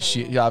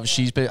 Yeah,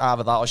 She's been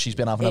either that or she's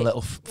been having a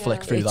little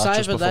flick through It's that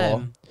just either before.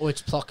 them or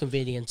it's plot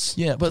convenience.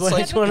 Yeah, but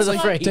It's one of the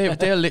three.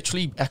 they're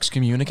literally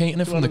excommunicating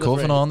her from One the of the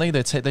coven, three. aren't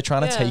they? They're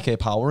trying to take her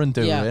power and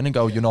do her in and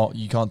go, you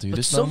can't do But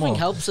this no something more.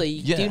 helps her.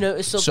 You do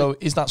notice something. So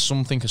is that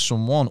something for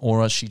someone,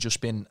 or has she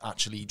just been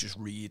actually just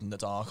reading the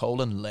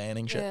Darkhold and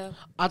learning shit? Yeah.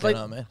 I'd You like.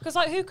 know what I mean? Because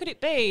like, who could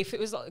it be if it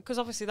was like? Because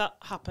obviously that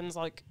happens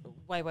like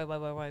way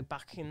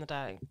back in the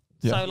day.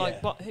 Yeah.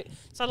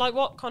 So like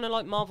what kind of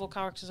like Marvel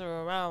characters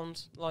are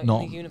around like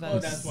Not- in the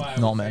universe? that's why I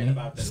Not was saying many.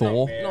 about the 4.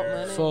 Nightmare. Not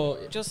many.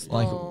 For- just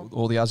Like oh,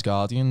 all the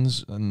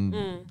Asgardians,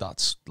 and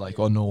that's like,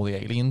 and all the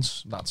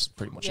aliens. That's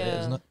pretty much it, Yeah.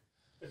 isn't it?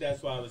 But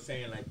that's why I was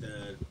saying like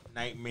the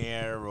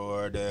Nightmare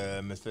or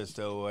the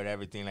Mephisto or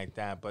everything like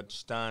that. But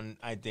Stan,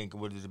 I think,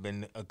 would have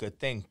been a good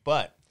thing.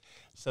 But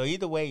so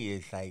either way,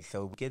 it's like,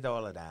 so we get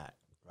all of that,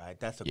 right?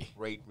 That's a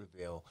great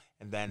reveal.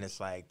 And then it's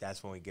like,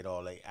 that's when we get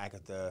all like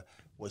Agatha,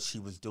 what she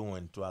was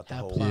doing throughout the That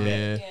whole plan.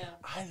 bit. yeah.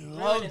 I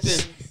love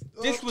this.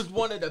 This was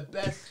one of the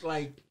best,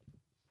 like,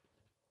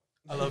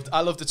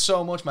 I loved it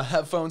so much. My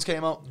headphones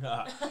came out.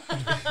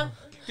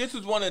 this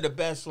was one of the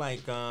best,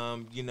 like,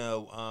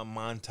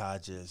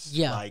 montages.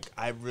 Yeah. Like,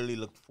 I really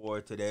looked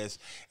forward to this.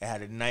 It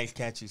had a nice,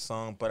 catchy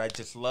song, but I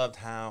just loved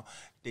how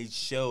they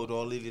showed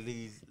all of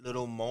these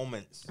little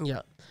moments.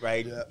 Yeah.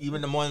 Right?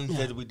 Even the ones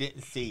that we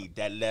didn't see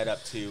that led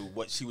up to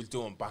what she was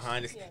doing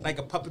behind us. Like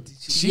a puppet.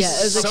 She's Yeah,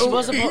 it was like so she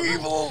was a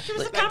evil. She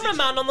was the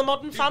cameraman on the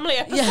Modern Family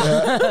episode.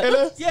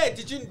 Yeah. Yeah,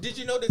 did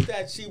you notice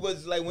that she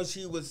was like, when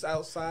she was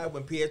outside,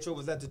 when Pietro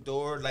was at the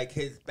door, like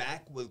his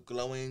back was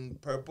glowing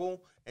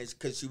purple, and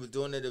because she was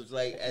doing it, it was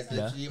like as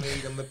if she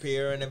made him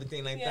appear and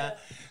everything like that.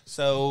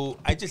 So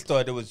I just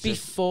thought it was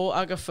just Before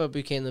Agatha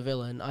became the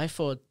villain, I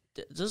thought,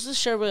 does this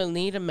show really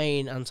need a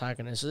main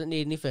antagonist? Does it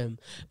need anything?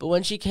 But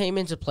when she came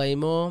into play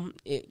more,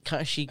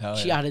 she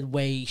added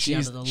weight. She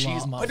added a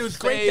lot. But it was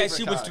great that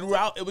she was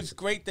throughout. It was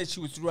great that she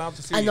was throughout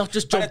the series. And not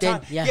just By the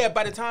jumped in, time- yeah.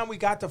 By the time we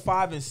got to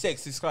 5 and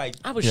 6, it's like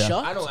I was Yeah.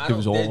 shocked. I It don't.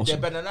 was There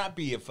awesome. better not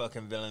be a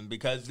fucking villain,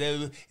 because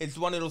it's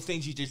one of those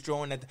things you just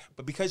throw in at.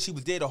 But because she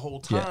was there the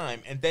whole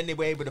time, and then they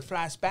were able to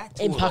flash back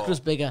to Impact it all.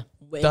 was bigger.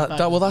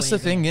 That's the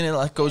thing, innit?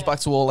 Like, goes back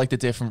to all like the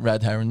different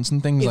red herrings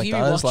and things If like you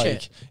that. It's watch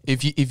like,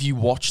 it- if you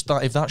watched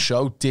that, if that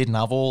show didn't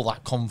have all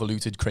that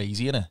convoluted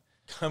crazy in it,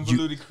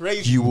 Convoluted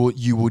crazy.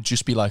 you would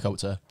just be like, oh,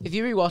 it's her. If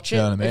you rewatch it, You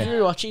know what I mean? if you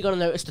rewatch it, you're gonna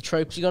notice the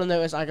tropes. You're gonna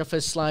notice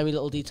Agatha's slimy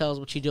little details,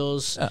 what she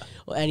does,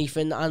 or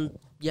anything. And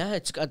yeah,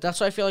 that's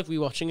why I feel like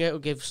rewatching it will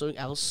give something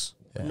else.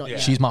 Not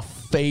She's my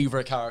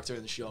favorite character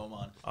in the show,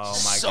 man. Oh my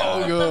So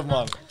god. good,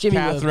 man. Jimmy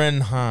Woo. Catherine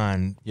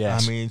Hahn.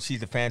 Yes. I mean,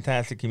 she's a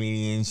fantastic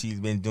comedian. She's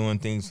been doing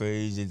things for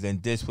ages,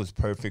 and this was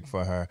perfect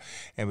for her.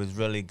 It was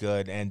really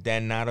good. And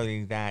then not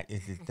only that,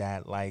 is it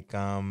that like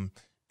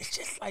it's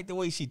just like the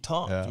way she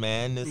talks,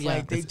 man. It's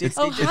like they just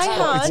Oh, they just hi,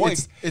 got a hon.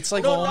 voice. It's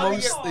like No, not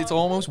almost yet. it's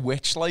almost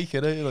witch like,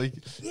 innit?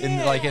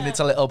 And it's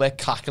a little bit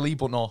cackly,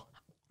 but not.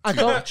 I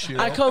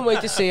can't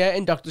wait to see her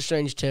in Doctor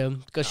Strange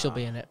 2 because she'll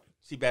be in it.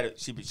 She better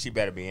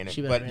be in it.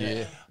 She better But be in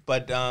it.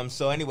 but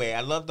so anyway,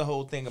 I love the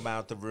whole thing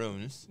about the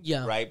runes.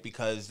 Yeah. Right?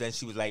 Because then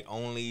she was like,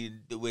 only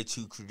the witch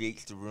who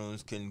creates the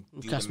runes can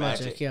do Cast the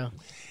magic. yeah.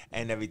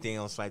 And everything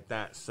else like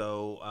that.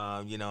 So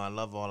I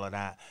love all of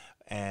that.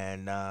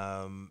 And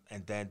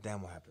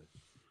then what happened?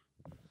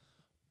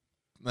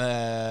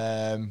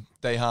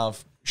 They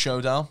have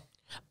Showdown.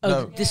 Oh,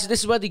 No. this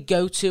is where they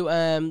go to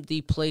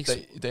the place.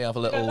 They have a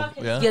little back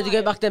in yeah. time. Yeah, they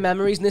go back to their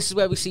memories, and this is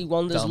where we see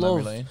Wanda's Down memory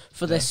love lane.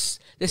 for Yeah. this.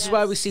 This is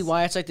where we see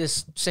why it's like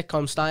this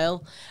sitcom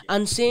style,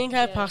 and seeing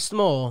her past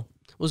more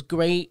was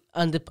great.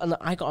 And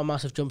I got a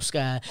massive jump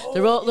scare.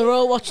 They're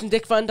all watching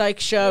Dick Van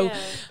Dyke's show.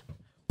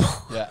 Yeah.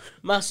 Yeah.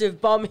 Massive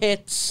bomb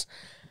hits.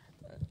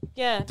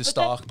 Yeah, The but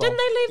Stark didn't bomb.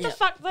 they leave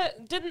Yeah.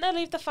 didn't they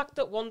leave the fact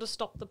that Wanda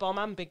stopped the bomb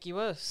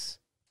ambiguous?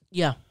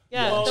 Yeah,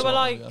 Yeah, Well, they were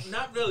like, yeah.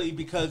 Not really,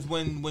 because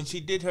when she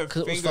did her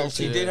 'Cause it was finger,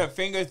 faulty. she did her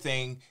finger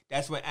thing.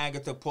 That's when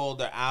Agatha pulled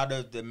her out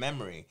of the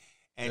memory,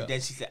 and Yeah.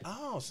 then she said,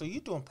 "Oh, so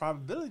you're doing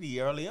probability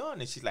early on?"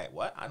 And she's like,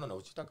 "What? I don't know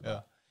what you're talking Yeah.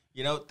 about."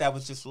 You know, that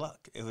was just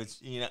luck. It was,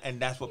 and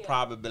that's what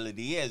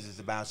probability is. It's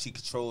about she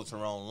controls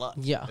her own luck.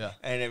 yeah, Yeah.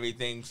 And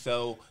everything.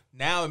 So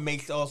now it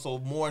makes also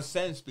more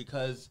sense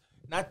because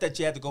not that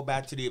you have to go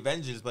back to the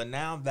Avengers, but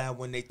now that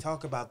when they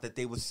talk about that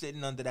they were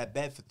sitting under that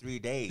bed for 3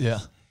 days. Yeah.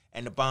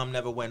 And the bomb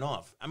never went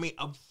off. I mean,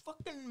 a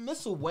fucking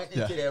missile went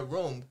into their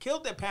room,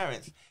 killed their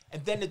parents,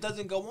 and then it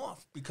doesn't go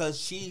off because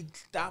she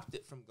stopped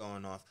it from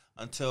going off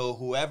until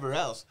whoever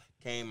else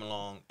came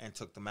along and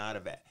took them out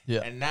of it.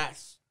 Yeah. And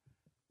that's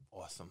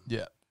awesome.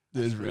 Yeah.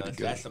 It is really Real-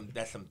 good.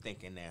 That's some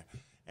thinking there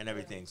and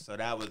everything. So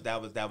that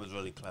was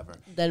really clever.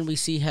 Then we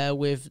see her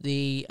with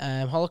the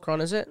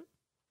holocron. Is it?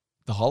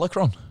 The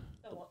holocron.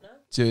 "Oh, what now?"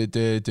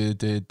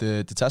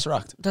 The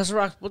Tesseract.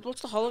 Tesseract.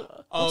 What's the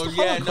Oh the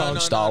yeah, holocron? no,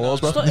 Star Wars,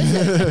 bro.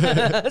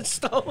 It's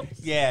Star Wars.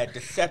 Yeah, the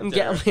scepter. I'm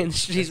getting my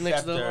industries the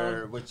mixed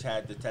scepter, up. which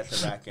had the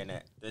tesseract in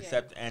it, the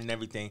scepter and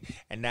everything,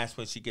 and that's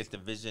when she gets the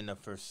vision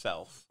of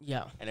herself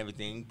Yeah. and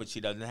everything. But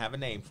she doesn't have a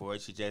name for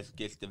it; she just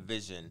gets the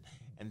vision,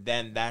 and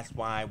then that's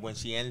why when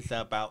she ends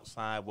up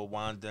outside with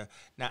Wanda,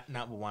 not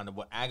with Wanda,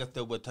 with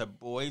Agatha, with her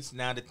boys.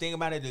 Now the thing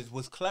about it is,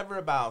 what's clever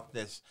about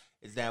this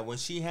is that when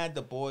she had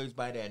the boys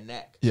by their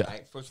neck, Yeah.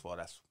 right? First of all,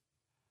 that's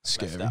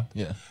Scary. up.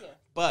 Yeah.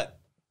 but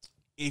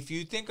if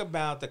you think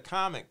about the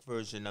comic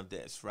version of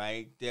this,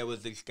 right, there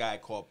was this guy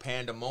called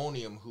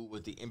Pandemonium who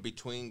was the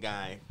in-between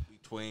guy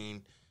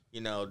between,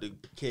 the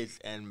kids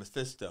and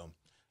Mephisto.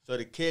 So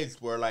the kids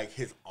were like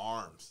his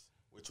arms,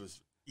 which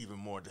was even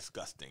more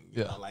disgusting.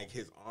 You know, like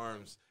his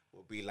arms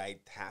will be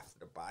like half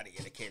the body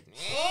of the kid.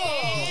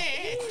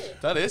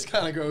 That is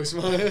kind of gross,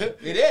 man.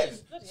 It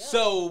is.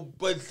 So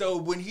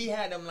when he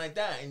had them like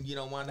that, and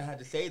Wanda had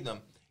to save them,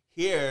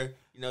 here,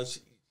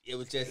 it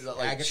was just like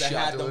Agatha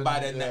had them by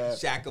the shackled, neck,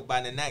 shackled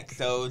by the neck.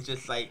 So it's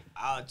just like,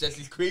 just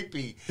as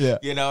creepy. Yeah.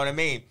 You know what I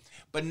mean?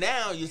 But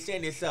now you're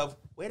saying to yourself,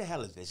 where the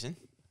hell is Vision?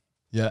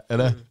 Yeah, I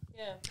know.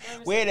 Yeah.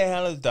 Where the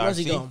hell is Where's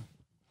he Darcy? going?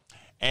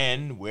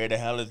 And where the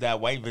hell is that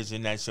white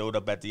Vision that showed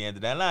up at the end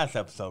of that last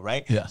episode,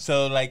 right? Yeah.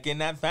 So, like, in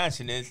that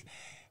fashion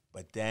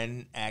but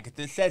then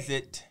Agatha says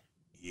it,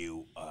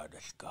 you are the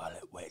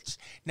Scarlet Witch.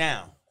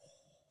 Now,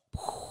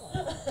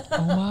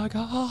 Oh my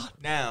god.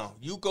 Now,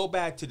 you go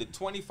back to the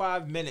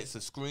 25 minutes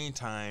of screen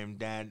time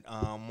that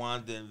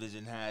Wanda and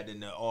Vision had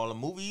in all the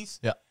movies.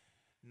 Yeah.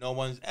 No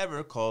one's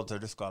ever called her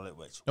the Scarlet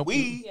Witch. Nope.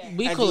 We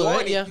We as call the her,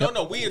 audience, yeah.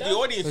 No, we as the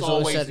audience We've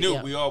always always said it, knew.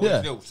 yeah. We always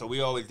Yeah. knew. So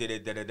we always did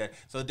it.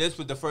 So this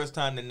was the first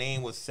time the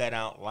name was said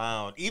out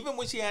loud. Even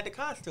when she had the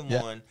costume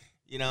Yeah. on,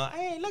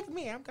 hey, look at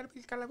me. I'm going to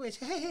be Scarlet Witch.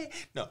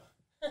 No,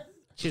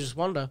 She's just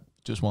Wanda.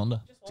 Just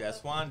wonder.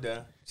 just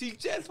Wanda. She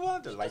just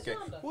Wanda. Like,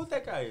 Wanda. who's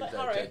that guy? Like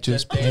Harry. Just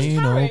Just plain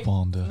Harry. old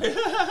wonder.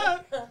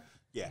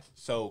 Yeah.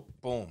 So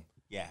boom.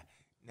 Yeah.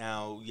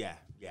 Now, yeah.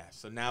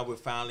 So now we're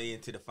finally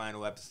into the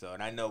final episode.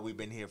 I know we've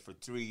been here for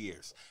 3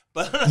 years,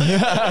 but Oh my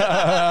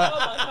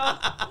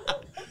god.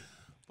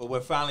 but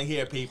we're finally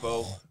here,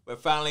 people. We're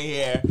finally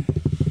here.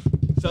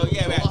 So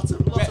yeah, man.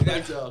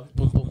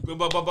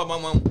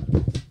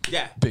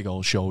 Yeah. Big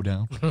old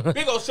showdown.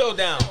 Big old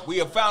showdown. We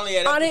are finally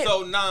at And it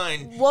episode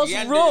 9. was the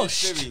end of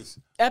this rushed. series.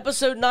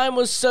 Episode 9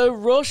 was so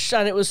rushed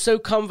and it was so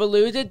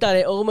convoluted that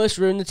it almost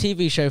ruined the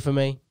TV show for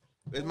me.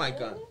 Where's my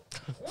gun?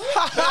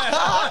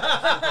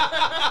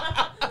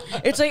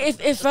 It's like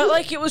it felt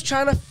like it was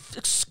trying to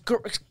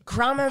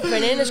cram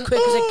everything in as quick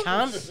as it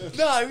can.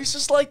 No, it was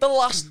just like the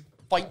last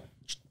episode.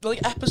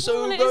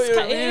 Well, it bro, is, you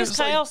know what I it mean? is It's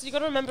like- chaos. You got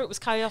to remember it was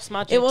chaos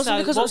magic. It wasn't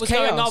so because what it was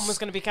chaos. going on was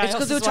going to be chaos. It's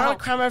because they were as trying well.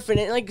 to cram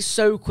everything in like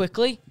so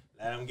quickly.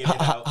 Let him get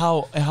it out.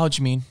 How do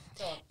you mean?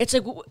 It's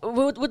like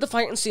with the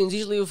fighting scenes.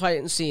 Usually with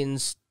fighting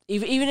scenes,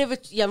 even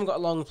if you haven't got a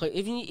long play,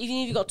 even if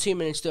you've got 2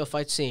 minutes to do a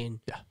fight scene,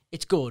 Yeah.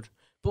 it's good.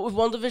 But with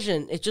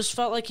Wandavision, it just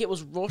felt like it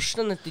was rushed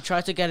and that they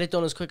tried to get it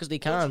done as quick as they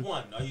can. Which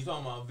one? Are you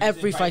talking about Vision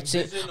Every fighting fight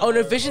scene. Vision Oh no,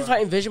 or- Vision or-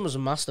 fighting Vision was a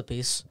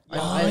masterpiece. So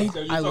you're I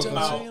talking love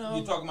about it.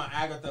 you're talking about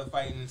Agatha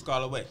fighting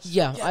Scarlet Witch.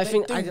 Yeah, I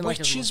think they're I didn't like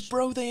it. as witches, much.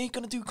 bro. They ain't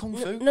gonna do kung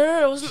fu.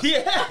 No, it wasn't.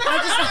 Yeah.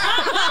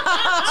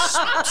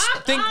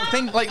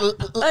 Think like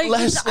I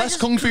less just-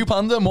 Kung Fu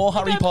Panda, more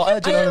Harry Potter.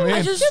 Do you know what I I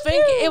mean? just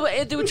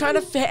think they were trying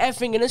to fit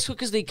everything in as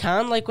quick as they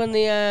can. Like when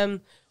the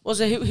was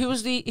it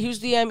who's the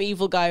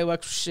evil guy who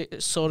works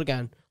with Sword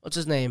again? What's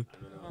his name?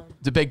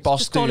 The big boss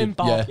Just call dude. him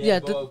Bob. Yeah. Yeah,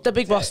 well, the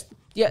big Ted. boss.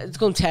 Yeah, it's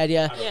called Ted.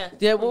 Yeah,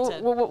 Yeah, Well,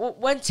 Ted.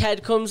 when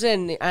Ted comes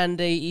in and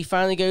he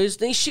finally goes,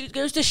 then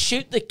goes to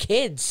shoot the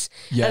kids.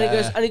 And he Yeah.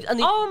 goes and he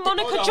Oh,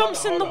 Monica Hold on,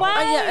 jumps hold in on, the hold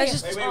way. on. yeah, I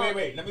just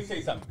Wait. Let me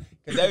say something.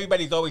 Because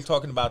everybody's always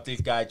talking about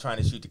this guy trying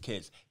to shoot the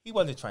kids. He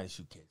wasn't trying to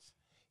shoot kids.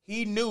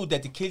 He knew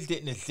that the kids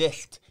didn't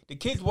exist. The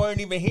kids weren't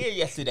even here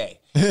yesterday.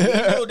 He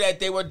knew that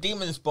they were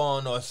demon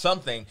spawn or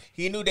something.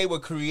 He knew they were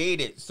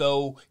created.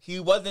 So he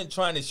wasn't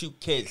trying to shoot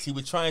kids. He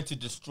was trying to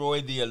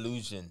destroy the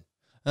illusion.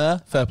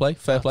 Fair play.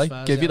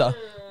 Give you that.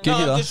 Give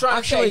you I'm that. just trying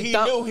Actually, to say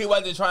he knew he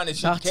wasn't trying to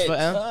shoot kids.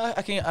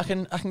 I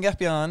can get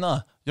behind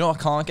that. You know what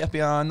I can't get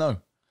behind though?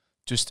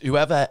 Just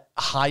whoever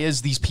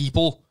hires these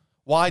people.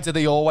 Why do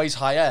they always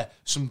hire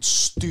some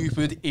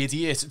stupid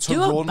idiot to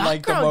Do a run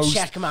like the background most,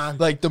 check, man.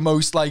 like the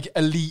most like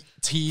elite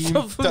team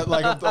that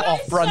like of the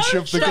off branch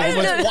of the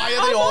government? Why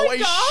are they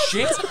always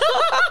shit?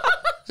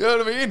 You know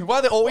what I mean? Why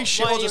are they always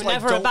shit? Why Or are just you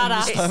like never a don't badass?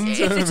 understand?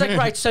 You know It's what I like mean?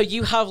 right, so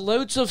you have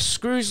loads of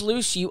screws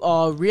loose. You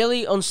are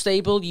really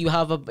unstable. You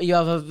have a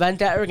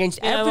vendetta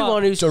against know everyone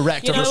what? who's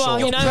Direct You of know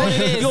assault. what? You know what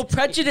it is? You're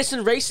prejudiced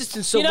and racist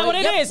and so. You know what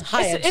it yep, is?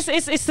 hired.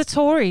 It's the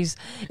Tories.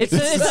 He's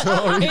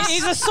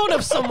a son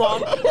of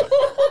someone.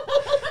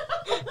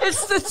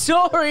 It's the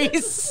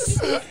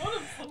Tories.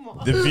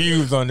 The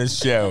views on this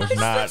show,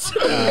 not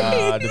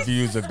the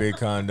views of Big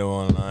Condo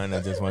Online. I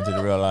just want you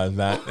to realize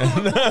that.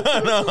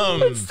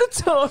 It's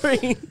the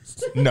Tories.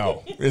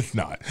 No, it's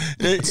not.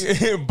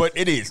 But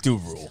it is to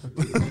rule.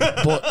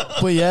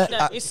 but yeah,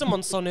 No, he's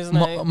someone's son, isn't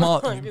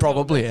he?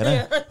 probably,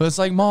 innit? But it's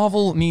like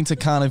Marvel need to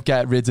kind of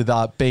get rid of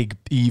that big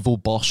evil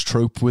boss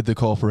trope with the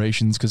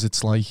corporations because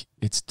it's like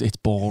it's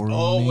boring.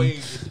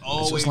 It's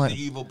always like-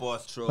 the evil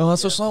boss trope. Well,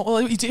 that's just like, well,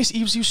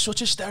 he was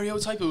such a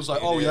stereotype. It was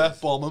like, oh yeah,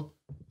 bomb him.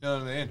 You know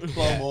what I mean?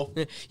 Blow him up.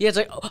 Yeah, it's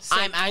like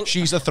I'm angry.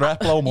 She's a threat.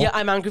 Blow him up. Yeah,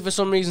 I'm angry for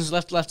some reasons.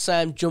 Let's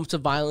jump to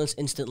violence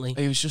instantly.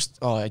 He was just,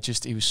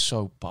 he was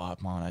so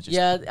bad, man.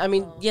 Yeah, I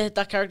mean,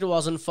 that character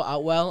wasn't put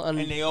out well, and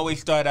And they always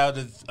start out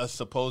as a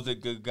supposed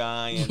good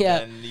guy, and Yeah.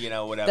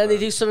 then whatever. then they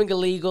do something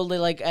illegal. They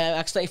like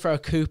accidentally throw a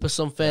coup or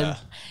something. Yeah.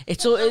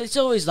 It's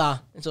always that.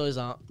 It's always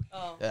that.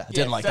 Yeah, I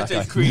didn't like that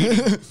such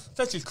guy.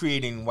 such as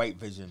creating white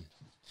vision.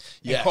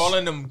 Yes. And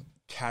calling them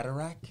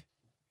cataract.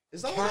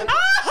 Is that That's what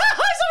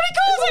he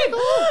calls it!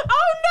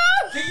 Oh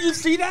no! Did you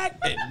see that?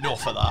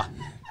 Enough of that.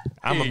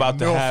 I'm about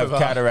to Enough have of that.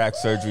 cataract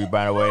surgery,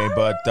 by the way,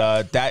 but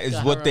that is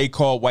what they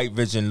call white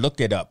vision. Look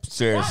it up,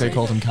 seriously. They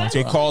called him cataract.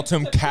 They called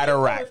him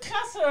cataract.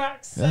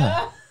 Cataracts.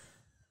 Yeah.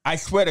 I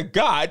swear to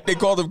God, they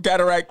called him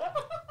cataract.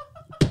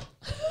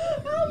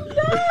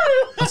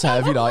 That's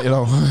heavy, that, you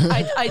know.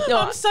 I know.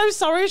 I'm so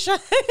sorry, Shay.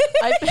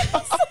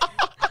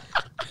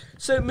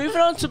 So moving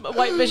on to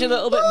White Vision a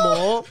little bit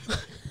more.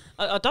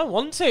 I don't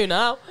want to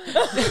now.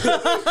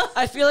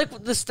 I feel like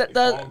their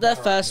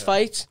first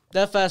fight,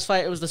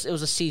 it was a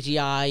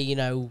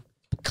CGI,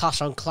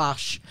 clash on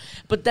clash,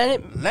 but then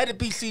it Let it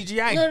be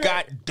CGI. No, no.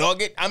 God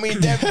dog it. I mean,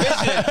 their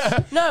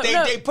vision. no,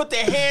 They put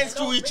their hands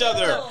through each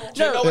other.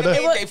 Do you know what I it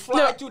mean? was- They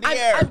fly through the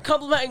air. I'm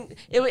complimenting.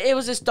 It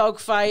was this dog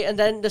fight, and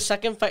then the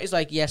second fight is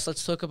like, yes,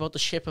 let's talk about the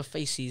ship of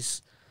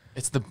faces.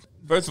 It's the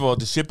First of all,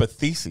 the ship of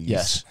Theses.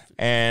 Yes.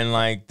 And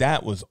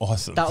that was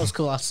awesome. That was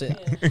cool. That's it.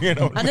 you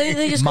know. And then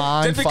they just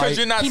mind Just because fight.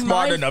 you're not He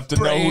smart mind- enough to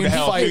know who the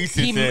hell fight.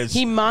 Theses is.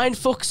 he mind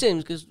fucks him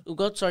because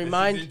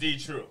mind,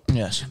 indeed true.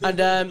 Yes.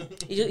 and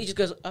he just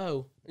goes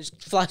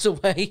just flies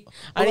away.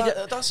 And he,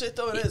 That's it,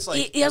 though. It's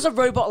he has a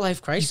robot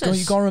life crisis.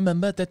 you gotta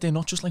remember that they're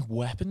not just like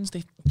weapons.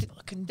 They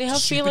have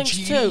Super feelings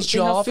G's too. They have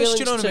Jarvis, do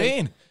you know feelings what I too.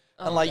 mean?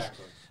 And like,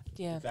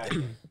 Yeah.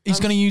 he's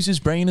gonna use his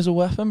brain as a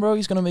weapon, bro.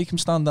 He's gonna make him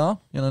stand down.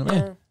 You know what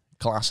I mean?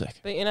 Classic.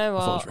 But you know I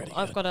thought it was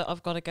what? really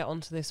I've got to get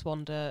onto this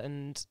Wanda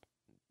and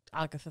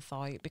Agatha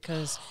fight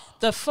because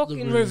the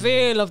fucking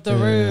reveal of the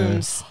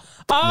rooms.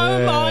 Oh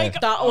Yeah. my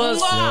god! That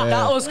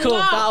was cool.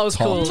 That was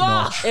Top cool.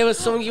 notch. It was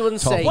something you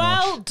wouldn't Top say.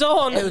 notch. Well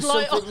done. It was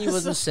Like, something you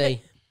wouldn't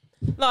say.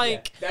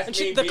 Like, That's and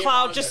me the being cloud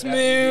Wanda, just that's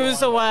me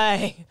moves Wanda.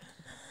 away,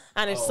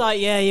 and it's like,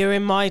 yeah, you're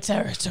in my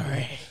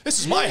territory, This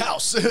is my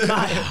house.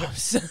 my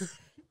house.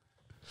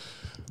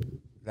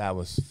 That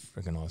was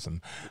freaking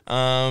awesome.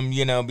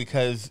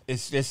 Because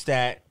it's just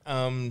that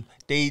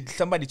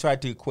somebody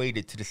tried to equate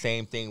it to the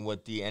same thing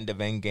with the end of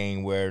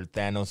Endgame where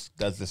Thanos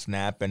does the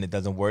snap and it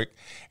doesn't work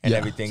and Yeah.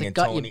 everything, It's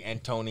like, and got you.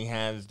 Tony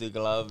has the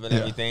glove and Yeah.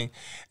 everything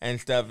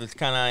and stuff. It's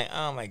kind of like,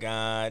 oh my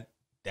god,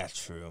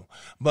 that's true,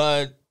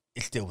 but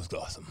it still was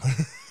awesome.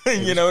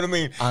 You know what I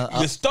mean?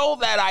 You stole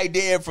that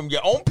idea from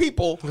your own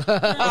people.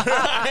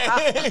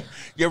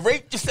 You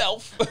raped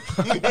yourself.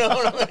 You know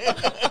what I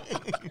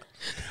mean?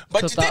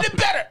 But you did it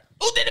better.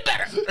 Who did it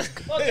better?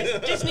 Well,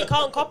 Disney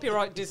can't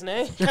copyright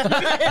Disney. they're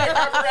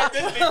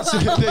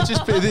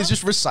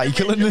just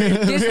recycling.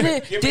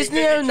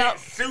 Disney own that.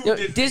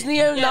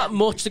 Disney own that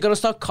much. They're gonna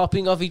start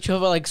copying off each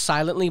other like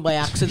silently by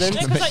accident.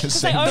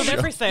 Because they own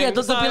everything. Yeah,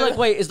 they'll be so- like,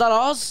 wait, is that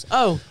ours?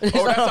 Oh, is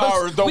Oh, that that's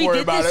ours. Don't We worry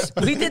did about this.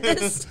 it. We did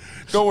this.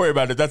 Don't worry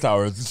about it. That's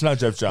ours. It's not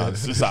Jeff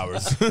Johns. It's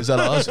ours. Is that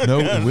ours? No,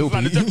 it will It's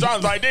not be. Jeff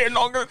Johns' idea.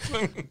 No. But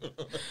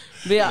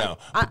yeah, No,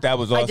 but that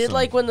was awesome. I did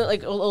like when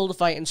all the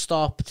fighting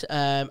stopped.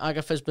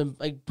 Agatha's been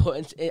put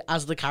into,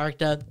 as the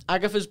character.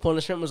 Agatha's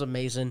punishment was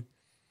amazing.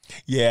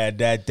 Yeah,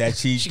 that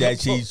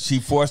she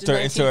forced her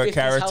into her 1950s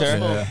character,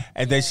 household.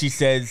 and then she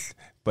says,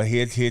 "But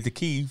here's the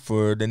key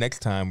for the next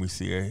time we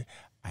see her.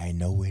 I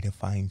know where to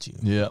find you.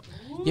 Yeah.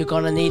 You're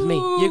gonna need me.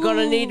 You're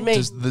gonna need me.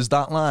 There's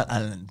that line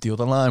and the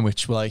other line,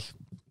 which like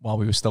while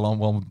we were still on,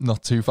 well,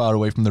 not too far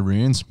away from the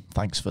ruins.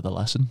 Thanks for the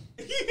lesson.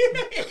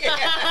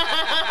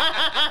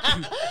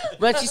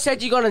 When she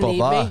said you're gonna But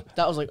need that- me,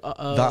 that was like,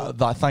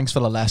 That thanks for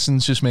the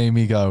lessons just made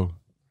me go,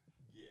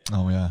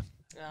 oh yeah,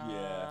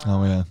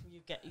 oh yeah.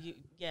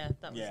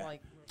 That was Yeah.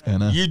 like. You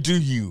know? You do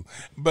you,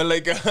 but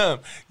like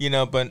but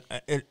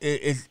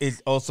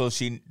it's also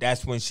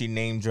that's when she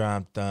name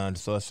dropped the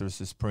Sorcerer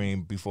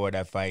Supreme before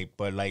that fight.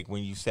 But like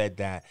when you said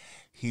that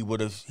he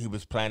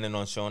was planning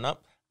on showing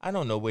up, I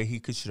don't know where he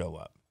could show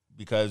up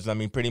because I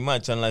mean pretty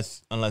much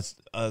unless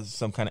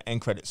some kind of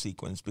end credit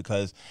sequence,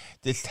 because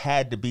this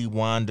had to be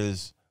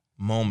Wanda's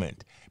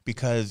moment,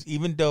 because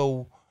even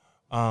though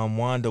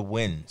Wanda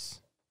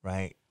wins,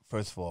 right?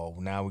 First of all,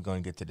 now we're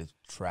going to get to the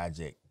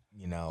tragic.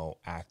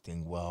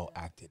 Well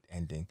acted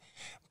ending.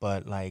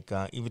 But like,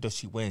 even though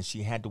she wins,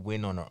 she had to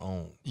win on her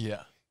own.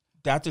 Yeah.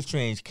 Doctor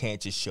Strange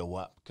can't just show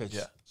up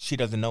because she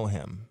doesn't know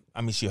him.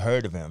 I mean, she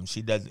heard of him.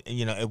 She doesn't,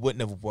 it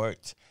wouldn't have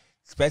worked,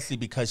 especially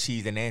because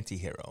she's an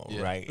anti-hero,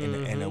 right?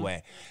 In a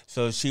way.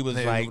 So she was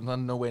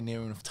nowhere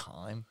near enough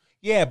time.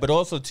 Yeah, but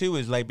also too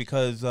is like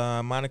because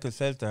Monica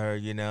says to her,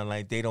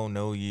 like they don't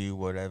know you,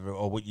 whatever,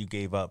 or what you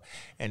gave up,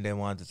 and then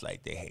Wanda's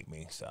like they hate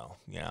me, so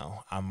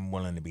I'm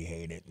willing to be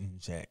hated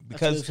and shit.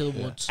 Because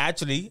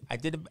actually, I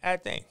did a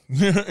bad thing,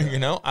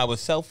 I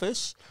was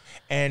selfish,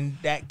 and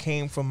that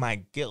came from my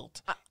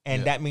guilt,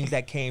 and that means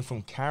that came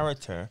from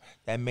character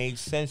that made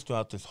sense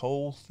throughout this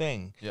whole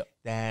thing. Yep.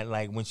 That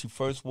like when she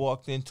first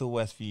walked into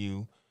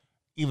Westview.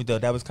 Even though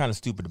that was kind of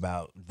stupid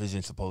about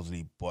Vision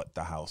supposedly bought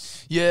the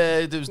house.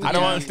 Yeah, there was I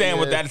don't understand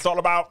what that is all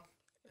about.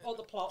 All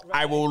the plot,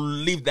 right? I will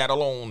leave that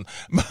alone.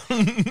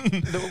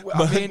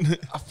 I mean,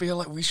 I feel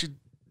like we should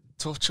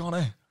touch on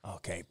it.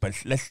 Okay, but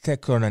let's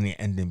take on the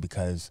ending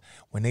because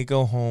when they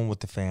go home with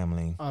the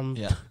family,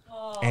 Yeah.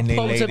 and they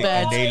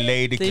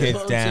lay the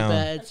kids down.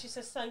 And she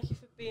says, "Thank you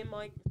for being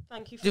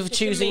thank you for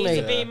choosing me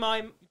me to be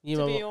my You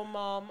to know- be your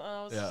mom." And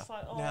I was just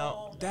like, "Oh."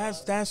 Now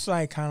that's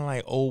like kind of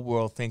like old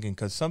world thinking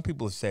because some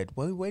people said,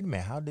 "Well, wait a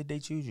minute, how did they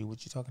choose you?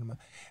 What you talking about?"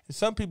 And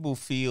some people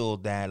feel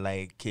that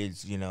like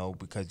kids,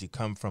 because you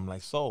come from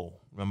like soul,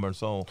 remember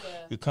soul,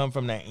 you come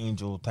from that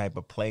angel type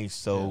of place,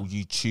 so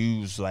you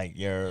choose like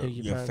your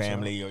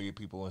family or your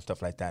people and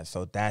stuff like that.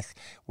 So that's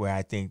where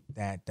I think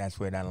that's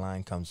where that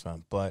line comes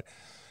from. But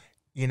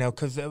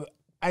because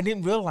I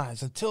didn't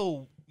realize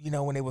until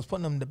when they was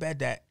putting them to bed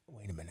that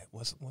wait a minute,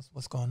 what's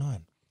going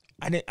on?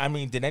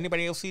 Did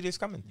anybody else see this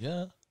coming?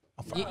 Yeah.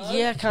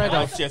 Yeah, kind of.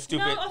 That's just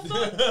stupid. No,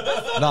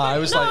 I No, I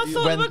was thought like,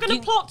 they when were going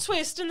to plot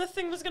twist and the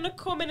thing was going to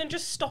come in and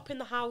just stop in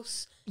the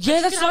house.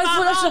 Yeah, that's She could have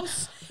what a I thought.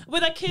 house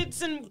with her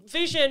kids and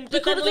Vision,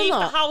 but could've then leave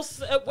done the that.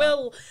 house at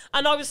will.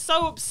 And I was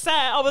so upset.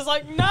 I was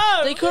like, no.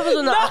 They could have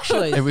done that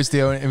actually. it was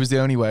the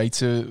only way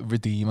to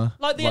redeem her.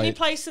 Like the only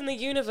place in the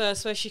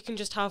universe where she can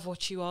just have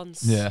what she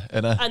wants. Yeah,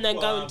 And then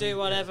go and do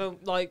whatever,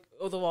 like,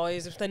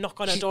 otherwise, if they knock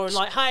on her door and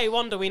like, hey,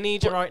 Wanda, we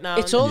need you right now.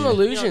 It's all an You know what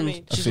I illusion.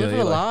 mean? She's feel living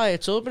you, a like- lie.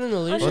 It's all been an I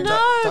illusion.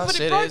 know, that's but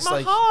it it, broke it's my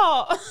like-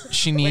 heart.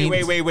 She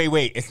needs.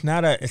 Wait. It's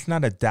not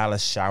a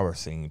Dallas shower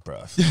scene,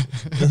 bro.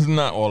 It's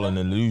not all an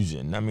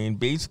illusion. I mean,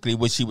 basically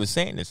what she was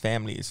saying is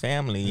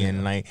family,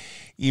 and like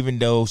even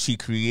though she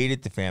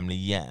created the family,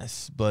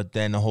 yes, but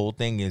then the whole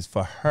thing is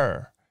for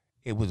her,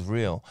 it was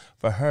real.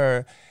 For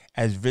her,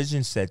 as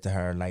Vision said to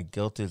her, like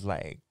guilt is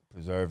like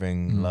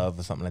preserving love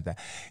or something like that.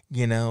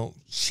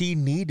 She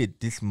needed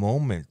this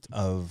moment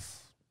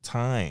of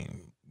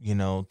time,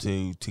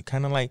 to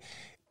kind of like.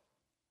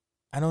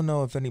 I don't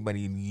know if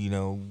anybody,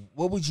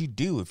 what would you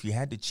do if you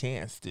had the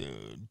chance to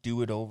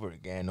do it over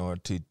again or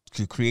to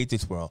create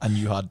this world? And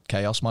you had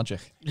chaos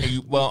magic.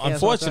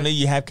 Unfortunately,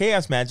 you have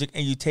chaos magic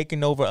and you're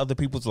taking over other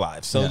people's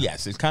lives. So,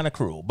 yes, it's kind of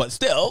cruel, but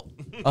still.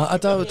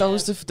 That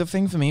was the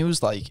thing for me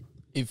was like,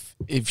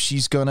 if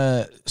she's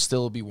gonna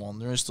still be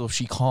Wanda and stuff,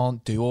 she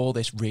can't do all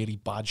this really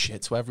bad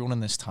shit to everyone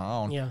in this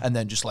town, and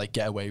then just like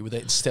get away with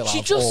it and still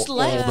have all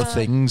the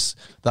things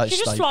that She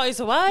just like, flies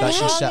away. that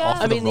she set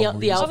off. I mean, the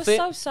I was outfit,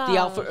 so sad. the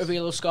outfit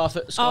reveal of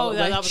Scarlet Oh,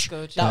 yeah, Witch, that was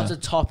good. That was a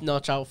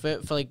top-notch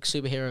outfit for like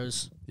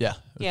superheroes. Yeah,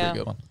 it was a pretty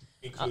good one.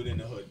 Including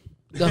the hood.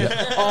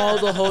 All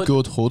the hood.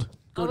 Good hood.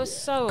 I was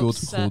so Good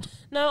upset. hood.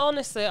 No,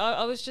 honestly,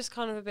 I was just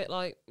kind of a bit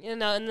like,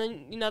 and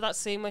then, that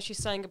scene where she's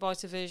saying goodbye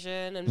to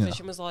Vision, and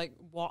Vision was like,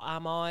 what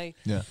am I?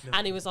 Yeah.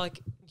 And he was like,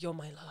 you're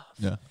my love.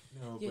 Yeah.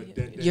 No, Yeah, but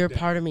yeah. You're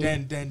part of me.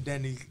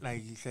 Then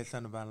he said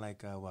something about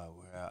like,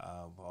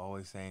 we're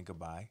always saying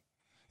goodbye.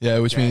 Yeah,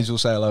 which means we'll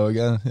say hello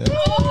again. Yeah.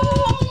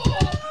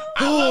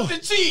 I love the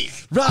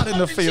cheese. Right in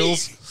the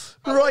feels.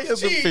 Right in the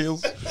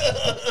feels.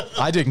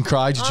 I didn't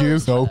cry, did you?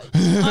 No.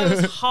 I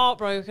was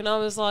heartbroken. I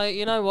was like,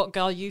 you know what,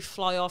 girl, you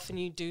fly off and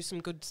you do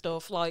some good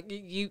stuff. Like,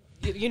 you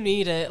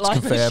need it. Like,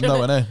 Confirmed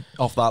though, innit?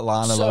 Off that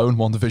line alone,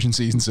 Wandavision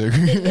season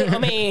 2. I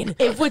mean,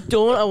 If we're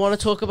done, I want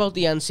to talk about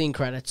the end scene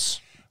credits.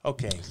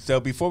 Okay,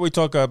 so before we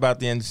talk about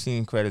the end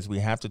scene credits, we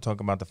have to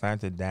talk about the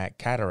fact that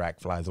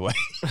Cataract flies away.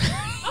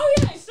 oh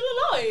yeah, he's still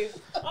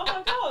alive. Oh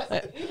my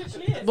god, he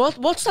literally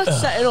What's that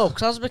setting up?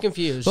 Because I was a bit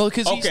confused. Well,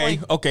 because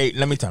Okay,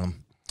 let me tell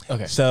him.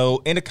 okay.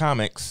 So in the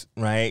comics,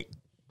 right,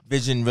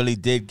 Vision really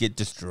did get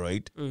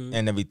destroyed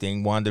and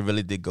everything. Wanda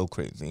really did go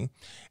crazy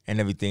and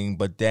everything.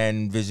 But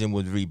then Vision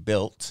was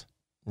rebuilt,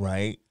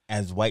 right,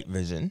 as White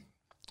Vision,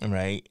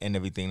 right, and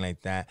everything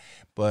like that.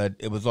 But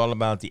it was all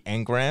about the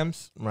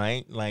engrams,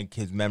 right? Like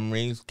his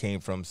memories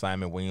came from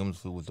Simon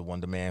Williams, who was the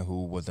Wonder Man,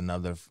 who was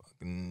another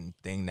fucking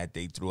thing that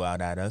they threw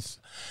out at us.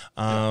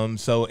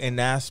 So in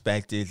that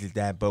aspect is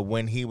that, but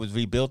when he was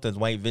rebuilt as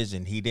White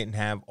Vision, he didn't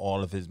have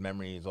all of his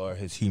memories or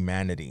his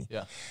humanity.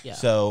 Yeah.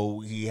 So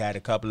he had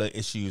a couple of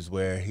issues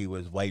where he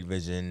was White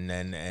Vision,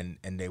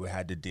 and they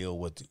had to deal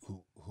with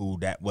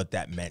what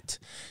that meant,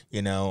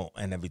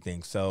 and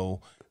everything.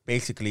 So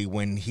basically,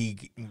 when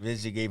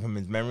Vision gave him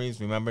his memories,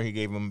 remember he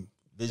gave him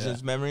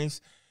Vision's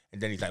memories,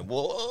 and then he's like,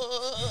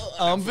 "Whoa,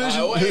 I'm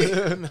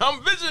Vision.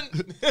 I'm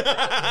Vision."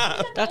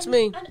 That's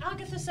me. And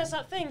Agatha says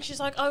that thing. She's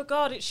like, "Oh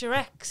God, it's your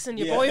ex and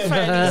your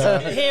boyfriend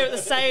is here at the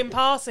same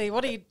party.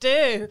 What do you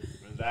do?"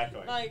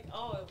 Exactly. Like,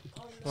 oh.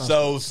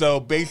 So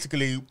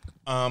basically,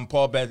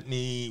 Paul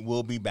Bettany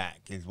will be back,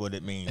 is what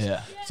it means.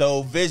 Yeah.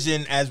 So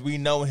Vision, as we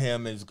know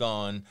him, is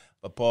gone,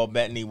 but Paul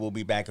Bettany will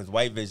be back as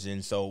White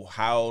Vision. So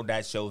how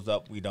that shows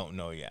up, we don't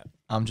know yet.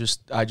 It's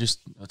just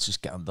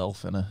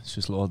Gandalf, innit? It's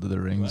just Lord of the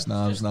Rings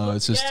now.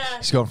 It's just Yeah.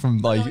 he's gone from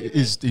like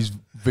he's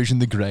Vision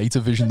the Grey to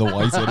Vision the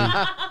White.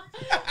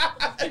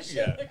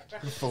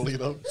 Fully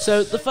though.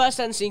 So the first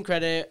end scene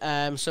credit,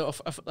 a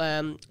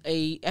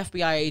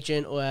FBI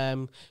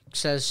agent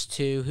says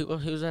to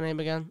who's her name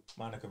again?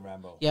 Monica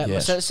Rambeau. Yeah,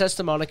 Yes. says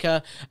to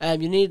Monica,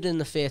 you need it in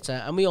the theater,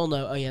 and we all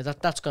know,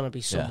 that's gonna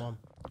be someone.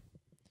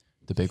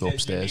 The big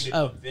upstairs.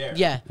 Oh,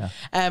 yeah.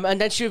 And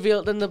then she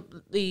revealed. Then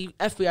the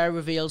FBI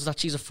reveals that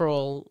she's a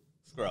Skrull.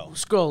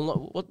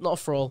 Skrull, not a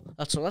Skrull.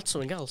 That's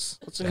something else.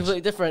 That's something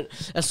completely different.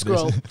 A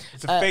Skrull.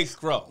 It's a fake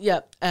Skrull.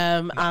 Yeah.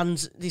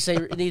 And they say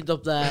you need it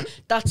up there.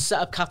 That's set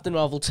up Captain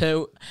Marvel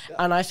 2,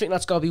 and I think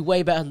that's got to be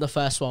way better than the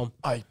first one.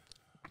 I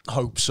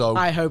hope so.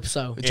 I hope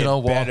so. Do you know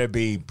what? Better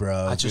be,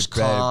 bro. I just It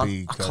better can't.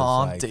 be, I 'cause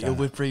can't like deal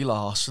with Brie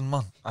Larson,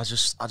 man. I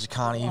just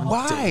can't even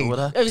deal with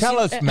her. Have you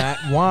Tell seen- us, Matt,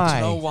 why? Do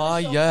you know why?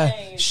 Yeah,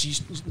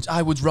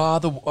 I would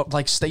rather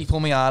like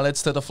staple my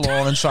eyelids to the floor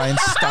and try and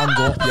stand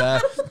up,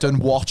 than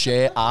watch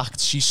her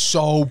act. She's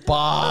so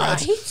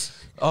bad. Right?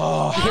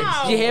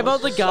 Oh, Do you hear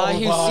about the guy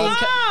who's seen?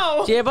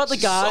 Do you hear about the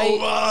guy? so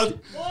bad.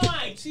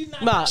 Why? She's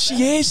not. Matt,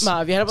 She is. Matt,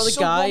 have you heard about the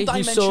So guy who saw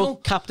one-dimensional.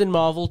 Captain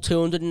Marvel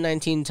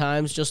 219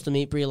 times just to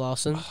meet Brie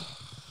Larson?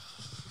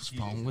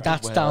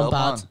 That's down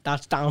bad. Man.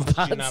 That's down Did you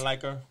bad. not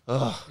like her?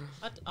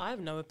 I have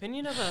no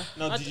opinion of her.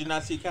 No, did you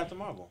not see Captain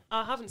Marvel?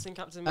 I haven't seen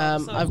Captain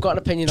Marvel. So. I've got an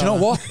opinion Do you on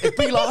know her. what? If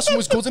Brie Larson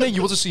was good in it,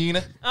 you would have seen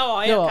it. Oh,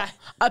 are You you know okay?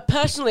 what?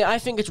 Personally, I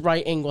think it's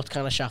writing what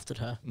kind of shafted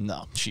her.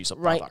 No, she's a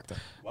bad Right. actor.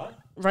 What?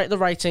 Right, the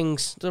writing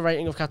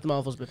of Captain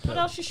Marvel's a bit What poor.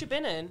 else has she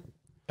been in?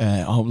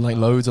 Like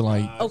loads of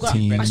like Oh, God.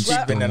 teens. She's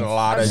been in a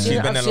lot of. I've She's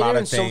seen been in a her lot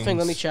in of things. something.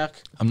 Let me check.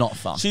 I'm not a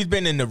fan. She's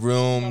been in The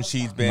Room.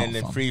 She's been Not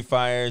in fun. Free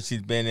Fire.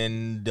 She's been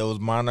in those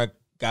Monarch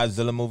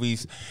Godzilla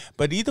movies.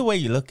 But either way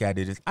you look at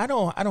it, I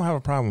don't have a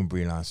problem with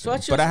Brie Larson.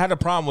 actually- But I had a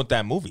problem with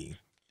that movie.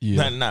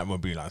 Yeah. Not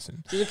with Brie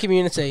Larson. She's in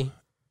Community.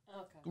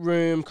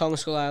 Room, Kong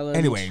Skull Island.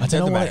 Anyway, I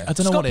don't know what. I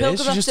don't know what it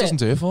is. She just doesn't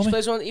do it for She me.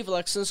 plays one of the Evil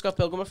X and Scott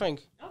Pilgrim, I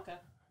think. Okay.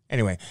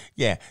 Anyway,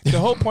 yeah. The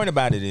whole point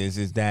about it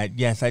is that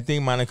yes, I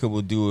think Monica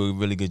will do a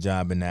really good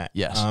job in that.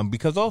 Yes.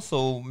 Because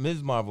also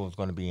Ms. Marvel is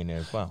going to be in there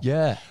as well.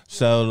 Yeah.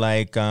 So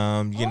like,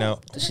 you know,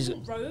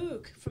 Doesn't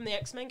Rogue from the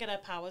X-Men get her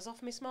powers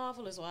off Miss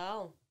Marvel as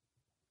well?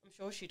 I'm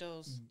sure she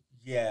does.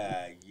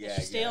 yeah.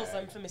 She steals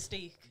them for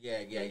Mystique. Yeah.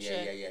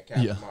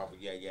 Captain Yeah. Marvel.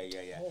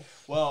 Yeah.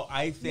 Well,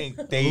 I think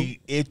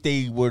if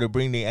they were to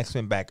bring the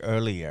X-Men back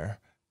earlier,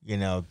 you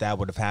know, that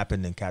would have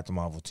happened in Captain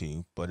Marvel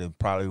 2, but it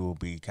probably will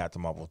be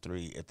Captain Marvel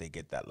 3 if they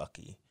get that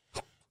lucky.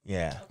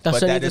 Yeah.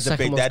 That's but only that the is a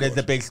second big most that is good.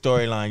 the big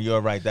storyline.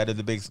 You're right. That is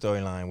the big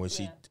storyline where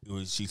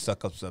she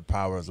sucks up the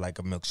powers like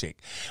a milkshake.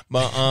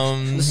 But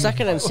The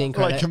second end scene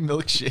Like a credit.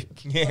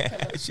 milkshake.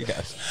 yeah, she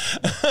does.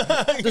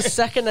 The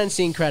second end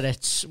scene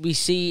credits, we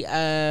see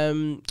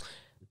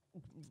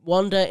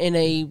Wanda in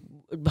a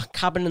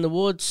cabin in the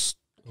woods.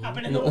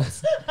 Cabin in the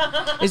woods.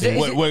 Is it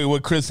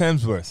With Chris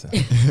Hemsworth.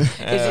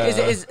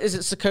 is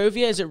it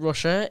Sokovia? Is it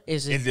Russia?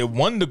 Is Is it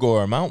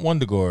Wondagore, Mount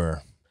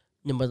Wondagore?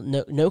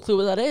 no clue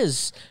what that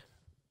is?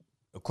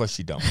 Of course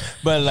you don't.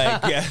 But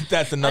like, yeah,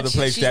 that's another And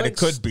place she's that like it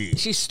could be.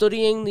 She's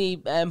studying the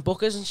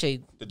book, isn't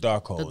she? The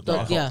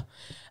Darkhold. Yeah.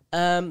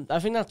 I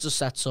think that just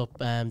sets up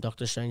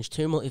Doctor Strange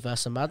 2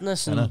 Multiverse of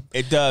Madness. And,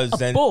 It does.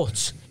 And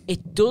but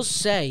it does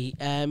say,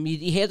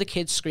 you hear the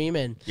kids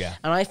screaming. Yeah.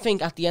 And I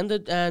think at the end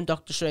of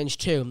Doctor Strange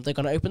 2, they're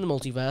going to open the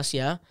multiverse,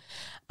 yeah?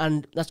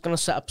 And that's going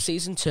to set up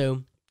season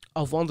 2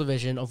 of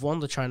Wandavision, of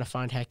Wanda trying to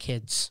find her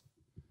kids.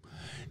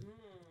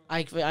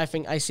 I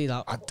think I see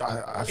that.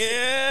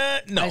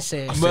 yeah, no. I see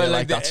it. I feel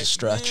like that's a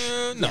stretch.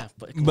 No. Yeah,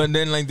 but, but-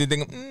 then like they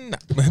think, no.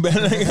 But,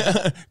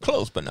 like,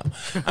 close, but no.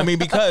 I mean,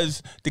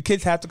 because the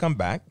kids have to come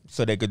back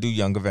so they could do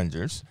Young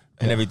Avengers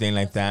and everything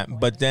like that.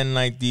 But then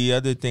like the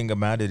other thing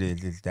about it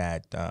is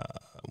that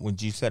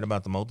what you said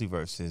about the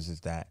multiverse is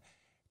that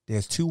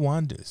there's 2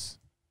 Wandas.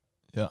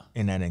 Yeah.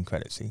 In that end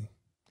credit scene.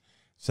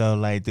 So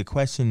like the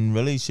question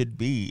really should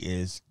be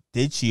is,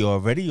 did she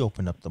already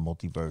open up the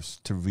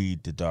multiverse to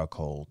read the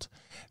Darkhold?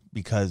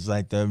 Because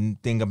like the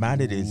thing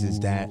about it is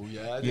that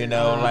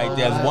like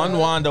there's one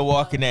Wanda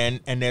walking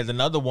in and there's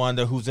another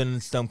Wanda who's in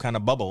some kind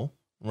of bubble,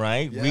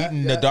 right?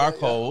 Reading the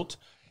Darkhold.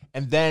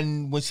 And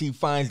then when she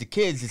finds the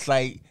kids, it's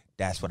like,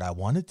 that's what I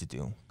wanted to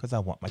do because I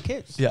want my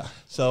kids. Yeah.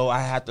 So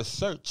I had to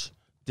search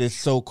this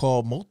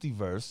so-called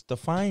multiverse to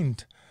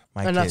find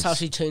my kids. That's how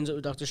she turns it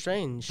with Doctor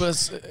Strange. But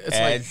it's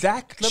like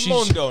Exactly.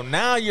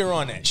 Now you're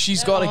on it.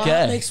 She's got to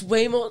get makes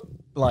way more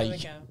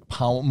like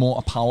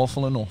more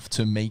powerful enough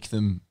to make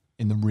them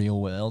in the real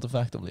world,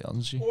 effectively,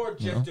 hasn't she? Or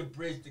just to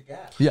bridge the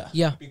gap.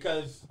 Yeah.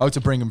 Because to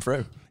bring them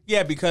through.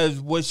 Yeah, because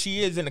what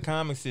she is in the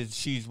comics is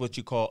she's what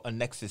you call a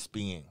nexus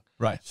being.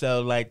 Right.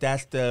 So like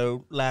that's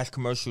the last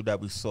commercial that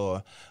we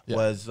saw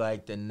was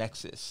like the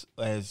nexus.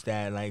 Is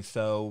that like,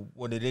 so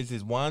what it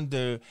is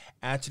Wanda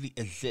actually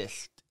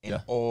exists in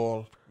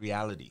all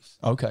realities.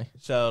 Okay.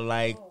 So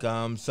like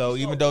so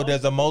even though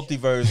there's a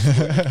multiverse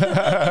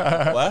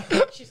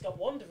what? She's got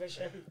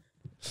Wandavision.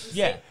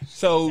 Yeah.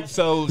 So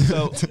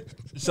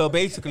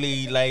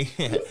basically, like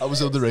that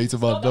was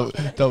underrated, man.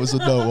 It was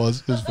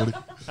funny.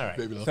 All right.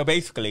 So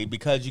basically,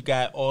 because you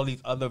got all these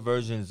other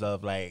versions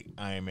of like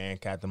Iron Man,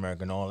 Captain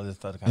America, and all of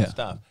this other kind of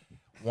stuff,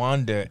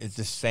 Wanda is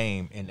the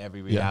same in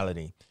every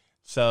reality.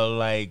 So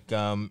like,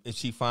 if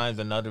she finds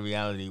another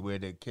reality where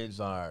the kids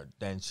are,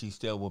 then she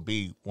still will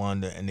be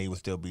Wanda, and they will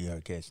still be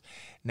her kids.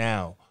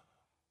 Now,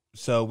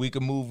 so we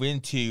can move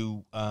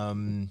into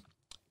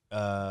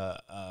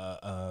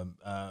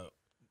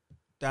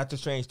Doctor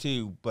Strange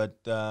too, but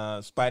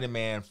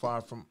Spider-Man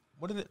Far From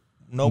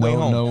No Way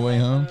Home. No Way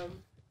Home.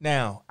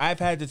 Now, I've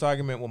had this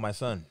argument with my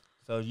son,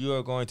 so you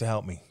are going to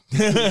help me,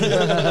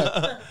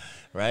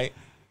 right?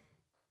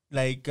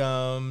 Like,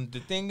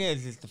 the thing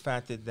is the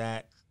fact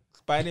that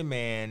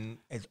Spider-Man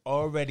has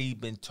already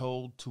been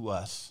told to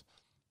us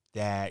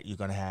that you're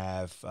going to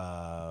have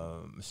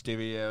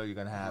Mysterio, you're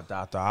going to have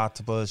Dr.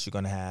 Octopus, you're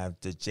going to have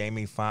the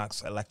Jamie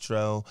Foxx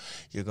Electro,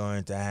 you're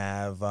going to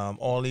have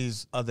all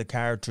these other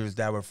characters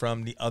that were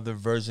from the other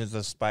versions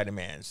of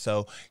Spider-Man.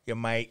 So you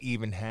might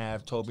even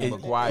have Tobey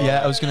Maguire.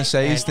 Yeah, I was going to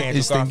say, is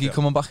Thingy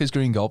coming back as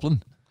Green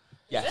Goblin?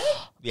 Yeah.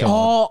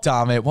 Oh,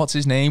 damn it. What's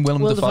his name?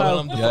 Willem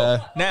Dafoe.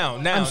 Yeah. Now.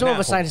 I'm sure of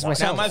a scientist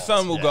myself. Now my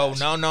son will go,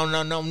 no.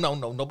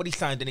 Nobody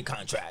signed any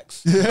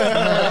contracts.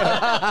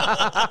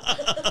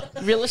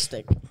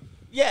 Realistic.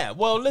 Yeah,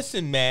 well,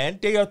 listen, man.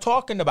 They are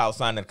talking about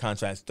signing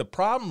contracts. The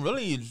problem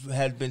really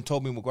has been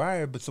Tobey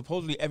Maguire, but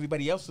supposedly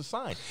everybody else is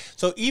signed.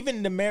 So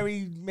even the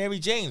Mary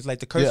Janes,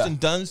 like the Kirsten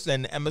Dunst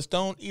and Emma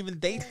Stone, even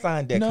they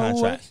signed their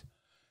contracts.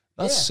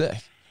 That's sick.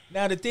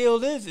 Now, the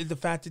deal is the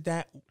fact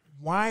that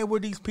why were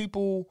these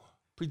people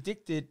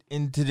predicted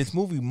into this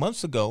movie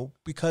months ago?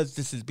 Because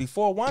this is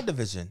before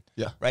WandaVision.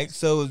 Yeah. Right?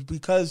 So it's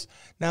because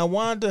now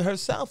Wanda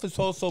herself is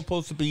also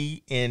supposed to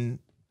be in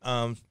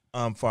No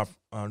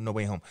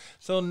Way Home.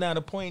 So now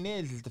the point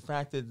is the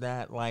fact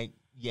that like,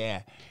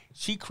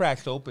 she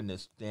cracks open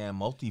this damn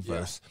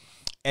multiverse.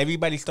 Yeah.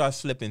 Everybody starts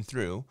slipping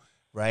through,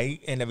 right?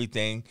 And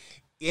everything.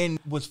 And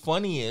what's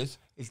funny is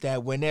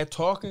that when they're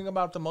talking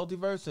about the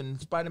multiverse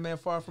and Spider-Man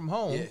Far From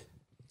Home,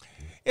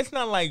 it's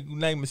not like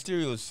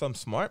Mysterio is some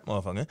smart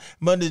motherfucker,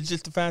 but it's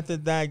just the fact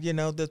that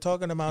they're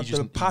talking about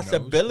the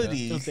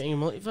possibilities.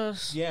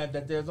 Multiverse. Yeah,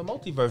 that there's a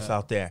multiverse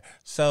out there.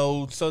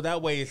 So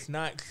that way it's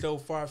not so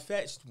far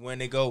fetched when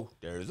they go,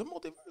 there is a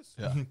multiverse.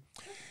 Yeah.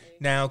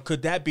 Now,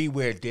 could that be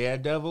where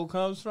Daredevil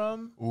comes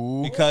from?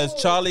 Ooh. Because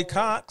Charlie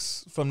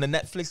Cox from the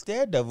Netflix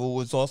Daredevil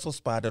was also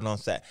spotted on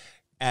set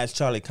as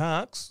Charlie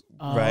Cox,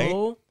 right?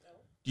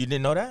 You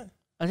didn't know that?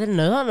 I didn't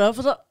know that. No,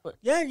 for that.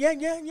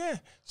 Yeah.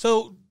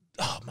 So.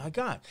 Oh my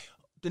God.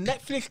 The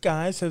Netflix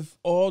guys have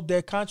all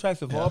their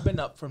contracts have all been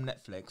up from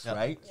Netflix,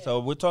 right? Yeah. So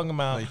we're talking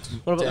about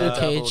what about Luke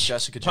Cage,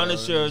 Jessica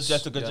Punisher,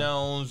 Jessica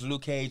Jones,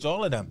 Luke Cage,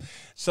 all of them.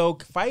 So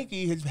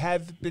Feige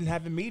has been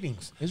having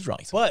meetings. Is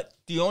right. But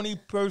the only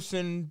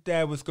person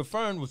that was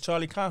confirmed was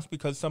Charlie Cox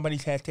because somebody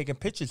had taken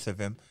pictures of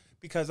him.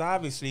 Because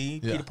obviously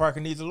Peter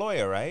Parker needs a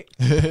lawyer, right?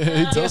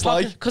 He does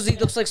because he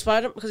looks like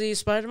Because he's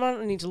Spider-Man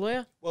and needs a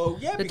lawyer. Well,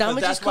 yeah, because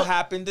that's what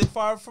happened in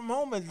Far From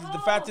Home. Is the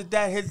fact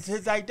that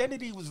his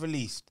identity was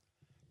released.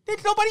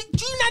 Did nobody?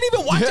 Do you not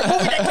even watch a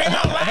movie that came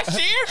out last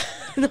year?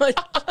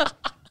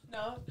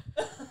 No.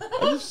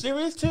 Are you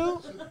serious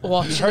too?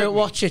 Watch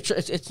it.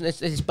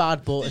 It's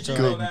bad, but it's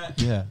good.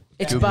 Yeah,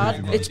 it's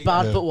bad. It's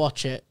bad, but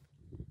watch it.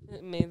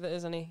 Me that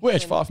is any.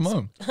 Which Far From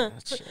Home?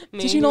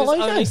 Did you not like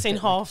it? I've only seen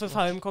half of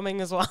Homecoming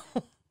as well.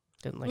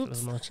 Didn't like it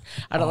as much.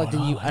 I don't like the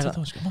new. I thought it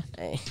was good, man.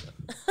 I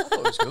thought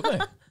it was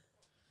good,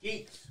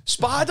 mate.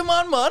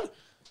 Spider-Man, man.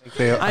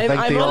 I'm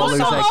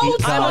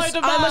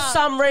a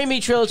Sam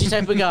Raimi trilogy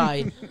type of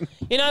guy.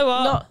 You know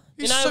what?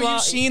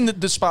 You've seen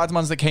the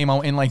Spider-Mans that came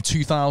out in like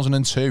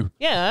 2002.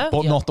 Yeah.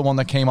 But not the one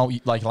that came out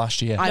like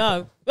last year.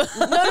 No.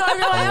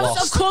 No,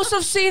 of course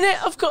I've seen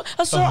it. Of course,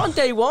 I saw it on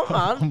day one,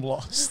 man. I'm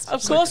lost.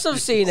 Of course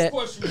I've seen it. Of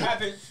course you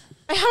haven't.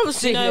 I haven't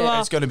seen know it. what?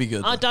 It's going to be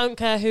good. I don't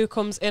care who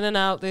comes in and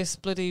out this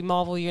bloody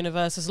Marvel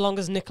universe as long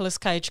as Nicolas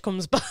Cage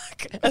comes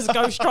back as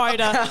Ghost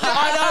Rider.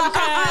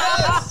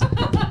 I don't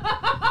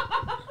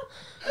care.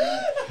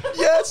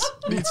 Yes.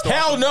 Needs to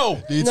Hell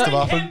no. Needs to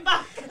happen. Him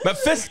back.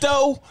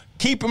 Mephisto,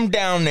 keep him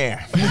down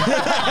there.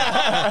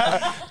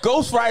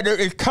 Ghost Rider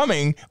is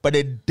coming, but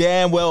it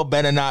damn well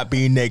better not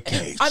be Nick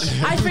Cage. I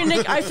think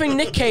Nick Cage.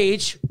 Nick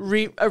Cage.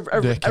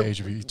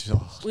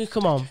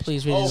 Come on,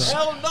 please. Oh,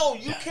 hell no.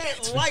 You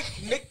can't like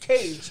Nick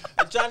Cage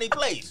at Johnny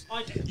Blaze.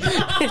 I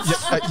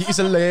do. He's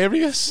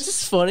hilarious. It's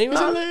just funny,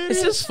 man.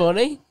 It's just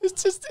funny.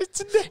 It's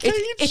Nick Cage.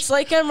 It's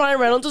like Ryan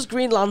Reynolds does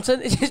Green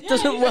Lantern. It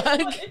doesn't work.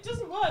 It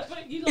doesn't work,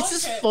 but you like It's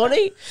just it.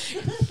 funny.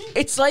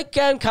 It's like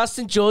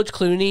casting George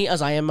Clooney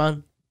as Iron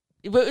Man.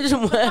 It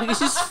doesn't work. It's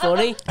just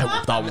funny.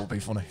 That will be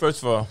funny.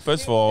 First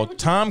of all,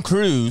 Tom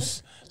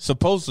Cruise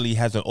supposedly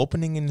has an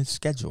opening in his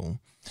schedule,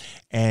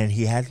 and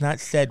he has not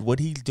said what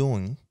he's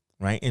doing,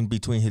 right, in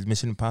between his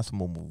Mission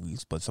Impossible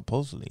movies, but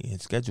supposedly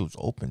his schedule is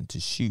open to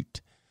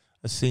shoot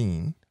a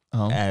scene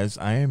as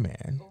Iron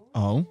Man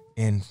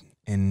in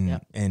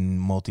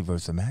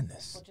Multiverse of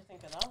Madness, What do you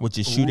think of that? which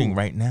is shooting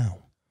right now.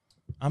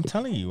 I'm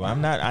telling you,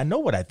 I know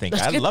what I think.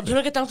 I love Do you it.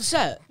 want to get down to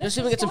set? Let's see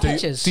if we can get some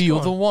pictures. The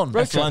other one.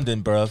 That's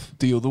London, bruv.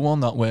 The other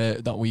one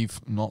that we've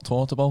not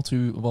talked about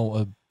about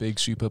a big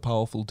super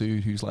powerful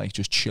dude who's like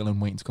just chilling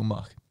waiting to come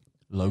back.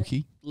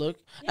 Loki. Look,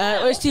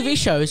 his TV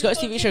show. He's got his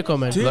TV show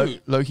coming.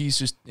 Dude. Loki's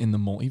just in the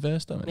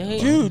multiverse, don't Yeah,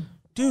 it?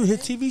 Dude, his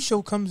TV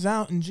show comes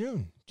out in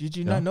June. Did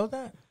you not know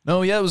that?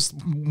 No, yeah, it was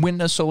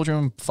Winter Soldier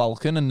and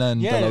Falcon, and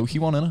then the Loki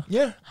one, innit?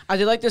 Yeah. I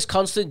did like this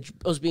constant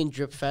us being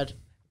drip fed.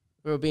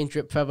 We were being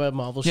drip fed by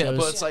Marvel shows. Yeah,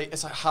 but it's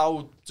like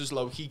how does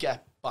Loki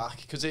get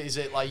back? Because is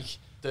it like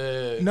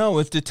the No,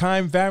 it's the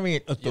Time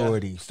Variant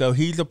Authority. So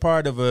he's a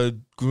part of a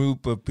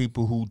group of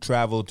people who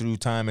travel through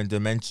time and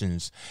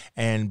dimensions,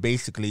 and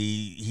basically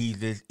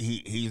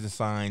he's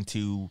assigned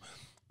to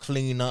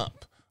clean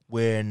up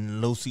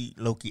when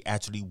Loki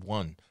actually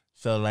won.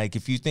 So like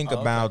if you think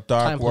about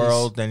Dark Time, please.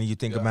 World, then you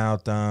think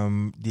about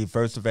the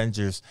first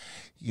Avengers,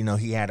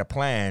 he had a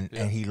plan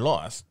and he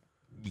lost.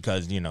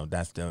 Because,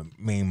 that's the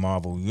main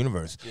Marvel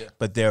universe. Yeah.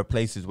 But there are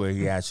places where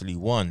he actually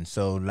won.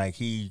 So, like,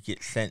 he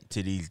gets sent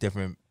to these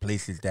different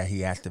places that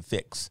he has to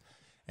fix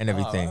and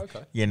everything.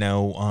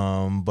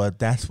 Okay. But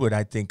that's what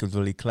I think is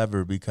really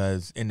clever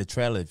because in the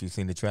trailer, if you've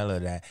seen the trailer,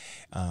 that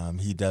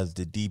he does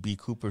the D.B.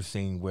 Cooper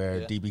scene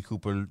where D.B.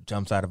 Cooper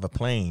jumps out of a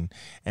plane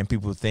and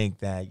people think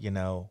that,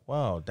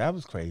 wow, that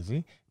was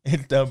crazy.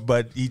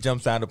 But he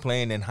jumps out of the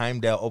plane and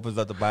Heimdall opens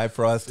up the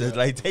Bifrost to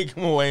like take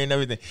him away and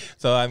everything.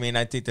 So I mean,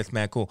 I think that's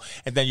mad cool.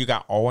 And then you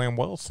got Owen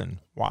Wilson.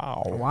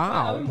 Wow.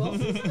 Owen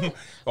Wilson.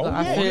 Oh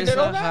I yeah, feel you it's did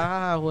all a that?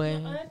 highway.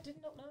 I did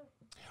not know.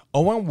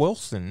 Owen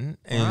Wilson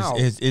Wow.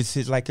 is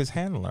his like his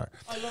handler.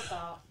 I love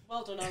that.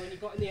 Well done, Owen. You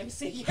got in the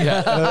MCU.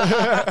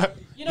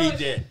 He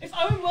did. If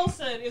Owen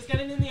Wilson is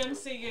getting in the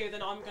MCU,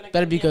 then I'm gonna.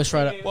 Better get be in the Ghost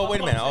Rider. MCU. Well,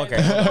 wait a minute. I'll Okay.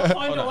 find a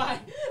Hold on. way.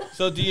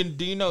 So do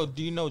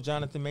you know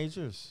Jonathan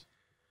Majors?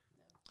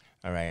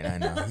 All right, I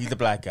know he's a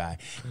black guy,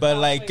 but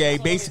like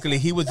basically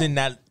he was in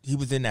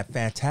that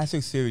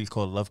fantastic series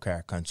called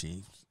Lovecraft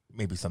Country.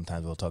 Maybe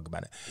sometimes we'll talk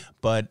about it,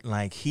 but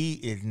like he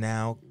is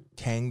now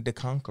Kang the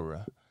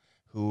Conqueror,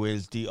 who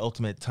is the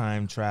ultimate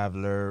time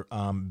traveler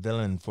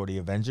villain for the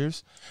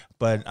Avengers.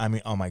 But I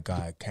mean, oh my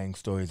God, Kang's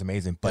story is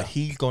amazing. But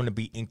he's going to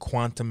be in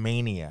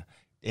Quantumania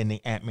in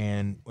the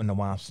Ant-Man and the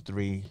Wasp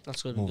 3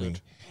 movie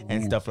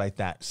and stuff like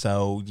that.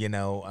 So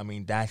I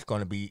mean, that's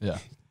going to be. Yeah.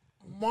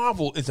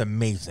 Marvel is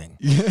amazing.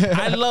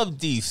 I love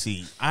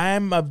DC.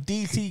 I'm a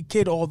DC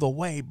kid all the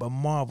way, but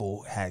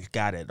Marvel has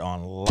got it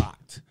on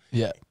locked.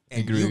 Yeah.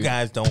 And you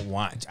guys don't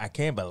watch. I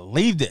can't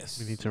believe this.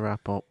 We need to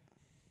wrap up.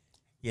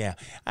 Yeah,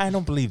 I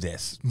don't believe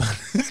this, but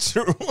it's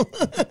true.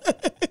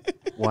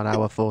 1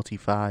 hour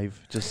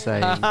 45. Just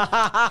saying.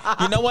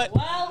 You know what?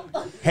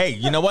 Well, Hey,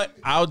 you know what?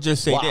 I'll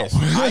just say this.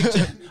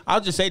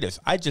 I'll just say this.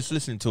 I just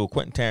listened to a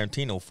Quentin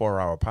Tarantino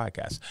 4-hour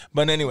podcast.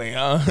 But anyway,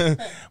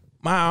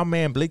 our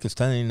man Blake is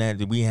telling that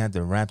we had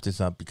to wrap this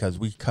up because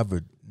we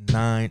covered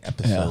 9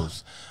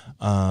 episodes.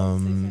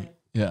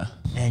 Yeah.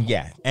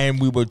 And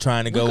we were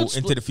trying to go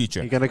into the future.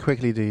 You're going to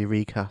quickly do your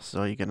recast,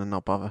 or you're going to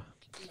not bother?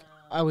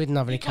 I wouldn't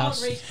have any you can't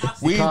cast.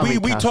 recast We it. can't we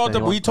recast talked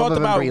anyone, we talked other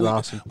than about Brie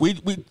Larson. we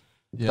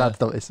Yeah. Dad,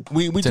 don't listen.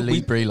 we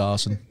Delete Brie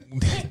Larson.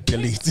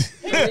 delete.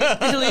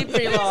 Delete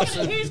Brie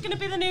Larson. Who's going to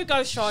be the new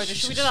Ghost Rider?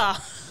 Should we do that?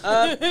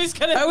 Who's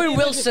going to? Owen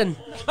Wilson.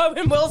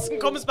 Owen Wilson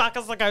comes back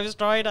as the Ghost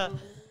Rider.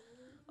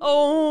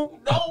 Oh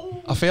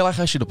no! I feel like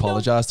I should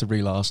apologise to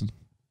Brie Larson.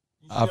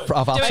 I've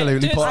absolutely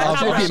do it. put. I I've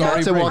can't put-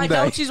 remember. to one I day.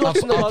 doubt she's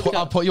watching the I've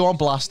podcast. put you on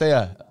blast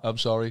here. I'm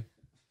sorry.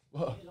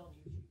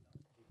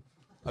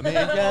 I mean,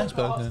 yes,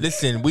 but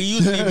Listen,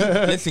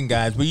 listen,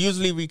 guys. We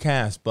usually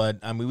recast, but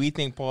I mean, we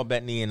think Paul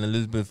Bettany and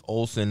Elizabeth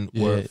Olsen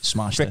were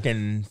smashed it.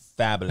 freaking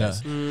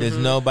fabulous. There's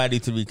nobody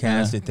to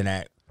recast into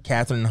that.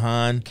 Catherine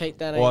Hahn, Kate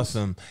Dennings.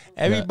 awesome.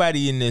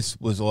 Everybody in this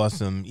was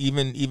awesome.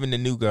 Even the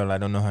new girl, I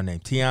don't know her name.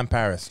 Tian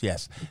Paris,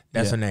 yes,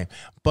 that's her name.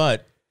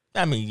 But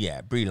I mean,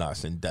 yeah, Brie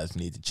Larson does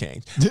need to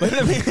change, but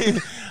I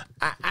mean,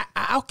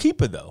 I'll keep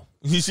her though.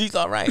 She's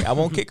all right. I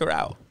won't kick her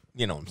out.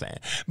 You know what I'm saying?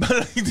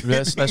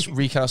 But let's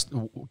recast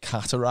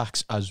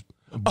cataracts as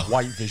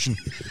White Vision.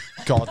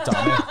 God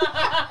damn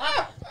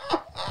it!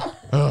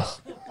 Ugh.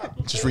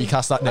 Just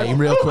recast that name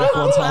real quick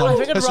one time.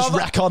 Let's just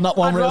wreck on that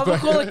one real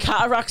quick. I'd rather call it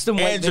cataracts than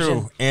White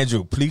Vision.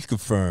 Andrew, please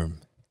confirm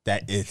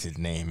that is his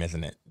name,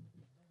 isn't it?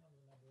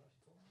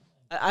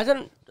 I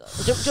don't.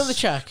 Do the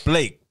check.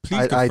 Blake,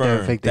 please confirm I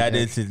don't think that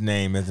is his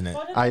name, isn't it?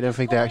 I don't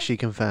think they actually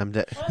confirmed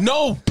it.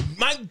 No,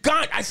 my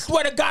God, I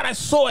swear to God, I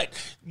saw it.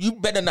 You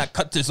better not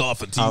cut this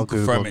off until I'll you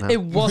confirm Google it.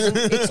 It wasn't.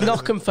 It's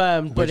not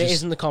confirmed, but it just-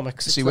 is in the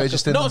comics. See, It's we're not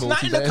just in No, the it's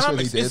not in the multiverse where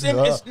comics. they It's did in,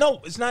 that.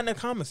 it's not in the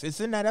comics. It's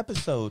in that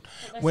episode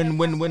when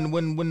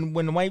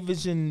White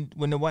Vision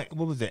what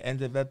was it?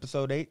 End of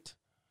episode 8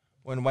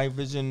 when White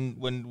Vision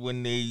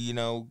when they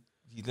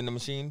he's in the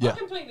machine. Yeah. I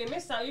completely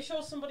missed that. Are you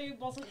sure somebody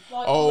wasn't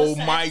like? Oh on the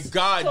set my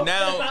God! talking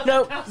Now about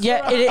No, the cast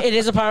yeah, around? it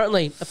is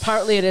apparently.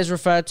 Apparently, it is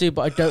referred to,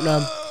 but I don't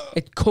know.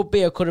 It could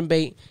be or couldn't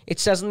be. It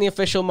says in the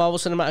official Marvel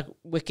Cinematic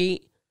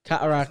Wiki,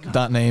 cataract.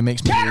 That name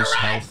makes me lose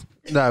health.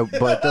 No,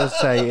 but it does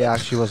say it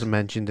actually wasn't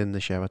mentioned in the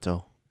show at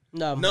all.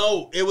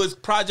 no, it was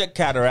Project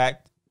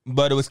Cataract,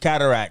 but it was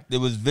cataract. It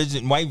was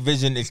Vision. White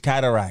Vision is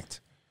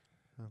cataract.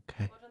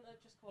 Okay. Why don't they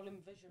just call him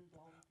Vision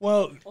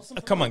Blonde? Well,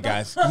 something come on, like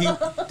guys.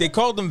 They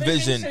called him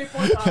Vision.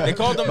 2.0. They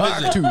called him Mark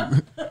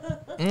Vision.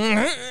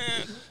 two.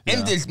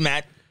 In this,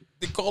 Matt,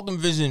 they called him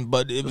Vision,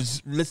 but it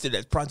was listed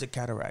as Project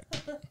Cataract.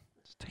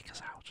 Just take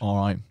us out. All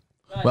right.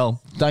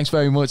 Well, thanks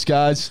very much,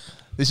 guys.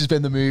 This has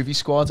been the Movie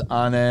Squad,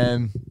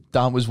 and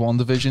that was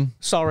WandaVision.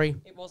 Sorry.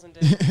 It wasn't.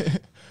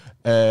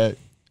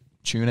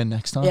 Tune in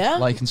next time. Yeah.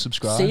 Like and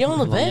subscribe. See you on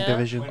the bit.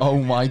 Division. Oh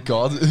my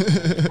God.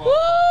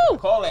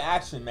 Call it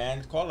action,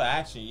 man. Call it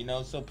action,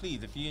 So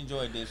please, if you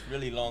enjoyed this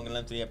really long and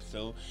lengthy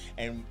episode,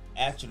 and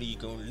actually you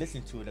can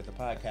listen to it as a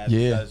podcast,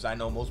 Yeah. because I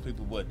know most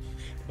people would.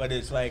 But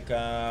it's like,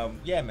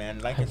 yeah, man,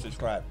 like and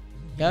subscribe.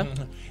 Yeah.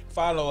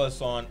 Follow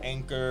us on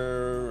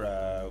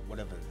Anchor,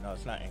 whatever. No,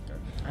 it's not Anchor.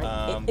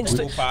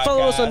 Google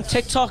Follow us on Podcasts.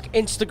 TikTok,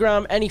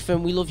 Instagram,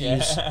 anything. We love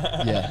yous.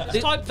 Yeah.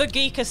 Just type the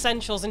Geek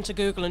Essentials into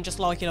Google and just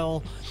like it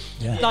all.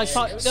 Yeah. Like,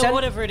 Send-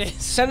 whatever it is.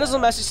 Send us a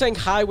message saying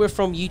hi. We're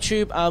from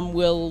YouTube, and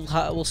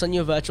we'll send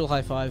you a virtual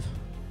high five.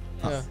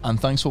 Yeah. And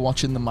thanks for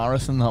watching the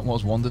marathon that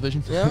was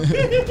WandaVision.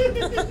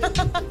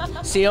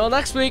 Yeah. See you all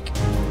next week.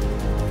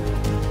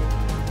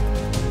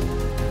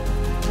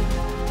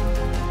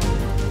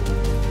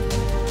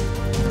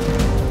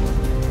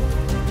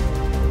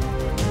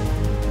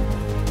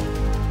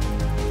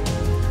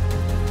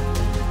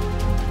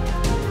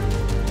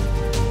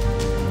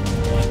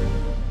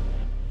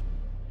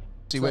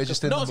 See, we're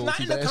just in No, the it's not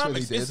in the multiverse where they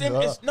comics. did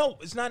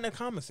It's not in the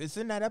comics. It's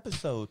in that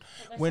episode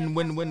when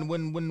White Vision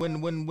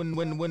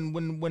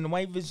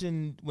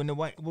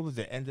what was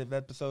it? End of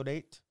episode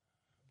 8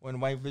 when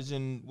White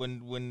Vision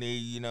when they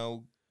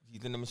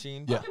he's in the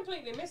machine. Yeah. I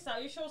completely missed that. Are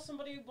you sure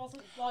somebody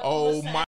wasn't like? on Oh the set my